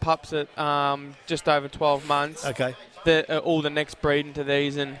 14 pups at just over 12 months. Okay. They're all the next breed into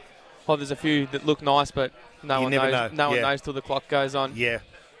these, and there's a few that look nice, but no one knows. No one knows till the clock goes on. Yeah.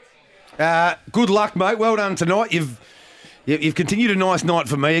 Good luck, mate. Well done tonight. You've continued a nice night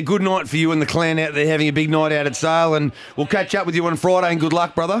for me, a good night for you and the clan out there having a big night out at Sale, and we'll catch up with you on Friday, and good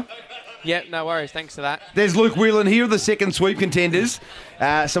luck, brother. Yep, no worries. Thanks for that. There's Luke Whelan here, the second sweep contenders.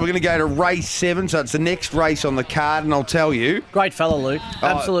 So we're going to go to race 7, so it's the next race on the card, and I'll tell you. Great fella, Luke.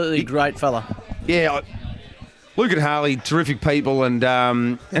 Absolutely great fella. Yeah, Luke and Harley, terrific people, and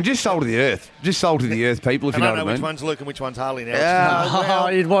just sold to the earth. Just sold to the earth, people, if you know what I mean. I don't know which one's Luke and which one's Harley now.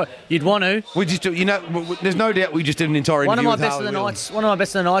 You'd want to. We just, there's no doubt we just did an entire interview with Harley. One of my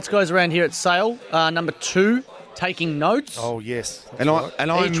best of the nights goes around here at Sale, number 2. Taking notes. Oh, yes.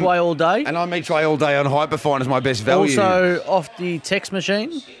 I'm each way all day. And I'm each way all day on Hyperfine as my best value. Also, off the text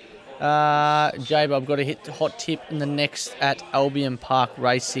machine, Jabe, I've got to hit the hot tip in the next at Albion Park,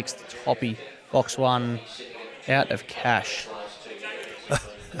 race 6, the Toppy, box 1, out of cash.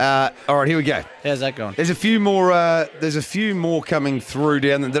 All right, here we go. How's that going? There's a few more coming through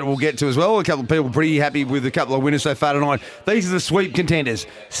down that we'll get to as well. A couple of people pretty happy with a couple of winners so far tonight. These are the sweep contenders.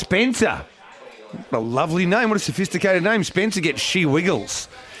 Spencer. What a lovely name. What a sophisticated name. Spencer gets She Wiggles.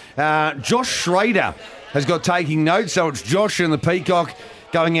 Josh Schrader has got Taking Notes, so it's Josh and the Peacock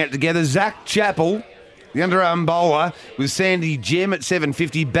going out together. Zach Chappell, the underarm bowler, with Sandy Gem at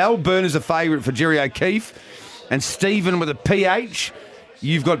 750. Bell Burner's a favourite for Jerry O'Keefe. And Stephen with a PH.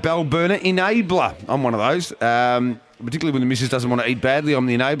 You've got Bell Burner. Enabler. I'm one of those. Particularly when the missus doesn't want to eat badly, I'm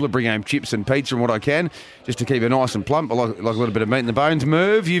the enabler. Bring home chips and pizza and what I can, just to keep her nice and plump. I like a little bit of meat in the bones.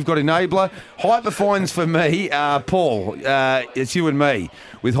 Merv, you've got enabler. Hyperfines for me, Paul. It's you and me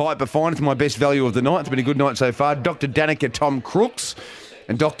with Hyperfine. It's my best value of the night. It's been a good night so far. Dr. Danica Tom Crooks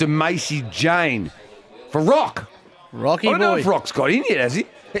and Dr. Macy Jane for Rock. Rocky boy. I don't know if Rock's got in yet, has he?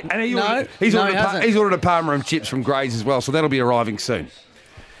 And he's ordered a Parma and chips from Gray's as well, so that'll be arriving soon.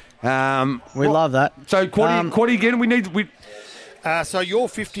 We love that. So Quaddy again. So you're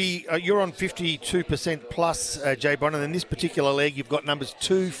 50. You're on 52% plus, Jay Bonner. In this particular leg, you've got numbers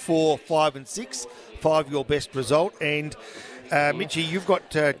 2, 4, 5, and 6. 5 your best result, and Mitchie, you've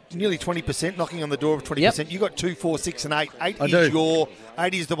got nearly 20%, knocking on the door of 20%. Yep. You've got 2, 4, 6, and 8.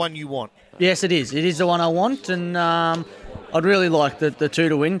 8 is the one you want. Yes, it is. It is the one I want, and I'd really like the 2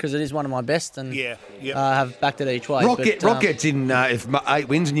 to win because it is one of my best, and have backed it each way. Rock gets in if 8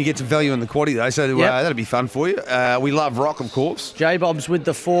 wins, and you get some value in the quaddie though, so that'll be fun for you. We love Rock, of course. J-Bob's with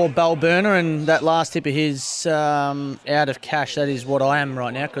the 4 Bell Burner, and that last tip of his out of cash. That is what I am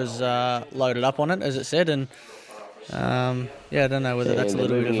right now because loaded up on it, as it said, and I don't know whether that's a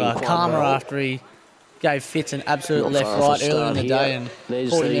little bit of karma after he gave Fitz an absolute left-right earlier in the day and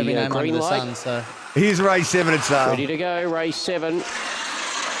caught him every name under the sun. So here's race 7 at Sale. Ready to go, race 7.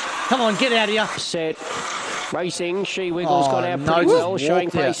 Come on, get out of here. Set. Racing, She Wiggles got out pretty well.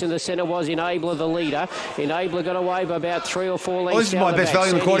 Showing pace in the centre was Enabler, the leader. Enabler got away by about 3 or 4 lengths. This is my best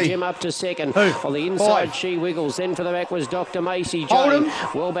value in the quaddie. Jim up to second. On the inside, She Wiggles. Then for the back was Dr. Macy Jane.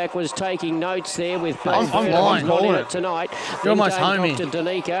 Well back was Taking Notes there with I'm not in it tonight. You're almost homey. Dr.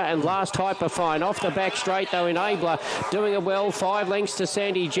 Danica and last Hyperfine. Off the back straight though, Enabler doing it well. 5 lengths to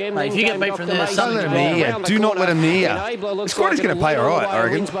Sandy Gem. Hey, if you get beat from there, don't let him near. Do not let him near. Enabler looks this quaddie's going to pay all right, I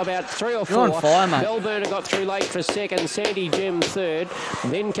reckon. By about 3 or 4. You're on fire, mate. Bell Burner got through too late for second. Sandy Jim third.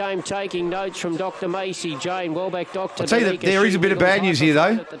 Then came Taking Notes from Dr. Macy Jane. Well back, Dr. I'll tell you that there is a bit of bad news here,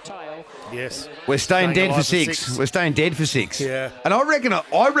 though. Yes. We're staying dead for alive six. We're staying dead for six. Yeah. And I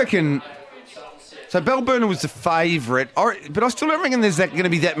reckon. So Bellburner was the favourite, but I still don't reckon there's going to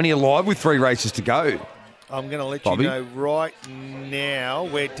be that many alive with 3 races to go. I'm going to let Bobby? you know right now.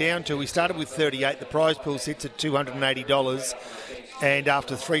 We started with 38. The prize pool sits at $280. And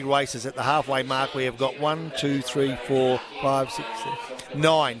after 3 races at the halfway mark, we have got 1, 2, 3, 4, 5, 6, 7,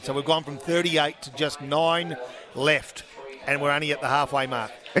 9. So we've gone from 38 to just 9 left. And we're only at the halfway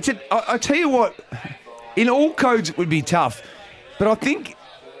mark. I tell you what, in all codes it would be tough. But I think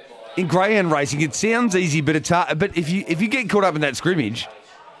in greyhound racing it sounds easy, but it's hard. But if you get caught up in that scrimmage,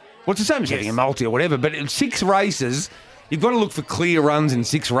 well, it's the same as having a multi or whatever. But in 6 races, you've got to look for clear runs in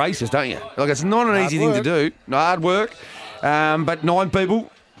 6 races, don't you? Like, it's not an easy thing to do. Hard work. But 9 people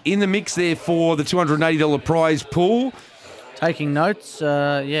in the mix there for the $280 prize pool. Taking notes?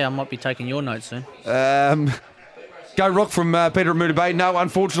 I might be taking your notes soon. Go Rock from Peter at Moota Bay. No,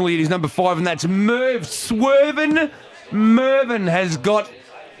 unfortunately, it is number 5, and that's Merv. Swervin. Mervin has got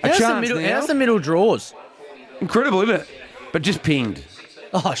a chance now. How's the middle draws? Incredible, isn't it? But just pinged.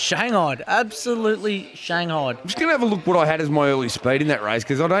 Oh, shanghaied. Absolutely shanghaied. I'm just going to have a look what I had as my early speed in that race,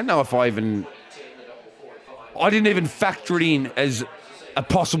 because I don't know if I didn't even factor it in as a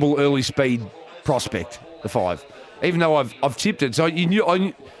possible early speed prospect, the 5, even though I've tipped it. So you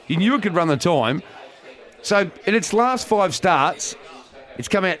knew it could run the time. So in its last 5 starts, it's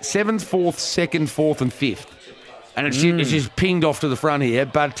come out 7th, 4th, 2nd, 4th and 5th. And it's just pinged off to the front here.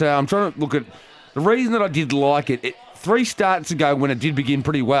 But I'm trying to look at the reason that I did like it. 3 starts ago when it did begin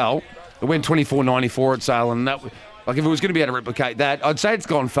pretty well, it went 24.94 at Sale. And that, like, if it was going to be able to replicate that, I'd say it's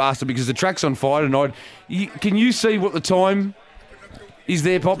gone faster because the track's on fire tonight. Can you see what the time is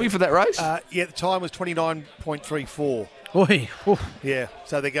there, Poppy, for that race? The time was 29.34. Oi. Yeah,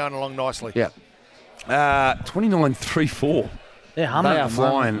 so they're going along nicely. Yeah. 29.34. They're humming. They are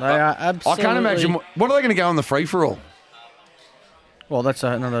flying. They are absolutely. I can't imagine. What are they going to go on the free-for-all? Well, that's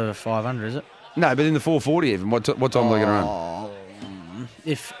another 500, is it? No, but in the 440 even. What time are they going to run?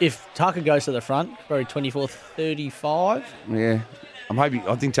 If Tucker goes to the front, probably 24.35. Yeah. I'm hoping.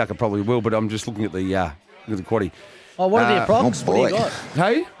 I think Tucker probably will, but I'm just looking at the quaddie. Oh, what are the approx? Oh, what do you got?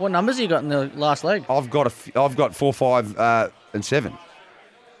 Hey? What numbers have you got in the last leg? I've got 4, 5, and 7.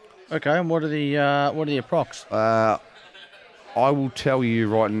 Okay, and what are the approx? I will tell you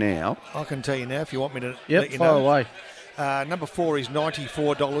right now. I can tell you now if you want me to. Yep, let you fire know. away. Number 4 is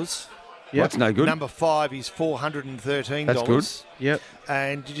 $94. Yep. That's no good. Number 5 is $413. That's good. Yep.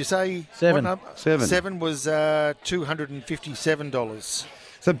 And did you say 7? 7. 7 was $257.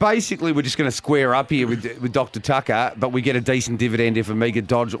 So basically, we're just going to square up here with Dr. Tucker, but we get a decent dividend if Amiga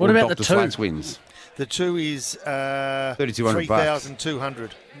Dodge or Dr. Slates wins. The 2 is $3,200.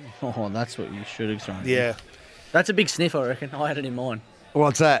 $3,200. Oh, that's what you should have thrown. Yeah. That's a big sniff, I reckon. I had it in mind.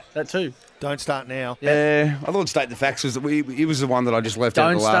 What's that? That too. Don't start now. Yeah, I thought State the Facts was he was the one that I just left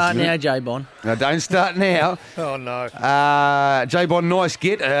out at the last minute. Don't start now, J-Bon. No, don't start now. Oh, no. J-Bon, nice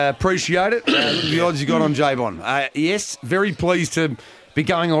get. Appreciate it. Look at the odds you got on J-Bon. Yes, very pleased to be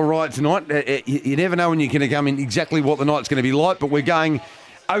going all right tonight. You never know when you're going to come in exactly what the night's going to be like, but we're going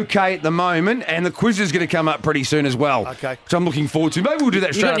okay at the moment, and the quiz is going to come up pretty soon as well. Okay. So I'm looking forward to. Maybe we'll do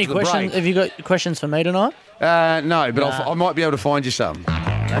that straight after the break. Have you got questions for me tonight? No, but I might be able to find you some.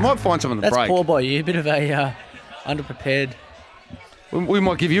 I might find some in the break. That's poor by you. A bit of a underprepared. We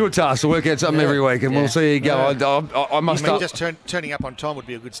might give you a task to work out something every week, and we'll see how you go. Yeah. I must start. Just turning up on time would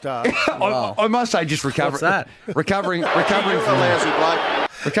be a good start. I must say, just recovering from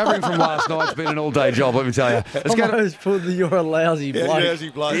last night's been an all-day job. Let me tell you. You're a lousy bloke. Lousy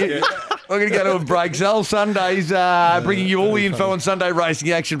bloke. Yeah. We're going to go to a break. Sale Sundays, bringing you all the info on Sunday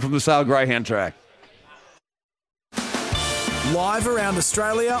racing action from the Sale Greyhound track. Live around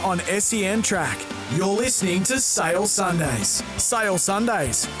Australia on SEN Track. You're listening to Sale Sundays. Sale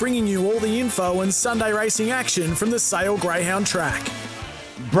Sundays, bringing you all the info and Sunday racing action from the Sale Greyhound track.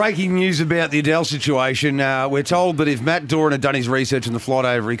 Breaking news about the Adele situation. We're told that if Matt Doran had done his research on the flight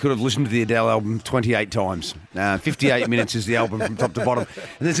over, he could have listened to the Adele album 28 times. 58 minutes is the album from top to bottom.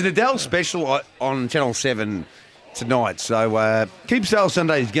 And there's an Adele special on Channel 7 tonight. So keep Sale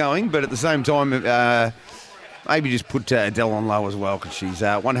Sundays going, but at the same time, maybe just put Adele on low as well, because she's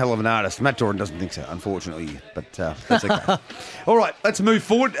one hell of an artist. Matt Doran doesn't think so, unfortunately, but that's okay. All right, let's move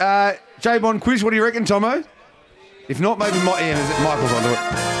forward. J-Bon quiz, what do you reckon, Tomo? If not, maybe Michael's onto it.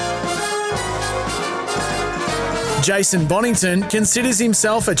 Jason Bonington considers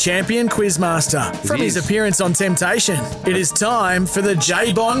himself a champion quizmaster from his appearance on Temptation. It is time for the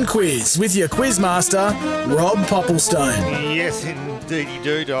J-Bon quiz with your quizmaster, Rob Popplestone. Yes, indeedy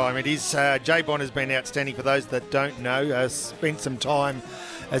do, Dime. It is. J-Bon has been outstanding. For those that don't know, spent some time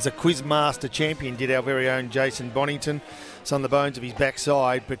as a quizmaster champion, did our very own Jason Bonington. It's on the bones of his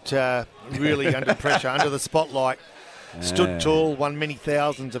backside, but really under pressure, under the spotlight. Stood tall, won many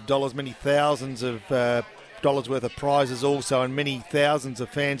thousands of dollars, many thousands of dollars worth of prizes also, and many thousands of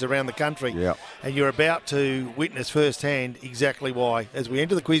fans around the country. Yep. And you're about to witness firsthand exactly why as we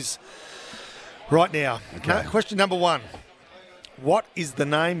enter the quiz right now. Okay. Question number 1. What is the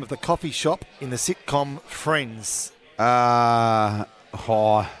name of the coffee shop in the sitcom Friends? If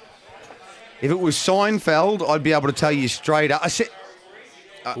it was Seinfeld, I'd be able to tell you straight up. I said,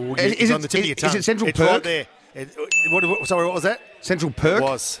 It's on the tip of your tongue. Is it Central it's Perk? Right there. Sorry, what was that? Central Perk? It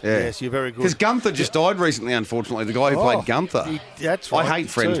was. Yeah. Yes, you're very good. Because Gunther just died recently, unfortunately, the guy who played Gunther. That's right. I hate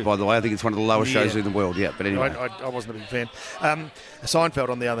Friends, by the way. I think it's one of the lowest shows in the world. Yeah, but anyway. I wasn't a big fan. Seinfeld,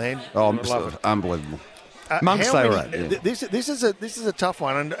 on the other hand. Unbelievable. Monks they were at. Yeah. This is a tough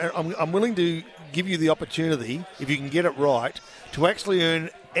one, and I'm willing to give you the opportunity, if you can get it right, to actually earn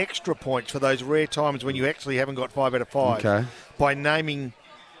extra points for those rare times when you actually haven't got 5 out of 5 by naming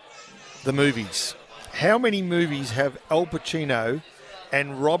the movies. How many movies have Al Pacino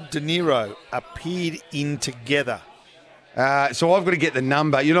and Rob De Niro appeared in together? So I've got to get the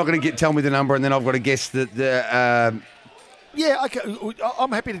number. You're not going to tell me the number, and then I've got to guess the. Yeah, okay.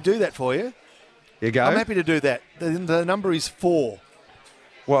 I'm happy to do that for you. You go. I'm happy to do that. The number is 4.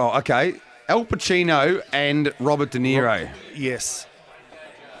 Well, okay. Al Pacino and Robert De Niro. Yes.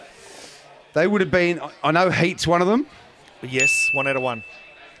 They would have been. I know Heat's one of them. Yes, 1 out of 1.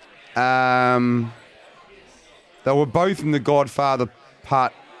 They were both in The Godfather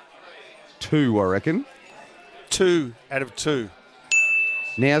Part 2, I reckon. 2 out of 2.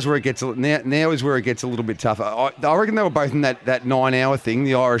 Now is where it gets a little bit tougher. I reckon they were both in that 9-hour thing,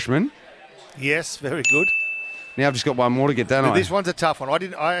 The Irishman. Yes, very good. Now I've just got one more to get done. But this one's a tough one.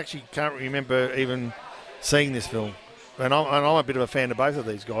 I actually can't remember even seeing this film, and I'm a bit of a fan of both of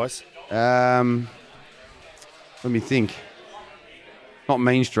these guys. Let me think. Not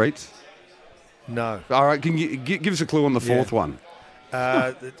Mean Streets. No. All right, can you give us a clue on the fourth one?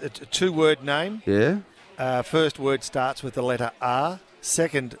 It's a 2-word name. Yeah. First word starts with the letter R.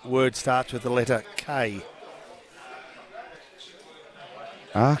 Second word starts with the letter K.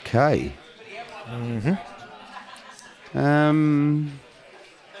 Okay. Mm-hmm.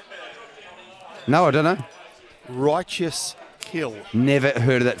 No, I don't know. Righteous Kill. Never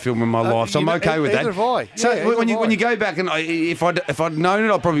heard of that film in my life, so I'm okay with that. Neither have I. So when you go back and if I'd known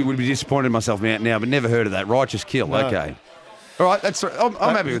it, I probably would be disappointed in myself now. But never heard of that. Righteous Kill. No. Okay. All right,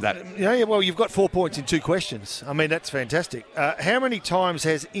 I'm happy with that. Yeah. Well, you've got 4 points in 2 questions. I mean, that's fantastic. How many times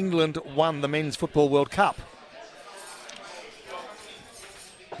has England won the Men's Football World Cup?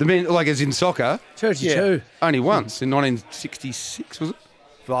 The men, like as in soccer? 32. Yeah. Only once in 1966, was it?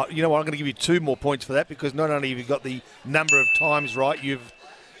 Right, you know what? I'm going to give you 2 more points for that because not only have you got the number of times right, you've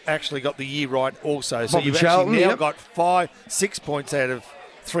actually got the year right also. So you've actually now got 6 points out of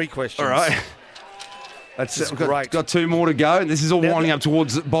 3 questions. All right. That's great. Got 2 more to go, and this is all winding up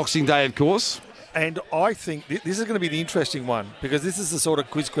towards Boxing Day, of course. And I think this is going to be the interesting one because this is the sort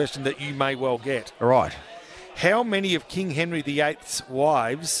of quiz question that you may well get. All right. How many of King Henry VIII's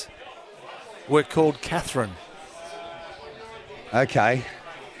wives were called Catherine? Okay.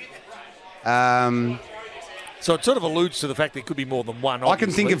 So it sort of alludes to the fact there could be more than one. Obviously. I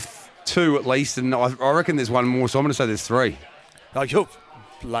can think of 2 at least, and I reckon there's one more, so I'm going to say there's 3. Oh, you're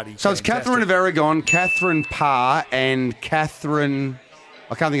bloody So it's Catherine of Aragon, Catherine Parr, and Catherine...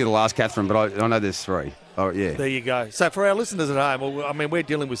 I can't think of the last Catherine, but I know there's 3. Oh, yeah. There you go. So for our listeners at home, I mean, we're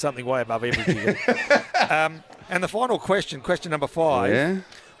dealing with something way above everything. And the final question number 5. Yeah?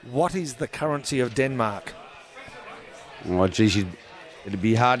 What is the currency of Denmark? Oh, geez, it'd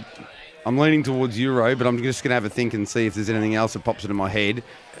be hard. I'm leaning towards Euro, but I'm just going to have a think and see if there's anything else that pops into my head.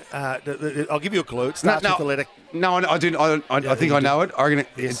 I'll give you a clue. It starts with the letter... No, I do. I think I know it. I reckon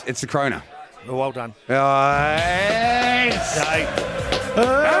it's the krona. Oh, well done. Yes.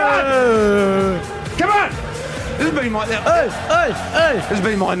 Come on! This has been my... This has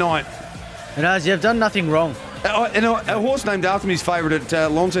been my night. And as you've done nothing wrong. And a horse named after me is favourite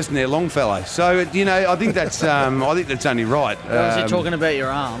at Launceston there, Longfellow. So, I think that's only right. Was he talking about your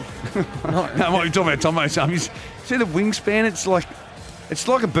arm? No, I might be talking about Tomo's arm. See the wingspan? It's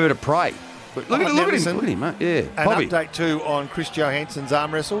like a bird of prey. Look at him, mate. Yeah. An Bobby. update too on Chris Johansson's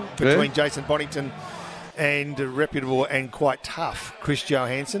arm wrestle between Jason Bonington and reputable and quite tough Chris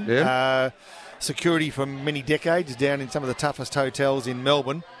Johansson. Yeah. security for many decades down in some of the toughest hotels in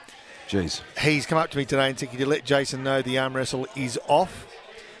Melbourne. Jeez. He's come up to me today and said, "Could you let Jason know the arm wrestle is off?"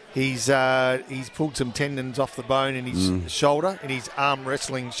 He's pulled some tendons off the bone in his shoulder, in his arm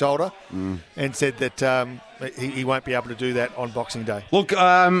wrestling shoulder, and said that he won't be able to do that on Boxing Day. Look,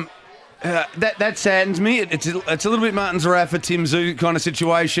 that saddens me. It's a little bit Martin Zaraf for Tim Zoo kind of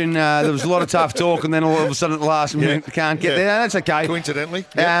situation. There was a lot of tough talk, and then all of a sudden at the last minute can't get there. That's okay. Coincidentally.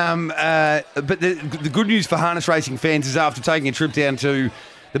 But the good news for harness racing fans is after taking a trip down to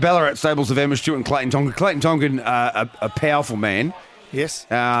the Ballarat stables of Emma Stewart and Clayton Tonkin. Clayton Tonkin, a powerful man. Yes.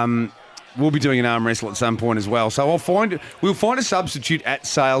 We'll be doing an arm wrestle at some point as well. So we'll find a substitute at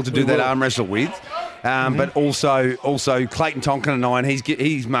Sale to do that arm wrestle with. But also Clayton Tonkin and I, and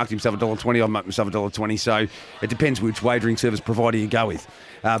he's marked himself $1.20. I've marked myself $1.20. So it depends which wagering service provider you go with,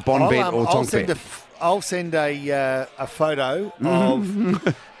 Bonbet or Tonkbet. I'll send a photo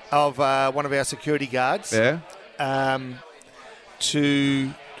of one of our security guards. Yeah.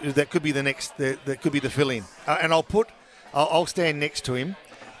 That could be that could be the fill-in, and I'll stand next to him,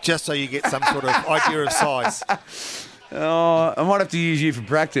 just so you get some sort of idea of size. Oh, I might have to use you for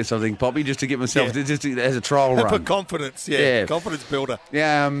practice, I think, Poppy, just to get myself just as a trial run. For confidence, confidence builder.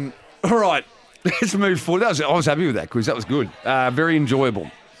 Yeah. All right, let's move forward. I was happy with that quiz. That was good. Very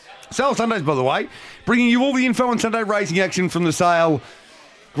enjoyable. Sale Sundays, by the way, bringing you all the info on Sunday racing action from the Sale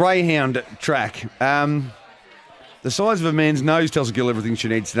Greyhound track. The size of a man's nose tells a girl everything she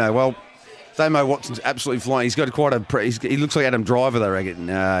needs to know. Well, Damo Watson's absolutely flying. He's got quite he looks like Adam Driver, they reckon.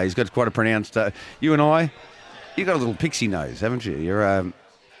 He's got quite a pronounced... you and I, you've got a little pixie nose, haven't you? You're a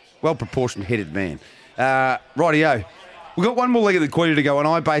well-proportioned headed man. Rightio. We've got one more leg of the query to go, and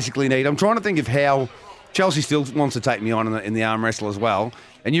I basically I'm trying to think of how Chelsea still wants to take me on in the arm wrestle as well.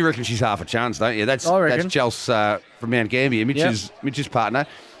 And you reckon she's half a chance, don't you? That's Chelsea from Mount Gambier, Mitch's partner.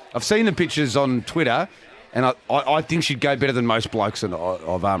 I've seen the pictures on Twitter, and I think she'd go better than most blokes that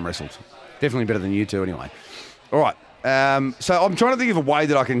I've arm wrestled. Definitely better than you two, anyway. All right. So I'm trying to think of a way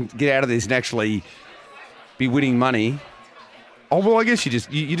that I can get out of this and actually be winning money. Oh well, I guess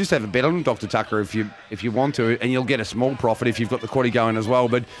you just have a bet on Dr. Tucker if you want to, and you'll get a small profit if you've got the quaddie going as well.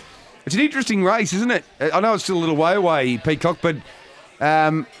 But it's an interesting race, isn't it? I know it's still a little way away, Peacock, but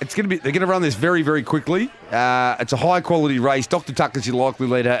it's going to be. They're going to run this very, very quickly. It's a high quality race. Dr. Tucker's your likely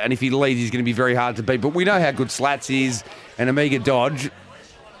leader, and if he leads, he's going to be very hard to beat. But we know how good Slats is, and Amiga Dodge.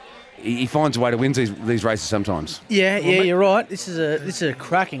 He finds a way to win these races sometimes. Yeah, you're right. This is a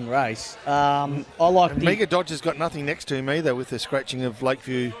cracking race. I like Amiga Dodge has got nothing next to him either with the scratching of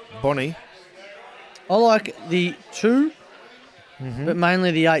Lakeview Bonnie. I like the 2, but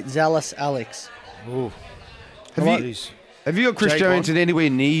mainly the 8 Zallis Alex. Ooh. Have you got Chris Johansson anywhere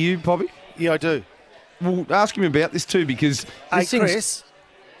near you, Poppy? Yeah, I do. Well, ask him about this too, because... Hey,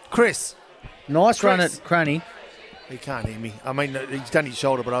 Chris. Nice run at Cranny. He can't hear me. I mean, he's done his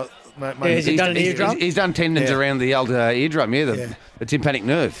shoulder, but has he done an eardrum? He's done tendons around the old eardrum, the tympanic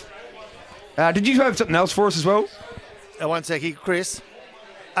nerve. Did you have something else for us as well? One sec here, Chris.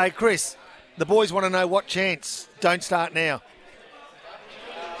 Hey, Chris, the boys want to know what chance. Don't start now.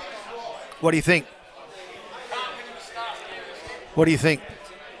 What do you think? What do you think?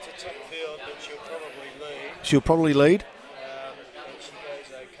 She'll probably lead.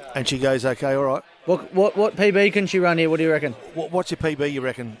 And she goes okay, all right. What PB can she run here? What do you reckon? What's your PB, you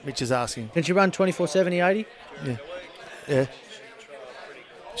reckon? Mitch is asking. Can she run 24.70, 80? Yeah.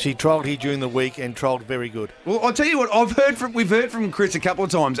 She trialled here during the week and trialled very good. Well, I'll tell you what, we've heard from Chris a couple of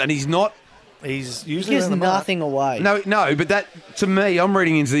times, and he's usually gives nothing away. No, but that, to me, I'm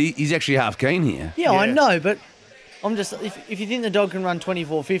reading into he's actually half keen here. Yeah, I know, but I'm just, if you think the dog can run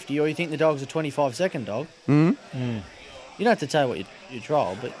 24.50 or you think the dog's a 25-second dog, you don't have to tell what you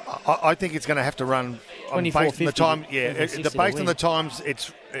trial, but I think it's going to have to run based on the time. Yeah, based on the times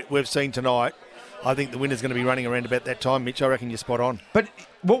we've seen tonight. I think the winner's going to be running around about that time, Mitch. I reckon you're spot on. But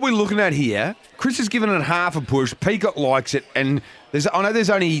what we're looking at here, Chris has given it half a push. Peacock likes it, and I know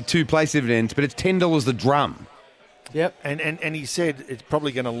there's only 2 place dividends, but it's $10 the drum. Yep, and he said it's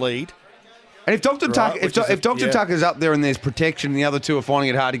probably going to lead. And if Dr. Tucker's up there and there's protection and the other 2 are finding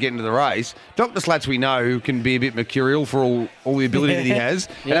it hard to get into the race, Dr. Slats we know can be a bit mercurial for all the ability that he has.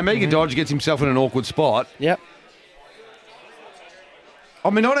 And Amiga Dodge gets himself in an awkward spot. Yep. I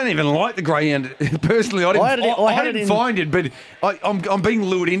mean, I don't even like the greyhound personally. I didn't find it, but I'm being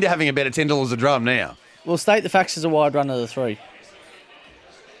lured into having about $10 a drum now. Well, state the facts as a wide runner of the 3.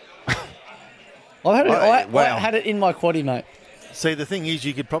 I had it in my quaddie, mate. See, the thing is,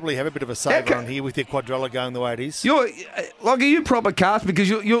 you could probably have a bit of a saver on here with your quadrilla going the way it is. Are you proper cast? Because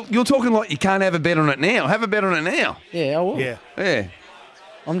you're talking like you can't have a bet on it now. Have a bet on it now. Yeah, I will. Yeah.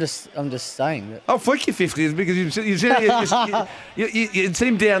 I'm just saying that. I'll flick you 50s because you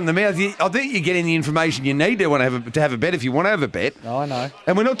seem down in the mouth. I think you're getting the information you need to have a bet if you want to have a bet. No, I know.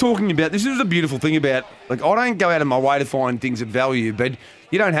 And we're not talking about, this is the beautiful thing about, like, I don't go out of my way to find things of value, but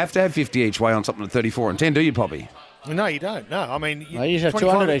you don't have to have 50 each way on something at 34 and 10, do you, Poppy? No, you don't. No, I mean... You just have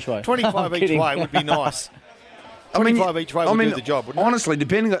 200 each way. 25 each way would be nice. 25 each way would do the job, wouldn't honestly,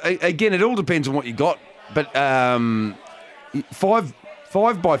 depending... Again, it all depends on what you got, but 5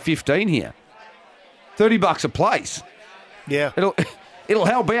 by 15 here. $30 a place. Yeah. It'll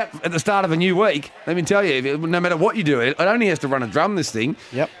help out at the start of a new week. Let me tell you, no matter what you do, it only has to run a drum, this thing.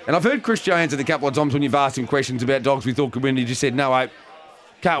 Yep. And I've heard Chris Jones a couple of times when you've asked him questions about dogs we thought could win. He just said, no,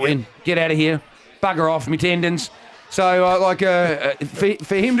 can't win. Get out of here. Bugger off, me tendons. So,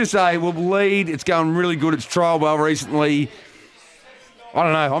 for him to say, we'll lead, it's going really good, it's trialled well recently, I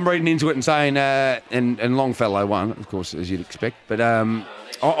don't know. I'm reading into it and saying, and Longfellow won, of course, as you'd expect. But I'm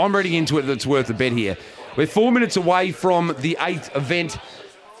reading into it that it's worth a bet here. We're 4 minutes away from the 8th event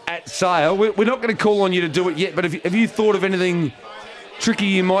at Sale. We're not going to call on you to do it yet, but have you thought of anything tricky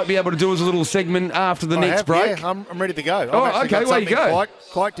you might be able to do as a little segment after the next break? Yeah, I'm ready to go. Oh, okay, where you go?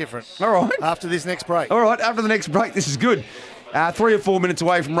 Quite different. All right. After this next break. All right, after the next break, this is good. 3 or 4 minutes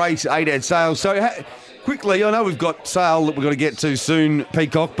away from race 8 at Sale. So, quickly, I know we've got Sale that we've got to get to soon,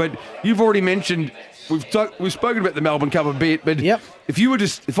 Peacock, but you've already mentioned, we've spoken about the Melbourne Cup a bit, but yep.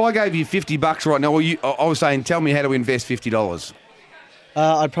 if I gave you $50 right now, I was saying, tell me how to invest $50.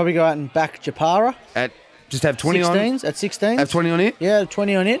 I'd probably go out and back Japara. Just have 20 on? At 16s. Have 20 on it? Yeah,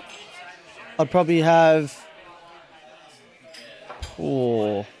 20 on it. I'd probably have...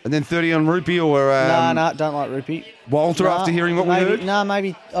 Oh. And then 30 on Rupee or... No, don't like Rupee. Walter, after hearing what we heard? No,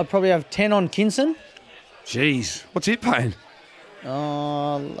 maybe I'd probably have 10 on Kinson. Jeez. What's it paying?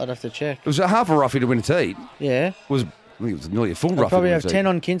 I'd have to check. It was a half a roughie to win a teat. Yeah. I think it was nearly a full roughie. I'd probably have 10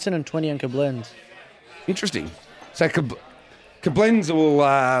 on Kinson and 20 on Koblenz. Interesting. So Koblenz will...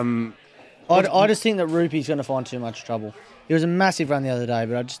 I just think that Rupee's going to find too much trouble. It was a massive run the other day,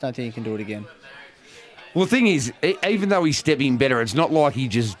 but I just don't think he can do it again. Well, the thing is, even though he's stepping better, it's not like he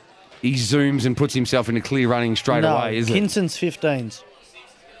zooms and puts himself into clear running straight away, is it? Kinson's 15s.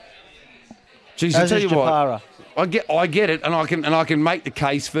 Jeez, I tell you what, I get it, and I can make the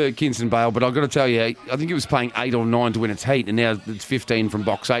case for Kinson Bale, but I've got to tell you, I think it was paying 8 or 9 to win its heat, and now it's 15 from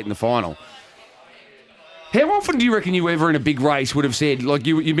box 8 in the final. How often do you reckon you ever in a big race would have said, like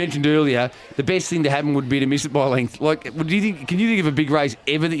you mentioned earlier, the best thing to happen would be to miss it by length? Like, can you think of a big race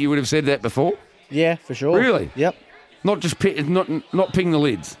ever that you would have said that before? Yeah, for sure. Really? Yep. Not just not ping the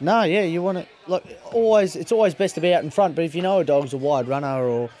lids. No, yeah, you want to it's always best to be out in front. But if you know a dog's a wide runner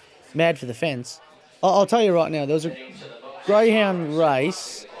or mad for the fence, I'll tell you right now, there was a greyhound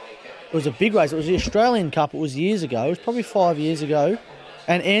race. It was a big race. It was the Australian Cup. It was years ago. It was probably 5 years ago.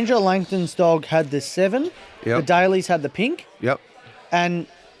 And Angela Langton's dog had the 7. Yep. The Dailies had the pink. Yep. And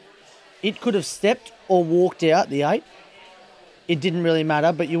it could have stepped or walked out the 8. It didn't really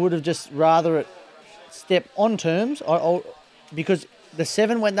matter, but you would have just rather it step on terms, because the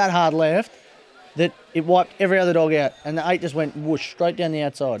 7 went that hard left that it wiped every other dog out, and the 8 just went whoosh straight down the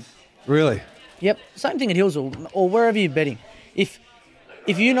outside. Really? Yep. Same thing at Hillsville or wherever you're betting. If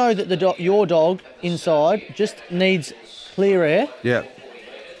you know that your dog inside just needs clear air, yeah,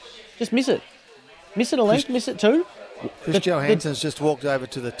 just miss it. Miss it a length, miss it 2. Chris Johansson's just walked over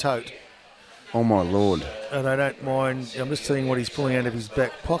to the tote. Oh, my Lord. And I don't mind. I'm just seeing what he's pulling out of his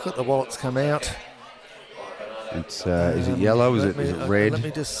back pocket. The wallet's come out. It's is it yellow? Is it red? Let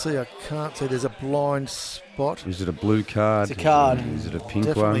me just see. I can't see. There's a blind spot. Is it a blue card? It's a card. Is it a pink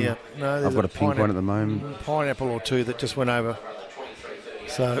Definitely one? No, I've got a pink one at the moment. Pineapple or 2 that just went over.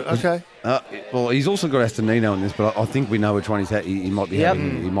 So, okay. Well, he's also got Astonino in this, but I think we know which one he's had. He might be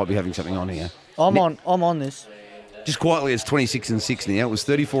having. He might be having something on here. I'm on this. Just quietly, it's 26 and 6 now. It was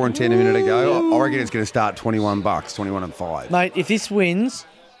 34 and 10 a minute ago. I reckon it's going to start $21, 21 and 5. Mate, if this wins,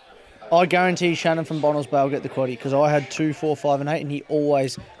 I guarantee Shannon from Bonnells Bay will get the quaddie, because I had 2, 4, 5 and 8, and he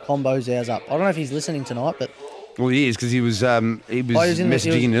always combos ours up. I don't know if he's listening tonight, but... Well, he is, because he was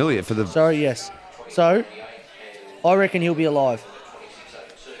messaging earlier for the... Sorry, yes. So, I reckon he'll be alive.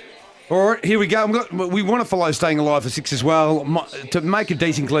 All right, here we go. We want to follow Staying Alive for 6 as well. To make a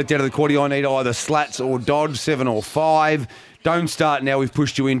decent collect out of the quaddie, I need either Slats or Dodge, 7 or 5. Don't Start Now we've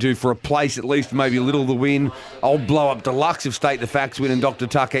pushed you into for a place, at least maybe a little of the win. I'll Blow Up Deluxe if State the Facts win, and Dr.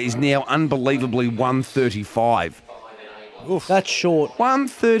 Tucker is now unbelievably 135. Oof. That's short.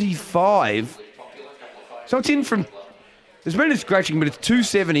 135? So it's in from There's been a scratching, but it's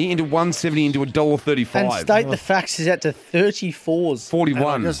 $2.70 into $1.70 into $1.35. And state the facts is out to 34s.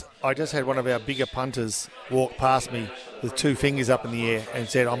 41. I just had one of our bigger punters walk past me with 2 fingers up in the air and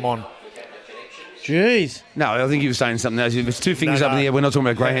said, I'm on. Jeez. No, I think he was saying something else. If it's 2 fingers up in the air, we're not talking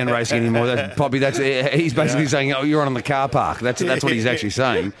about greyhound racing anymore. He's basically saying, oh, you're on the car park. That's what he's actually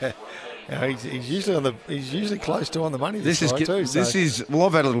saying. He's usually close to on the money. This is well,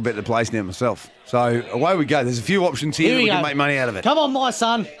 I've had a little bit of the place now myself. So away we go. There's a few options here that we can make money out of it. Come on, my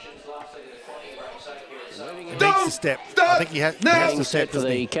son. Needs to step. I think he has to step. To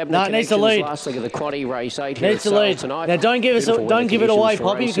the Cabinet No, it needs to lead. Last leg of the quaddie race, 8 here Needs to lead. tonight. Now, don't give it away,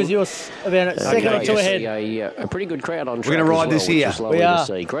 Poppy, because you're about a second or two ahead. A pretty good crowd on track. We're going to ride this here. We are.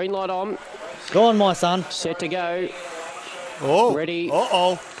 Green light on. Go on, my son. Set to go. Oh. Ready.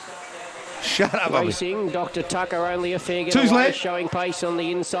 Uh-oh. Shut up, Bobby. Racing, Dr. Tucker only a fair get Two's away, left. showing pace on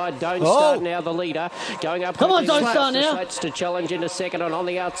the inside. Don't Start now, the leader. Going up. Come on, quickly, Don't Start now. Slats to challenge into second, and on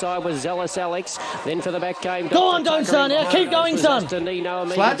the outside was Zealous Alex. Then for the back came Go on, Don't Start now. Keep going, son. Nino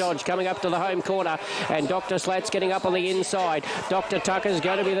and Slats. Dodge coming up to the home corner, and Dr. Slats getting up on the inside. Dr. Tucker's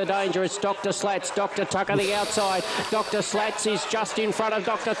going to be the dangerous. Dr. Slats, Dr. Tucker the outside. Dr. Slats is just in front of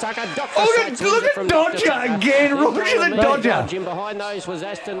Dr. Tucker. Dr. Slats Look at Dodger again. Roger the Dodger. In behind those was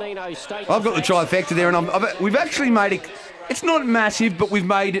Aston Nino. State I've got the trifecta there, and we've actually made it. It's not massive, but we've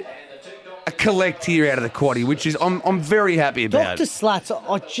made a collect here out of the quaddie, which is I'm very happy about. Dr. Slats,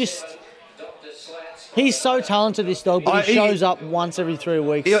 he's so talented, this dog, but he shows up once every 3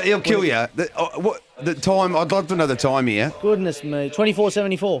 weeks. He'll kill you. The time? I'd like to know the time here. Goodness me,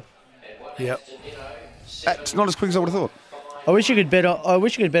 24.74. Yep. That's not as quick as I would have thought. I wish you could bet on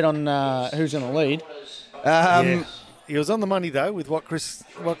who's going to lead. He was on the money though with what Chris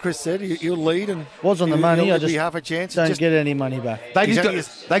said. He'll lead and was on the money. I just be half a chance. Don't get any money back.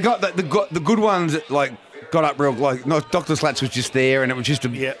 They got the good ones that got up real Dr. Slats was just there, and it was just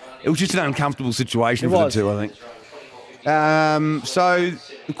an uncomfortable situation for the two, I think. So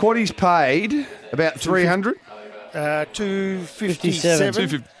the quaddie's paid about 300.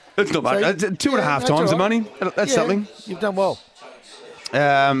 257. That's not much. That's 2.5 times the money. That's something. You've done well.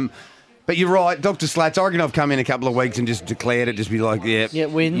 But you're right, Dr. Slats. I reckon I've come in a couple of weeks and just declared it, just be like, wins.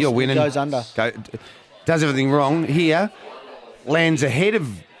 You're winning. Goes under. Does everything wrong. Here, lands ahead of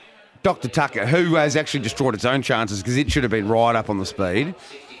Dr. Tucker, who has actually destroyed its own chances because it should have been right up on the speed.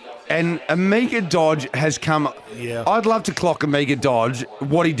 And Amiga Dodge has come. Yeah. I'd love to clock Amiga Dodge,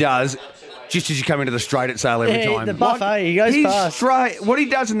 what he does, just as you come into the straight at sale every time. The buffet, he goes fast. What he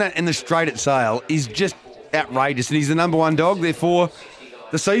does in the straight at sale is just outrageous, and he's the number one dog, therefore.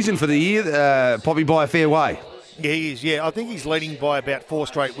 The season for the year, probably by a fair way. Yeah, he is. Yeah, I think he's leading by about 4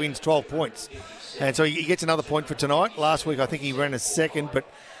 straight wins, 12 points. And so he gets another point for tonight. Last week, I think he ran a second, but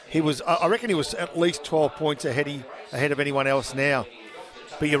I reckon he was at least 12 points ahead of anyone else now.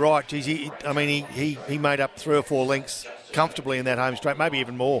 But you're right, geez, he made up 3 or 4 lengths comfortably in that home straight, maybe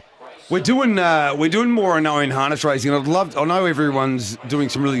even more. We're doing more in harness racing. I know everyone's doing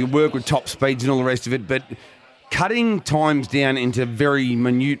some really good work with top speeds and all the rest of it, but cutting times down into very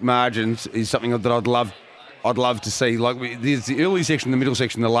minute margins is something that I'd love to see. Like there's the early section, the middle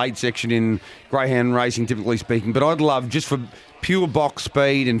section, the late section in greyhound racing, typically speaking. But I'd love just for pure box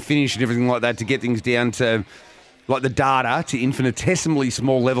speed and finish and everything like that to get things down to like the data to infinitesimally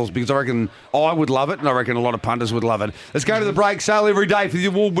small levels, because I reckon I would love it, and I reckon a lot of punters would love it. Let's go to the break. Sale every day for the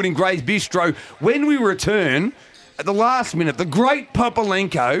award-winning Gray's Bistro. When we return at the last minute, the great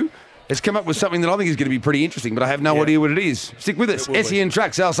Popolenko has come up with something that I think is going to be pretty interesting, but I have no idea what it is. Stick with us. SEN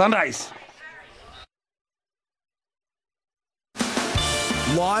Track, Sale Sundays.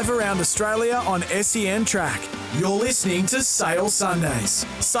 Live around Australia on SEN Track. You're listening to Sale Sundays.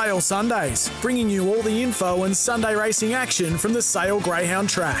 Sale Sundays, bringing you all the info and Sunday racing action from the Sale Greyhound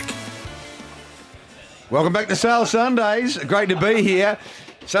Track. Welcome back to Sale Sundays. Great to be here.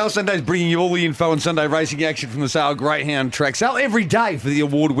 Sale Sundays bringing you all the info and Sunday racing action from the Sale Greyhound Track. Sale every day for the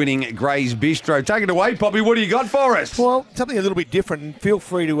award-winning Gray's Bistro. Take it away, Poppy. What do you got for us? Well, something a little bit different. Feel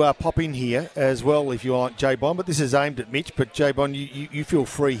free to pop in here as well if you want, J-Bond. But this is aimed at Mitch. But J-Bond, you feel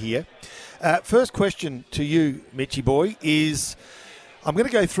free here. First question to you, Mitchy boy, is I'm going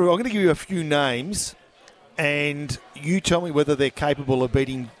to go through. I'm going to give you a few names, and you tell me whether they're capable of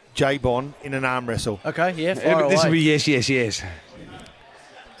beating J-Bond in an arm wrestle. Okay, yeah, fire This away. will be yes.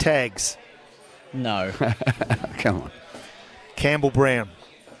 Tags. No. Come on. Campbell Brown.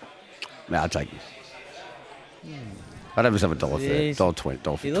 No, I'll take it. I'd have myself $1.30, $1.20,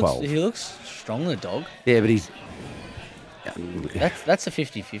 $1.12. He looks strong, the dog. Yeah, but he's... That's a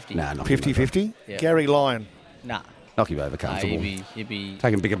 50-50. Nah, not 50-50? Yeah. Gary Lyon. Nah. Knock him over comfortable. He'd be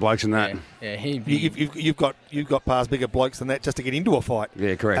Taking bigger blokes than that. Yeah, he'd be. You've got past bigger blokes than that just to get into a fight.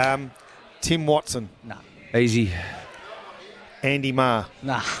 Yeah, correct. Tim Watson. Nah. Easy. Andy Marr.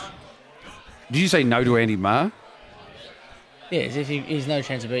 Nah. Did you say no to Andy Marr? Yeah, as if he's no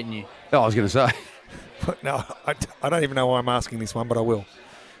chance of beating you. Oh, I was going to say. No, I don't even know why I'm asking this one, but I will.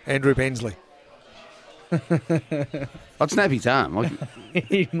 Andrew Bensley. I'd snap his arm.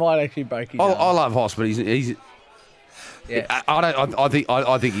 He might actually break his arm. I love Hoss, but he's Yeah. I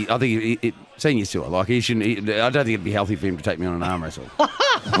think senior still like he shouldn't. I don't think it'd be healthy for him to take me on an arm wrestle.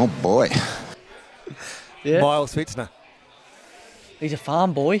 Oh boy. Yeah. Miles Fitzner. He's a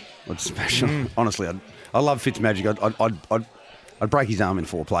farm boy. I'd smash him. Honestly, I love Fitzmagic. I'd break his arm in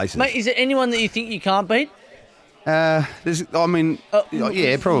 4 places. Mate, is there anyone that you think you can't beat? Yeah,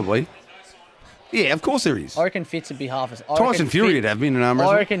 probably. Yeah, of course there is. I reckon Fitz would be half as... Tyson Fury would have me in an arm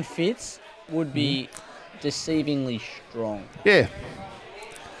wrestle. I reckon Fitz would be deceivingly strong. Yeah.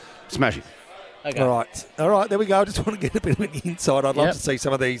 Smash him. Okay. All right, there we go. I just want to get a bit of an insight. I'd love to see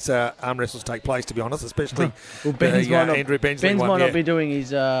some of these arm wrestles take place, to be honest, especially Andrew Bensley Ben's one. might not be doing his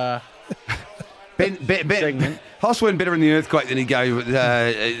segment. Hoss went better in the earthquake than he gave in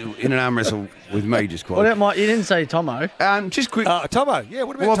an arm wrestle with me just quite. Well, you didn't say Tomo. Just quick. Tomo, yeah.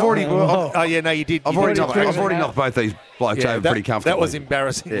 What about I've Tomo? already. Oh, yeah, no, you did. I've already knocked both these blokes over pretty comfortably. That was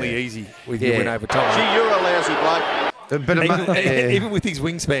embarrassingly easy with your win over Tomo. Gee, you're a lousy bloke. Even with his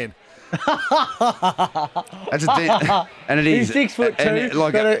wingspan. That's and it is. He's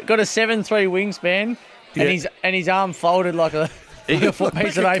 6'2", got a 7'3" wingspan, and his arm folded like a piece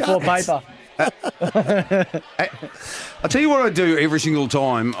of A4 paper. I'll tell you what I do every single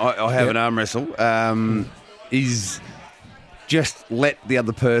time I have an arm wrestle is just let the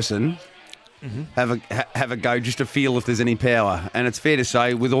other person have a go just to feel if there's any power. And it's fair to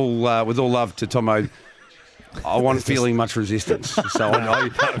say, with all love to Tomo, I wasn't feeling much resistance. So I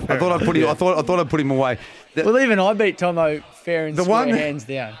thought I'd put him. I thought I'd put him away. Well, even I beat Tomo fair and square, hands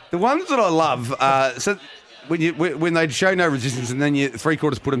down. The ones that I love, so. When they show no resistance and then you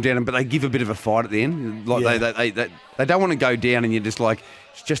 3/4 put them down, but they give a bit of a fight at the end, like they don't want to go down, and you're just like,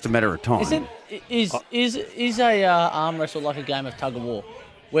 it's just a matter of time. Is a arm wrestle like a game of tug of war,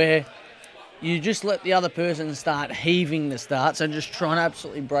 where you just let the other person start heaving the starts and just try and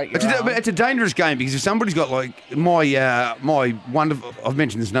absolutely break your arm? It's a dangerous game because if somebody's got like my wonderful, I've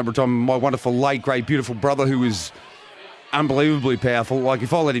mentioned this a number of times, my wonderful late great beautiful brother who was unbelievably powerful. Like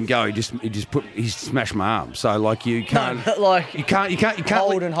if I let him go, he smashed my arm. So like you can't you can't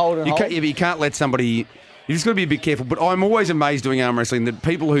hold. You can't let somebody. You just got to be a bit careful. But I'm always amazed doing arm wrestling that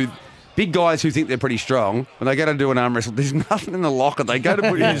big guys who think they're pretty strong, when they go to do an arm wrestle, there's nothing in the locker. They go to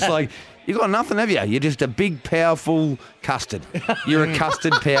put it's like, you got nothing, have you? You're just a big, powerful custard. You're a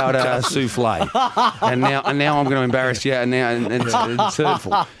custard powder souffle. And now I'm going to embarrass you. And now it's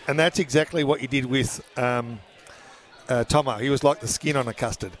hurtful. And that's exactly what you did with Tomo. He was like the skin on a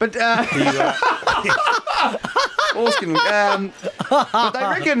custard. But but they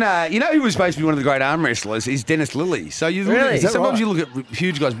reckon, you know who was supposed to be one of the great arm wrestlers is Dennis Lilly. So sometimes you look at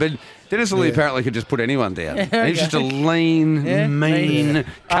huge guys, but Dennis Lilly apparently could just put anyone down. And he's just a lean, mean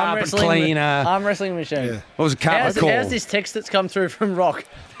carpet cleaner. Arm wrestling machine. Yeah. What was a carpet call? How's this text that's come through from Rock?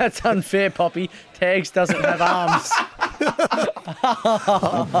 That's unfair, Poppy. Tags doesn't have arms.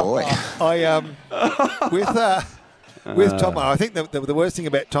 Oh, boy. With Tomo, I think the worst thing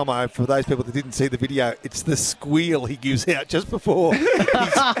about Tomo, for those people that didn't see the video, it's the squeal he gives out just before he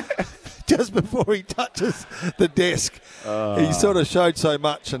touches the desk. He sort of showed so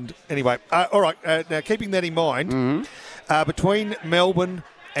much. And anyway, all right. Now, keeping that in mind, between Melbourne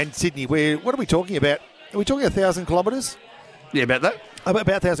and Sydney, what are we talking about? Are we talking 1,000 kilometres? Yeah, about that. About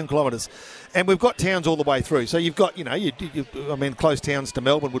 1,000 kilometres. And we've got towns all the way through. So you've got, close towns to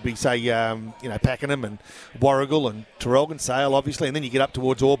Melbourne would be, say, Pakenham and Warragul and Traralgon, Sale, obviously. And then you get up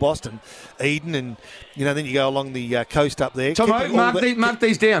towards Orbost and Eden and, then you go along the coast up there. Tomo, mark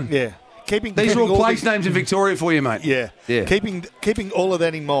these down. Yeah. These are all place names in Victoria for you, mate. Yeah. Keeping all of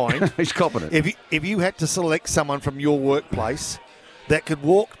that in mind. He's copping it. If you had to select someone from your workplace that could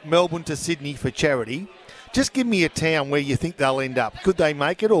walk Melbourne to Sydney for charity, just give me a town where you think they'll end up. Could they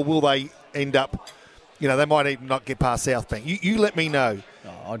make it, or will they end up, they might even not get past South Bank? You let me know.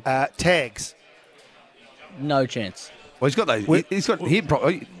 Tags. No chance. Well, he's got those. He's got hip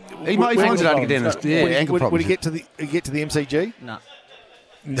problems. He might find it hard to get down ankle problems. Would he get to the MCG? No.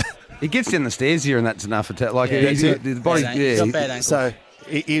 He gets down the stairs here, and that's enough. The body. He's got bad ankles.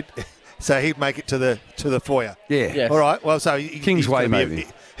 So he'd make it to the foyer. Yeah. Yes. All right. Well, so Kingsway maybe.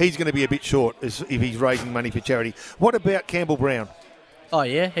 He's going to be a bit short if he's raising money for charity. What about Campbell Brown? Oh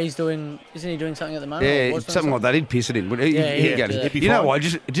yeah, isn't he doing something at the moment? Yeah, something like that. He'd piss it in. He'd go, you know what?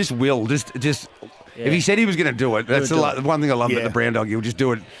 Just will. Just. Yeah. If he said he was going to do it, that's the one thing I love about Yeah. the brown dog. He'll just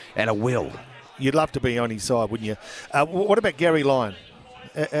do it at a will. You'd love to be on his side, wouldn't you? What about Gary Lyon?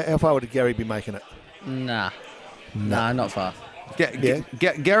 How far would Gary be making it? Nah, not far.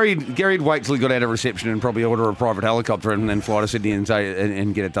 Gary'd wait till he got out of reception and probably order a private helicopter and then fly to Sydney and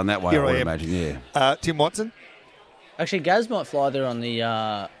get it done that way. Here I would I am. imagine. Yeah. Tim Watson? Actually, Gaz might fly there on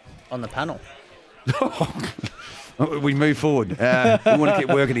the panel. We move forward. We want to keep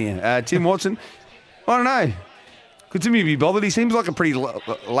working here. Tim Watson, I don't know. Could Timmy be bothered? He seems like a pretty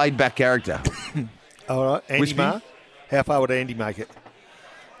laid-back character. All right. Andy Wispy? Marr? How far would Andy make it?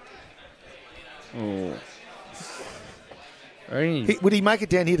 Oh. Would he make it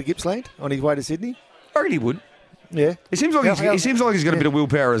down here to Gippsland on his way to Sydney? I reckon he would. Yeah. He seems like he's got a bit of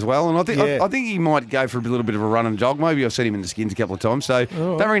willpower as well, and I think he might go for a little bit of a run and jog. Maybe I've seen him in the Skins a couple of times, so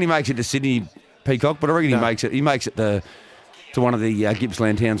don't reckon he makes it to Sydney, Peacock, but I reckon he makes it. He makes it to one of the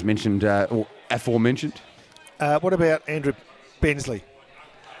Gippsland towns mentioned or aforementioned. What about Andrew Bensley?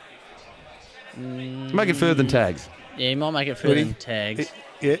 Make it further than Tags. Yeah, he might make it further than Tags.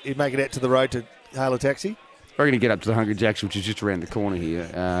 He'd make it out to the road to hail a taxi. I reckon he'd get up to the Hungry Jacks, which is just around the corner here.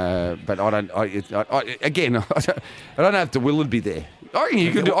 But I don't know if the will would be there. I reckon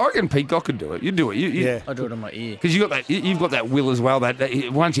you could do. I reckon Peacock could do it. You'd do it. I'd do it on my ear. Because you've got that will as well.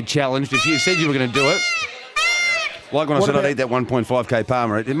 That once you're challenged, if you said you were going to do it, like when I said I'd eat that 1.5k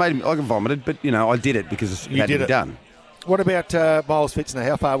Palmer, it made me. I vomited, but I did it because it had to be done. What about Miles Fitzner?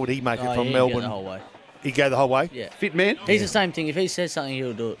 How far would he make it from Melbourne? Go the whole way. He'd go the whole way? Yeah. Fit man? He's the same thing. If he says something,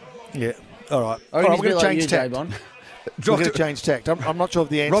 he'll do it. Yeah. All right. I reckon he's a we're bit going to like change you, tact. J-Bon. We're going to change tact. I'm not sure of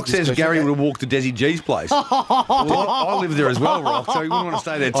the answer. Rock to this says question. Gary would have walked to Desi G's place. Well, I live there as well, Rock, so he wouldn't want to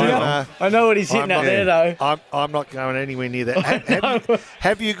stay there too long. I know what he's hitting at there, though. I'm not going anywhere near that.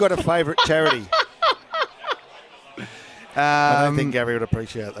 Have you got a favourite charity? I don't think Gary would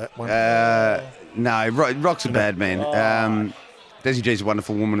appreciate that one. No, Rock's a bad man. Desi G's a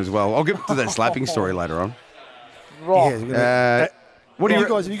wonderful woman as well. I'll get to that slapping story later on. Rock. What do you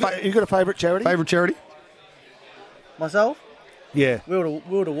guys? Have you got a favourite charity? Favourite charity? Myself? Yeah.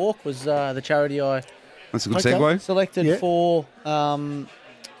 Will to Walk was the charity I That's a good segue. selected for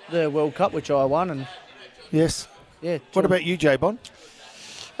the World Cup, which I won. And yes. Yeah. What about you, J-Bon?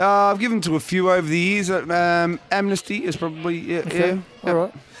 I've given to a few over the years. Amnesty is probably All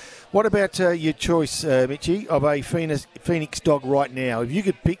right. What about your choice, Mitchie, of a Phoenix dog right now? If you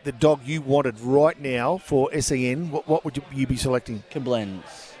could pick the dog you wanted right now for SEN, what would you be selecting?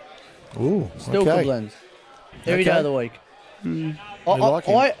 Koblenz. Ooh, Still Koblenz. Every day of the week.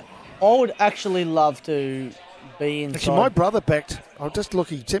 I would actually love to be inside. Actually, my brother backed. I'll just look.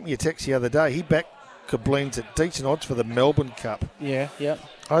 He sent me a text the other day. He backed Koblenz at decent odds for the Melbourne Cup. Yeah.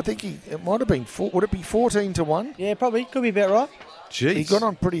 I think it might have been. Would it be 14-1? Yeah, probably. Could be about right. Jeez. He got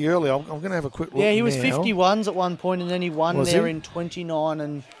on pretty early. I'm going to have a quick look. Yeah, he was now. 51s at one point, and then he won in 29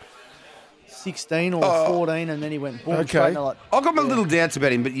 and 16 or 14, and then he went boom. Okay. I've got my little doubts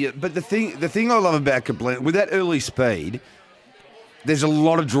about him, but the thing I love about Koblenz, with that early speed, there's a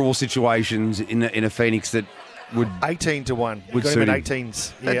lot of draw situations in a Phoenix that would 18-1. Would got suit him him. at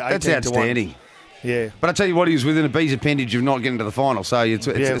 18s. That, Yeah, that's 18-1. outstanding. Yeah. But I tell you what, he was within a bee's appendage of not getting to the final, so it's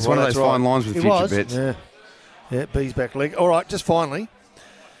one of those that's right. fine lines with It future was. bets. Yeah, B's back leg. All right, just finally.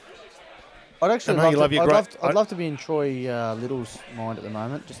 I'd actually I know you love your great- I'd love to be in Troy Little's mind at the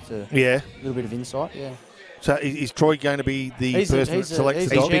moment, just to Yeah. a little bit of insight. Yeah, So is Troy going to be the he's person that selects he's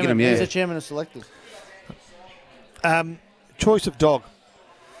the the dog? picking him, yeah. He's the chairman of selectors. Choice of dog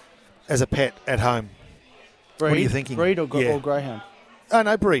as a pet at home. What are you thinking? Breed or Yeah. greyhound? Oh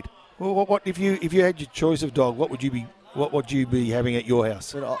no, breed. Well, what if you had your choice of dog? What would you be having at your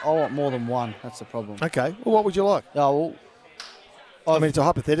house? But I want more than one. That's the problem. Okay. Well, what would you like? Oh, I mean, it's a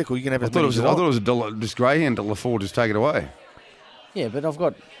hypothetical. You can have I as thought many it was as you want. a dollar, just greyhound $4, just take it away. yeah, but I've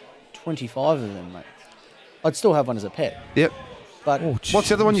got 25 of them, mate. I'd still have one as a pet. Yep. But What's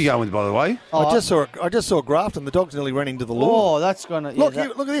the other one you going with, by the way? I just saw Grafton. The dog's nearly ran into the lawn. Oh, that's gonna look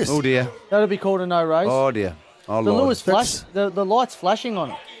at this. Oh dear. That'll be called a no race. Oh dear. Oh the Lord. Lewis flash. The light's flashing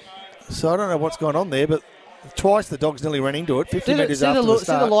on it. So I don't know what's going on there, but twice the dog's nearly ran into it. 50 metres after the See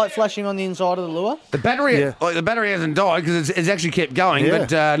start. the light flashing on the inside of the lure? The battery, Yeah. the battery hasn't died because it's actually kept going, Yeah.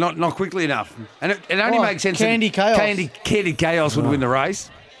 but not quickly enough. And it only Oh, makes sense. Candy that Chaos. Candy Chaos would win the race.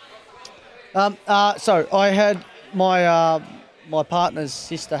 So I had my partner's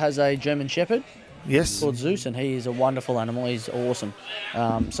sister has a German Shepherd Yes. called Zeus, and he is a wonderful animal. He's awesome.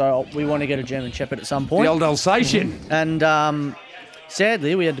 So we want to get a German Shepherd at some point. The old Alsatian. And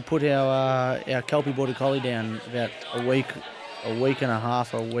sadly, we had to put our Kelpie Border Collie down about a week a week and a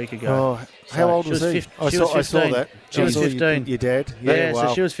half or a week ago. Oh, how old was he? I saw that. She was 15. Your dad? Yeah, wow.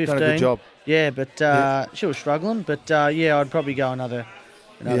 so she was 15. Done a good job. Yeah, but she was struggling. But, I'd probably go another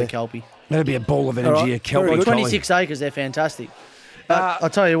Kelpie. That'd be a ball of energy, Right. a Kelpie. Well, 26 acres, they're fantastic. But I'll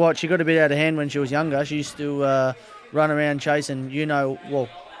tell you what, she got a bit out of hand when she was younger. She used to run around chasing,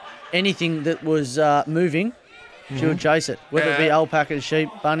 anything that was moving, she would chase it. Whether it be alpacas, sheep,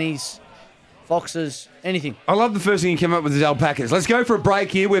 bunnies, foxes, anything. I love the first thing you came up with is alpacas. Let's go for a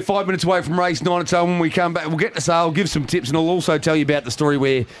break here. We're 5 minutes away from race 9. So when we come back, we'll get to Sale, give some tips, and I'll also tell you about the story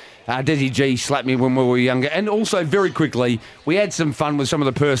where Desi G slapped me when we were younger. And also, very quickly, we had some fun with some of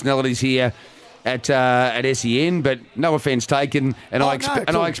the personalities here at SEN, but no offence taken. And I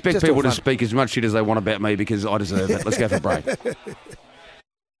expect people to speak as much shit as they want about me because I deserve it. Let's go for a break.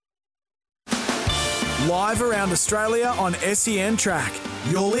 Live around Australia on SEN Track.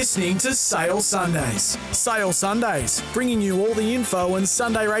 You're listening to Sale Sundays. Sale Sundays, bringing you all the info and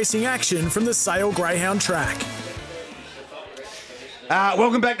Sunday racing action from the Sale Greyhound Track.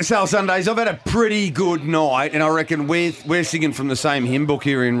 Welcome back to Sale Sundays. I've had a pretty good night, and I reckon we're singing from the same hymn book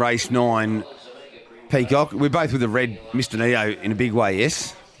here in race 9. Peacock, we're both with the red Mr. Neo in a big way,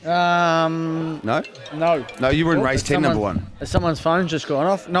 yes? No. No, you were in race 10, number 1. Someone's phone's just gone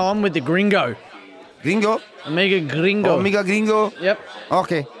off. No, I'm with the Gringo. Gringo? Amiga Gringo. Oh, Amiga Gringo? Yep.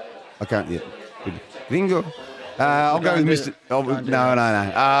 Okay. I can't yet. Gringo. I'll go with Mr. I'll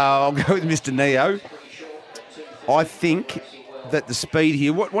go with Mr. Neo. I think that the speed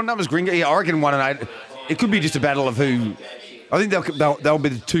here. What number's Gringo? Yeah, I reckon 1 and 8. It could be just a battle of who. I think they'll be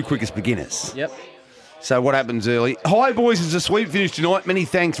the 2 quickest beginners. Yep. So what happens early? Hi, boys. It's a sweet finish tonight. Many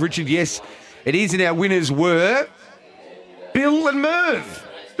thanks, Richard. Yes, it is. And our winners were Bill and Merv.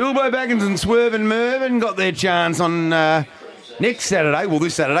 Bilbo Baggins and Swerve and Mervyn got their chance on next Saturday. Well,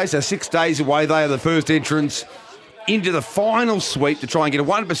 this Saturday, so 6 days away. They are the first entrants into the final sweep to try and get a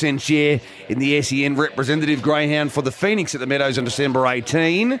 1% share in the SEN representative greyhound for the Phoenix at the Meadows on December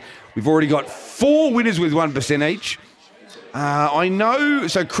 18. We've already got 4 winners with 1% each. I know,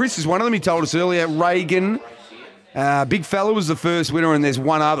 so Chris is one of them. He told us earlier. Reagan, Big Fella was the first winner, and there's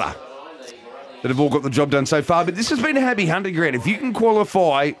one other that have all got the job done so far. But this has been a happy hunting ground. If you can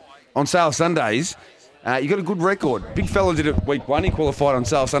qualify on Sale Sundays, you've got a good record. Big Fella did it week 1. He qualified on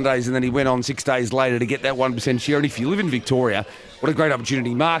Sale Sundays, and then he went on 6 days later to get that 1% share. And if you live in Victoria, what a great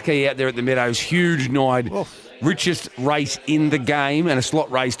opportunity. Marquee out there at the Meadows, huge night. Richest race in the game and a slot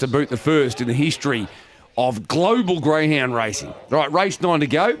race to boot, the first in the history of global greyhound racing. All right, race 9 to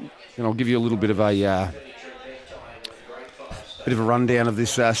go. And I'll give you a little bit of a rundown of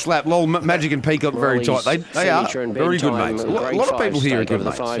this slap. Lol, Magic and Peacock very tight. They are very good mates. A lot of people here are good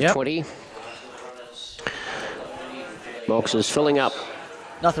mates. Yep. Boxes filling up.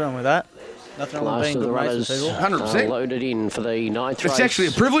 Nothing wrong with that. Nothing wrong with being good mates with people. 100%. Loaded in for the ninth race. It's actually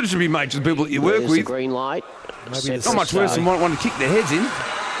a privilege to be mates with people that you work with. Green light. Not much worse than wanting to kick their heads in.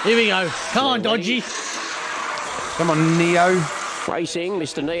 Here we go. Come on, Dodgy. Come on, Neo. Racing,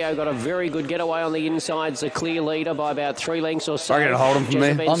 Mr. Neo got a very good getaway on the insides, the clear leader by about 3 lengths or so. I got to hold him from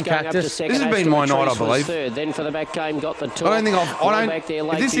there. On Cactus. This has been my night, I believe. Third. Then for the back came got the two.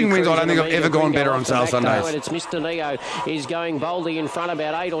 If this thing wins, I don't think I've ever gone better on Sale Sundays. It's Mr. Neo is going boldly in front,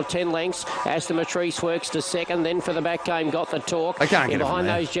 about 8 or 10 lengths. Aston Matrice works to second. Then for the back came got the talk. I can't get behind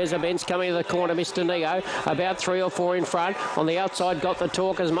those Jezebels coming to the corner. Mr. Neo about 3 or 4 in front. On the outside, got the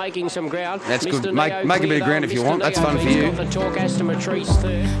talk is making some ground. That's good. Make a bit of ground if you want. That's fun for you. Got the talk. Aston Matrice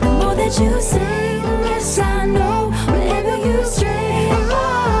third. The more that you say, the less I know. Wherever you stray,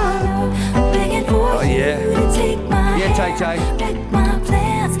 I'm begging for you to take my hand. Make my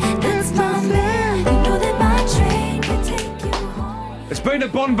plans, that's my plan. You know that my train can take you home. It's been a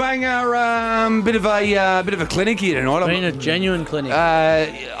bon banger, bit of a clinic here tonight. Been a genuine clinic.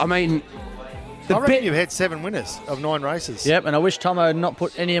 I mean, I reckon you've had 7 winners of 9 races. Yep, and I wish Tomo had not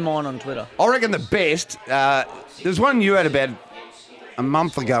put any of mine on Twitter. I reckon the best. There's one you had about a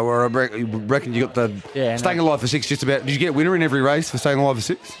month ago where I reckon you got the Staying Alive for 6 just about. Did you get a winner in every race for Staying Alive for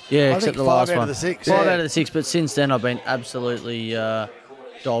 6? Yeah, except the last one. 5 out of the 6. 5 out of the 6, but since then I've been absolutely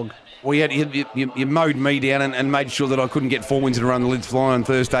dog. Well, you mowed me down and made sure that I couldn't get 4 wins in a row and the lids fly on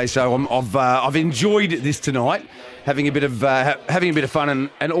Thursday. So I've enjoyed this tonight, having a bit of fun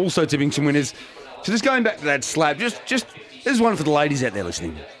and also tipping some winners. So just going back to that slab, just this is one for the ladies out there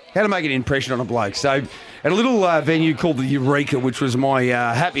listening. How to make an impression on a bloke. So at a little venue called the Eureka, which was my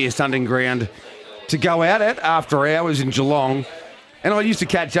happiest hunting ground to go out at after hours in Geelong. And I used to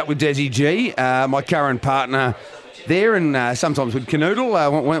catch up with Desi G, my current partner there, and sometimes we'd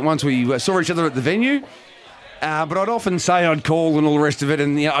canoodle once we saw each other at the venue. But I'd often say I'd call and all the rest of it,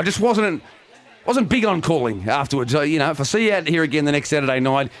 and I just wasn't wasn't big on calling afterwards. You know, if I see you out here again the next Saturday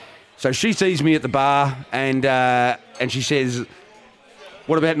night, so she sees me at the bar and she says,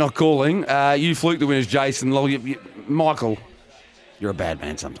 "What about not calling? You fluke the winners, Jason. Michael, you're a bad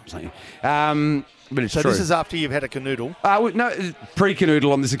man sometimes, aren't you?" But it's so true. This is after you've had a canoodle? No,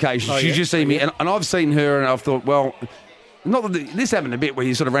 pre-canoodle on this occasion. She's just seen me, and I've seen her, and I've thought, well, not that this happened a bit where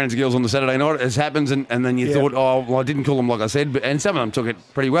you sort of ran into girls on the Saturday night, as happens, and then you thought, oh, well, I didn't call them like I said, and some of them took it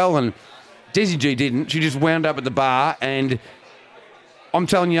pretty well, and Desi G didn't. She just wound up at the bar, and I'm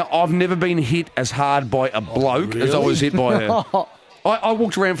telling you, I've never been hit as hard by a bloke as I was hit by her. I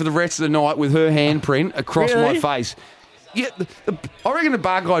walked around for the rest of the night with her handprint across my face. Yeah, I reckon the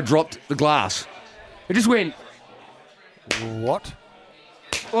bar guy dropped the glass. It just went... What?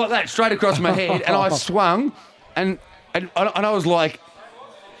 Like that, straight across my head, and I swung, and I was like...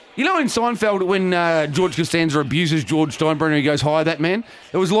 You know in Seinfeld when George Costanza abuses George Steinbrenner and he goes, "Hi, that man"?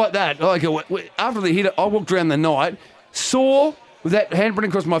 It was like that. Like after they hit it, I walked around the night, saw with that handprint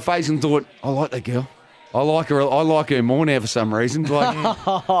across my face and thought, I like that girl. I like her more now for some reason. Like...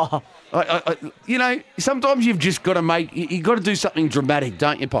 you know, sometimes you've just got to you've got to do something dramatic,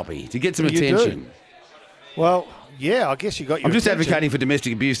 don't you, Poppy, to get some attention. Do. Well, yeah, I guess you got your I'm just attention. advocating for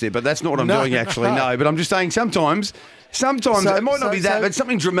domestic abuse there, but that's not what I'm doing, actually, no. But I'm just saying sometimes it might not be that, but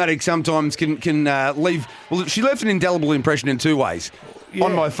something dramatic sometimes can leave... Well, she left an indelible impression in two ways,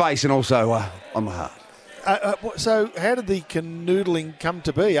 on my face and also on my heart. So how did the canoodling come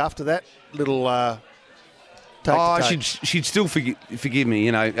to be after that little... she'd still forgive me,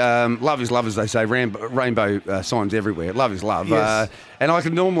 you know. Love is love, as they say. Rainbow signs everywhere. Love is love. Yes. And I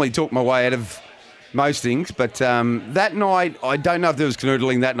can normally talk my way out of most things, but that night, I don't know if there was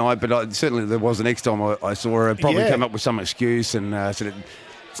canoodling that night, but certainly there was the next time I saw her. Probably come up with some excuse and said,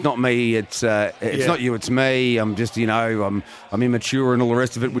 "It's not me, it's not you, it's me. I'm just, you know, I'm immature and all the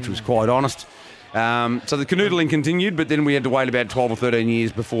rest of it," which was quite honest. So the canoodling continued, but then we had to wait about 12 or 13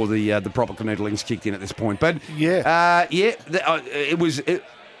 years before the proper canoodlings kicked in at this point. But it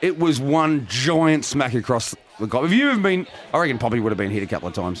was one giant smack across the goal. Have you ever been? I reckon Poppy would have been hit a couple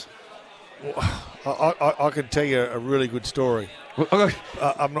of times. I could tell you a really good story.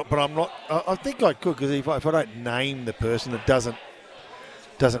 I'm not. I think I could, because if I don't name the person, it doesn't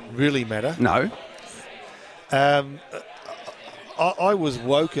really matter. No. I was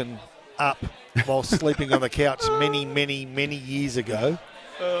woken up while sleeping on the couch many years ago,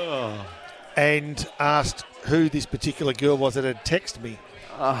 and asked who this particular girl was that had texted me.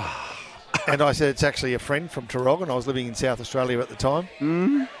 And I said, it's actually a friend from Taronga. I was living in South Australia at the time.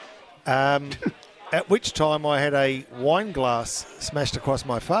 At which time I had a wine glass smashed across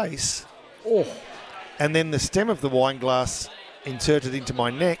my face. And then the stem of the wine glass inserted into my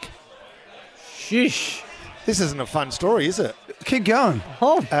neck. Sheesh. This isn't a fun story, is it? Keep going.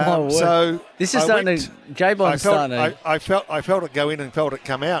 Oh, my word. So this is starting to... J-Bond's starting to... I felt it go in and felt it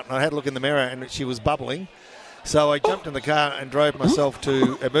come out, and I had a look in the mirror and she was bubbling. So I jumped in the car and drove myself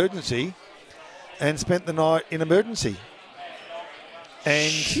to emergency and spent the night in emergency.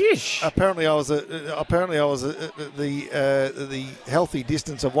 And apparently I was the healthy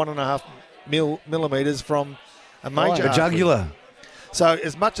distance of 1.5 millimetres from a major jugular. So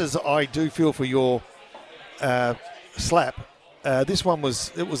as much as I do feel for your slap, this one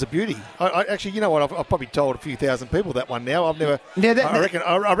was a beauty. I actually, you know what? I've probably told a few thousand people that one now. I've never.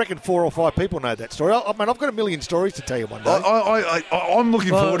 I reckon 4 or 5 people know that story. I've got a million stories to tell you one day. I'm looking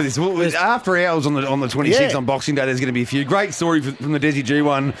forward to this. After hours on the 26th on Boxing Day, there's going to be a few. Great story from the Desi G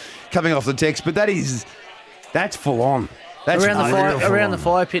one coming off the text, but that's full on. That's around the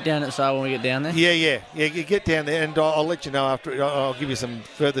fire pit down at Sale when we get down there. Yeah. You get down there, and I'll let you know after. I'll give you some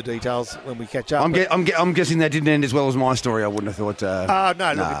further details when we catch up. I'm guessing that didn't end as well as my story. I wouldn't have thought. No, it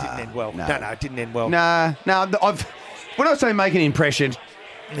didn't end well. No, it didn't end well. When I say make an impression,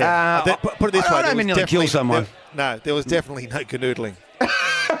 put it this way: I don't mean to kill someone. There was definitely no canoodling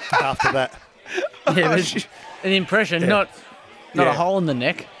after that. Yeah, it was an impression, not a hole in the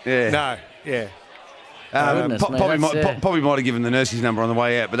neck. Yeah. No. Yeah. Probably might have given the nurse's number on the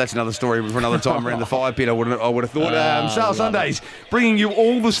way out, but that's another story for another time around the fire pit. I would have thought. Sale Sundays, bringing you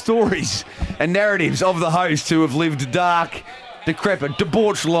all the stories and narratives of the hosts who have lived dark, decrepit,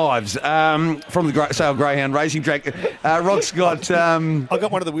 debauched lives from the Sale Greyhound Racing Track. Rock's got... I got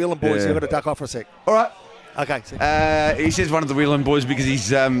one of the Whelan boys. I've got to duck off for a sec. All right. Okay. He says one of the Whelan boys because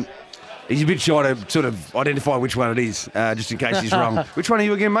he's a bit shy to sort of identify which one it is, just in case he's wrong. Which one are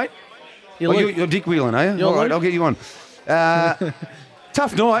you again, mate? You're Dick Whelan, are you? All right, I'll get you on.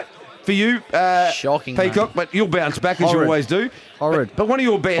 Tough night for you, shocking, Peacock, mate. But you'll bounce back as you always do. Horrid. But one of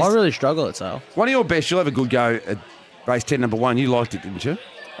your best. I really struggle at Sale. One of your best. You'll have a good go at race 10, number 1. You liked it, didn't you?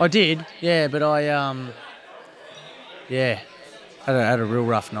 I did, yeah, but I had a real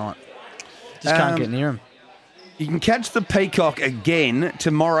rough night. Just can't get near him. You can catch the Peacock again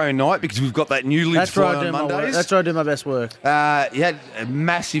tomorrow night because we've got that new live fly on Mondays. That's where I do my best work. You had a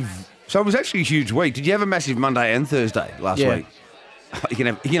massive... So it was actually a huge week. Did you have a massive Monday and Thursday last week? You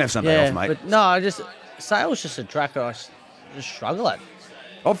can have Sunday off, mate. But no, Sale's just a track I just struggle at.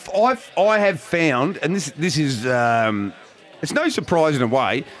 I have found, and this is it's no surprise in a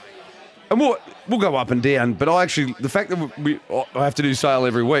way, and we'll go up and down. But the fact that I have to do Sale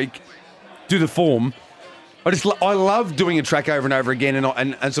every week, do the form. I love doing a track over and over again,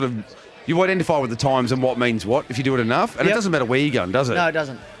 and sort of you identify with the times and what means what if you do it enough, and it doesn't matter where you're going, does it? No, it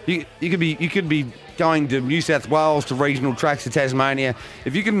doesn't. You could be going to New South Wales, to regional tracks, to Tasmania.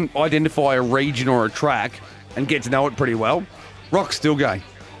 If you can identify a region or a track and get to know it pretty well, Rock's still going.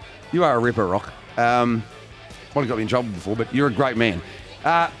 You are a ripper, Rock. Might have got me in trouble before, but you're a great man.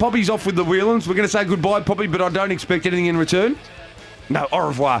 Poppy's off with the Wheelans. We're going to say goodbye, Poppy, but I don't expect anything in return. No, au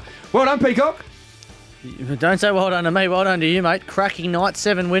revoir. Well done, Peacock. Don't say well done to me. Well done to you, mate. Cracking night,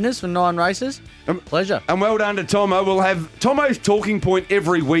 7 winners for 9 races. Pleasure. And well done to Tomo. We'll have Tomo's talking point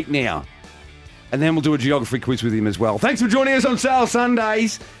every week now. And then we'll do a geography quiz with him as well. Thanks for joining us on Sale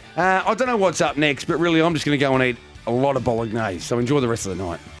Sundays. I don't know what's up next, but really I'm just going to go and eat a lot of bolognese. So enjoy the rest of the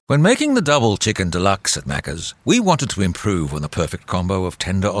night. When making the double chicken deluxe at Macca's, we wanted to improve on the perfect combo of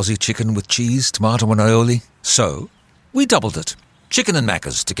tender Aussie chicken with cheese, tomato and aioli. So we doubled it. Chicken and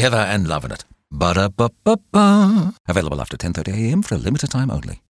Macca's, together and loving it. Ba-da-ba-ba-ba. Available after 10:30 a.m. for a limited time only.